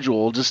ass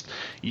schedule. Just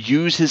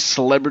use his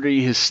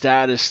celebrity, his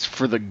status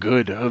for the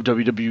good of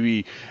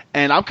WWE.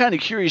 And I'm kind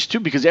of curious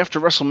too, because after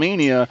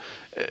WrestleMania,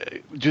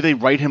 do they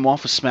write him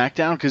off of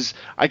SmackDown? Because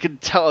I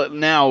could tell it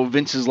now.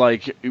 Vince is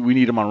like, we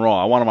need him on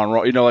Raw. I want him on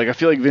Raw. I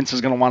feel like Vince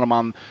is going to want him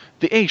on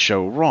the A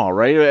show, Raw,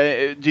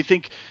 right? Do you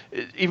think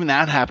even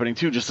that happening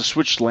too, just to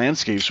switch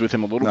landscapes with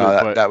him a little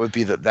bit? That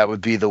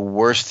would be the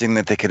worst thing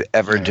that they could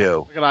ever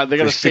do. They got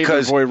to save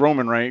their boy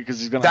Roman, right? Because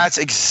he's gonna. That's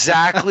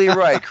exactly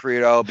right,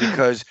 Credo.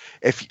 Because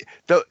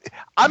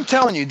I'm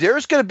telling you,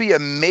 there's going to be a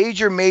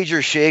major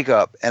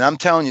shakeup, and I'm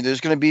telling you,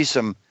 there's going to be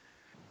some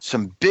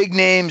big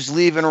names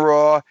leaving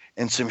Raw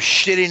and some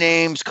shitty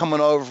names coming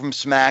over from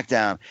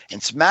SmackDown.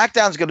 And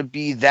SmackDown's going to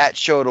be that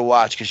show to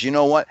watch, because you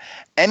know what?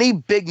 Any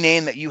big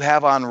name that you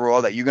have on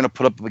Raw that you're going to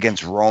put up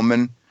against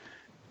Roman,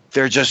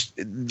 they're just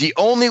the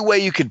only way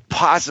you could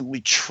possibly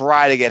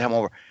try to get him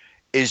over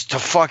is to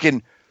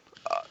fucking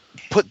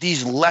put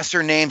these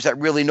lesser names that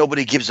really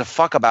nobody gives a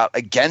fuck about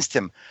against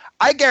him.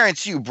 I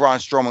guarantee you Braun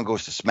Strowman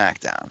goes to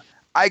SmackDown.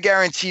 I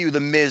guarantee you The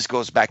Miz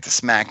goes back to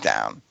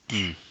SmackDown.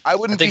 I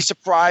wouldn't be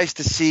surprised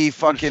to see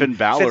fucking Finn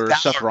Balor or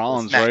Seth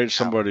Rollins, right?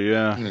 Somebody,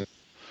 yeah.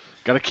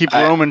 Got to keep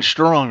Roman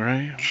strong,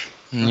 right?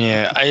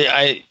 Yeah,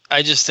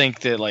 I just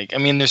think that,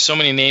 there's so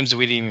many names that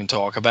we didn't even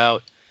talk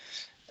about.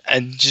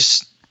 And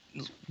just,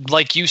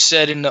 like you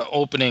said in the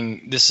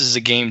opening, this is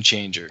a game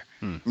changer.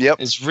 Yep.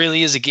 This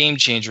really is a game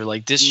changer.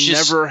 Like, this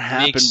just never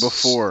happened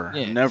before.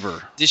 Yeah,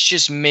 never. This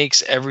just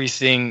makes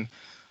everything.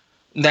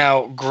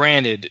 Now,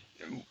 granted,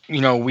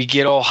 we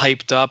get all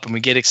hyped up and we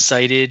get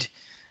excited,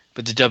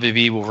 but the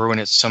WB will ruin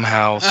it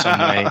somehow, some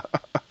way.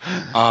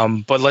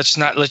 But let's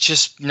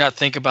just not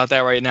think about that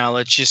right now.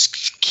 Let's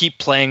just keep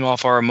playing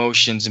off our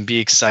emotions and be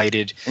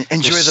excited.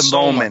 Enjoy the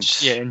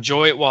moment. Yeah,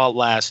 enjoy it while it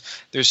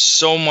lasts. There's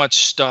so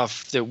much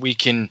stuff that we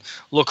can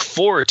look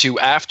forward to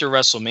after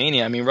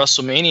WrestleMania. I mean,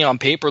 WrestleMania on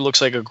paper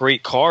looks like a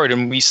great card,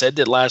 and we said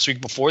that last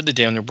week before the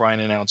Daniel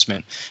Bryan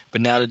announcement.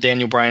 But now the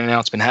Daniel Bryan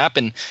announcement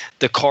happened,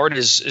 the card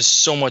is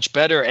so much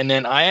better. And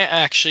then I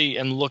actually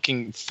am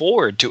looking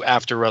forward to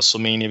after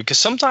WrestleMania, because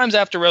sometimes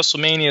after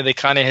WrestleMania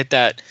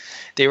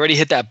they already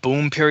hit that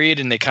boom period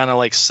and they kind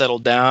of settle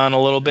down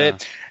a little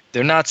bit.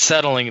 They're not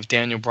settling if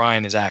Daniel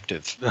Bryan is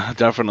active.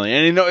 Definitely.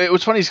 And it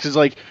was funny because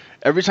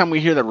every time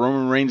we hear that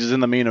Roman Reigns is in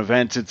the main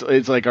event,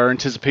 it's like our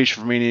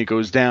anticipation for Mania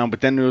goes down.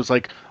 But then it was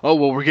like, oh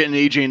well, we're getting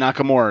AJ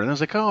Nakamura, and I was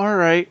like, oh, all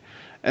right.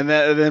 And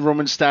then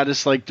Roman's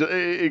status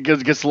it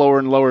gets lower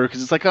and lower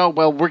because it's like, oh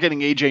well, we're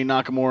getting AJ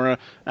Nakamura.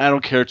 I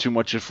don't care too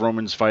much if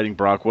Roman's fighting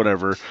Brock,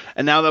 whatever.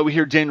 And now that we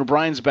hear Daniel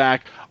Bryan's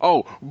back,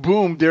 oh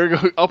boom,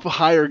 up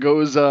higher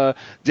goes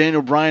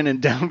Daniel Bryan and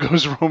down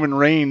goes Roman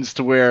Reigns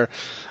to where.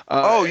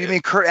 You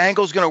mean Kurt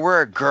Angle's going to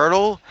wear a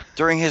girdle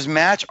during his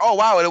match? Oh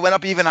wow, it went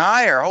up even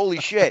higher. Holy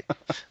shit!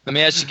 Let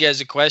me ask you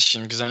guys a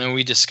question, because I know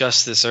we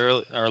discussed this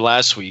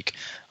last week.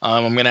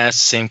 I'm going to ask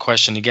the same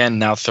question again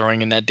now,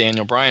 throwing in that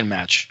Daniel Bryan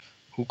match.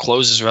 Who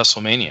closes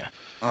WrestleMania?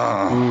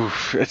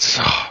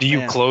 Do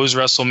you close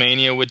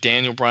WrestleMania with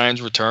Daniel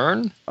Bryan's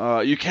return?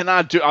 You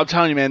cannot do. I'm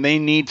telling you, man. They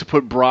need to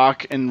put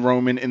Brock and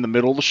Roman in the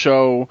middle of the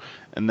show,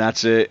 and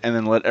that's it. And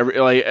then let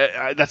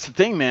that's the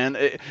thing, man.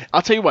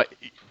 I'll tell you what.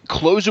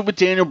 Close it with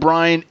Daniel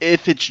Bryan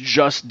if it's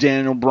just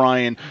Daniel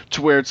Bryan,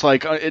 to where it's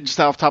like, just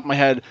off the top of my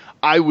head,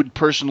 I would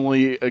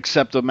personally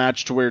accept a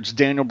match to where it's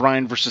Daniel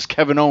Bryan versus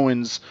Kevin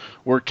Owens,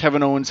 where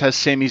Kevin Owens has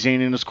Sami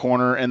Zayn in his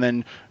corner, and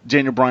then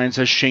Daniel Bryan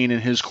has Shane in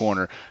his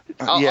corner. You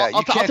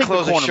can't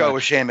close a show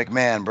with Shane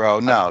McMahon, bro.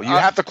 No, you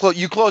have to close.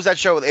 You close that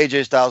show with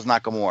AJ Styles,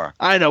 Nakamura.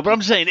 I know, but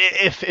I'm saying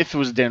if it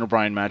was a Daniel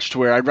Bryan match, to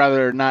where I'd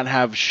rather not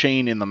have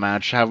Shane in the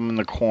match, have him in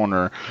the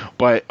corner.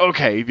 But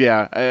okay,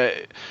 yeah,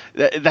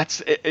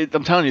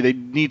 I'm telling you, they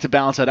need to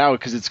balance that out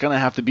because it's gonna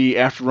have to be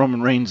after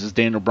Roman Reigns'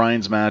 Daniel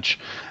Bryan's match,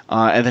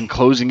 and then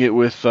closing it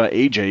with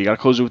AJ. You got to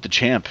close it with the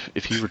champ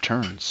if he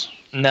returns.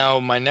 Now,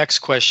 my next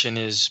question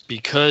is,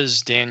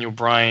 because Daniel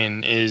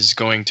Bryan is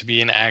going to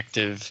be an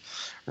active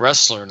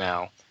wrestler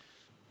now,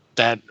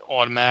 that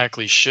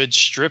automatically should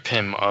strip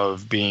him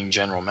of being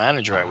general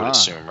manager, I would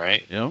assume,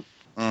 right? Yep.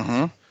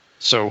 Mm-hmm.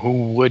 So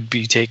who would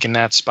be taking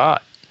that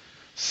spot?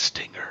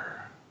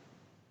 Stinger.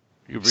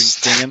 You bring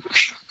Sting in?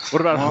 What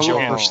about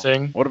Joker Hogan?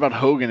 Sting? What about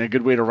Hogan? A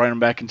good way to write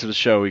him back into the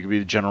show. He could be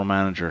the general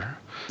manager.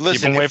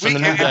 Listen, away if from we,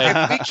 the new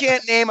guy. if we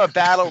can't name a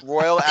battle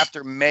royal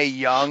after Mae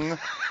Young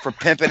for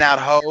pimping out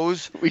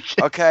hoes,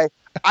 okay,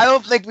 I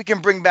don't think we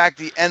can bring back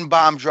the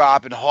N-bomb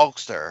drop in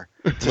Hulkster.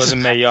 It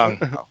wasn't Mae Young.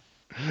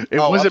 It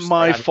wasn't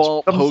my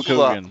fault, Hulk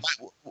Hogan.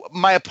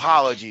 My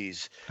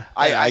apologies.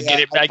 I get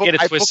it. I get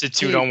it twisted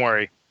too. Don't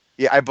worry.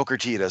 Yeah, I Booker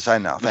Tita's. I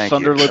know. Thank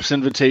Thunder you. Lips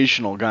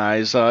Invitational,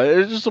 guys.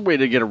 It's just a way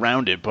to get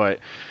around it, but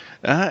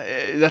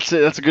that's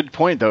a good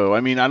point, though.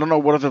 I mean, I don't know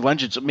what other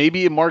legends.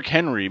 Maybe Mark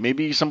Henry.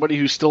 Maybe somebody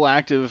who's still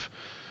active,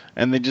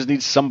 and they just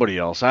need somebody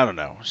else. I don't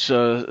know.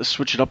 So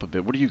switch it up a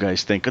bit. What do you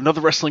guys think?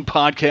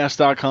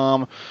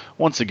 AnotherWrestlingPodcast.com.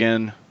 Once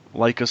again,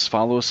 like us,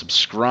 follow us,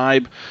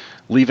 subscribe.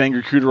 Leave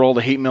Angry Cooter all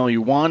the hate mail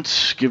you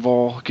want. Give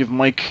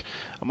Mike,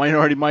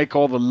 Minority Mike,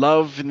 all the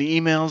love in the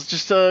emails.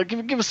 Just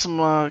give us some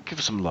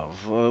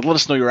love. Let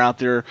us know you're out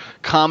there.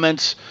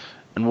 Comment,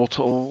 and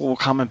we'll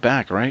comment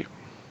back. Right?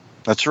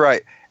 That's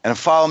right. And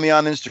follow me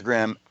on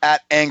Instagram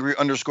at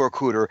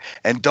 @angry_cooter.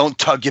 And don't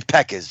tug your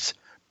peckers,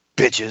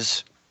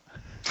 bitches.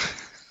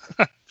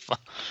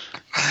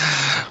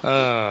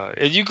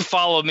 You can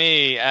follow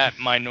me at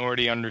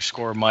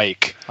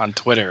minority_Mike on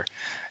Twitter.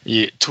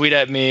 You tweet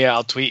at me,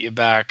 I'll tweet you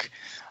back.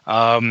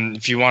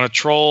 If you want to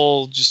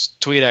troll, just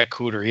tweet at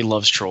Cooter. He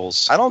loves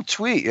trolls. I don't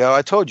tweet, yo.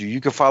 I told you.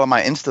 You can follow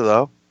my Insta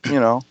though. You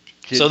know.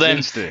 So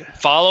then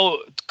follow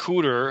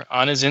Cooter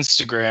on his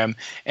Instagram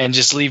and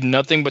just leave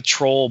nothing but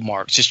troll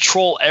marks. Just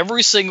troll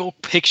every single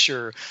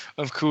picture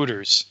of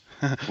Cooter's.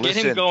 Get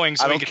him going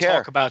so we can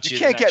talk about you.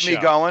 You can't get me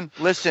going.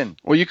 Listen.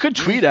 Well, you could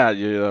tweet at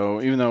you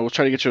though, even though we'll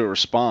try to get you to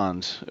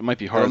respond. It might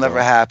be hard. It'll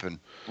never happen.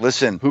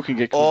 Listen. Who can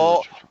get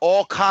all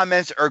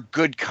comments are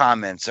good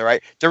comments? All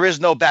right. There is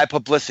no bad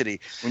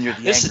publicity when you're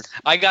the angry.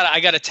 I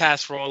got a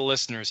task for all the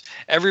listeners.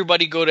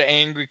 Everybody go to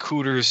Angry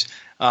Cooter's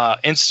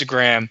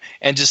Instagram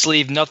and just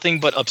leave nothing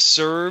but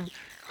absurd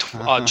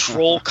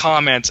troll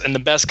comments, and the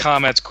best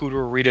comments, Cooter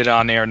will read it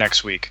on air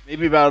next week.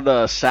 Maybe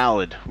about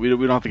salad. We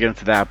don't have to get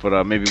into that,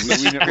 but maybe we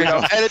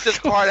edit this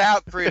part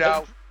out,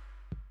 Frito.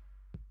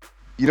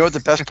 You know what the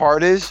best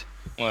part is?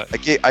 What?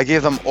 I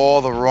gave them all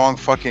the wrong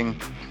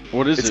fucking.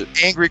 What is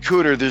it? Angry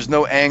Cooter. There's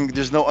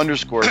no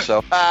underscore.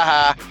 So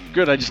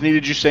good. I just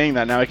needed you saying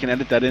that. Now I can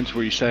edit that into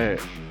where you say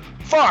it.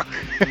 Fuck.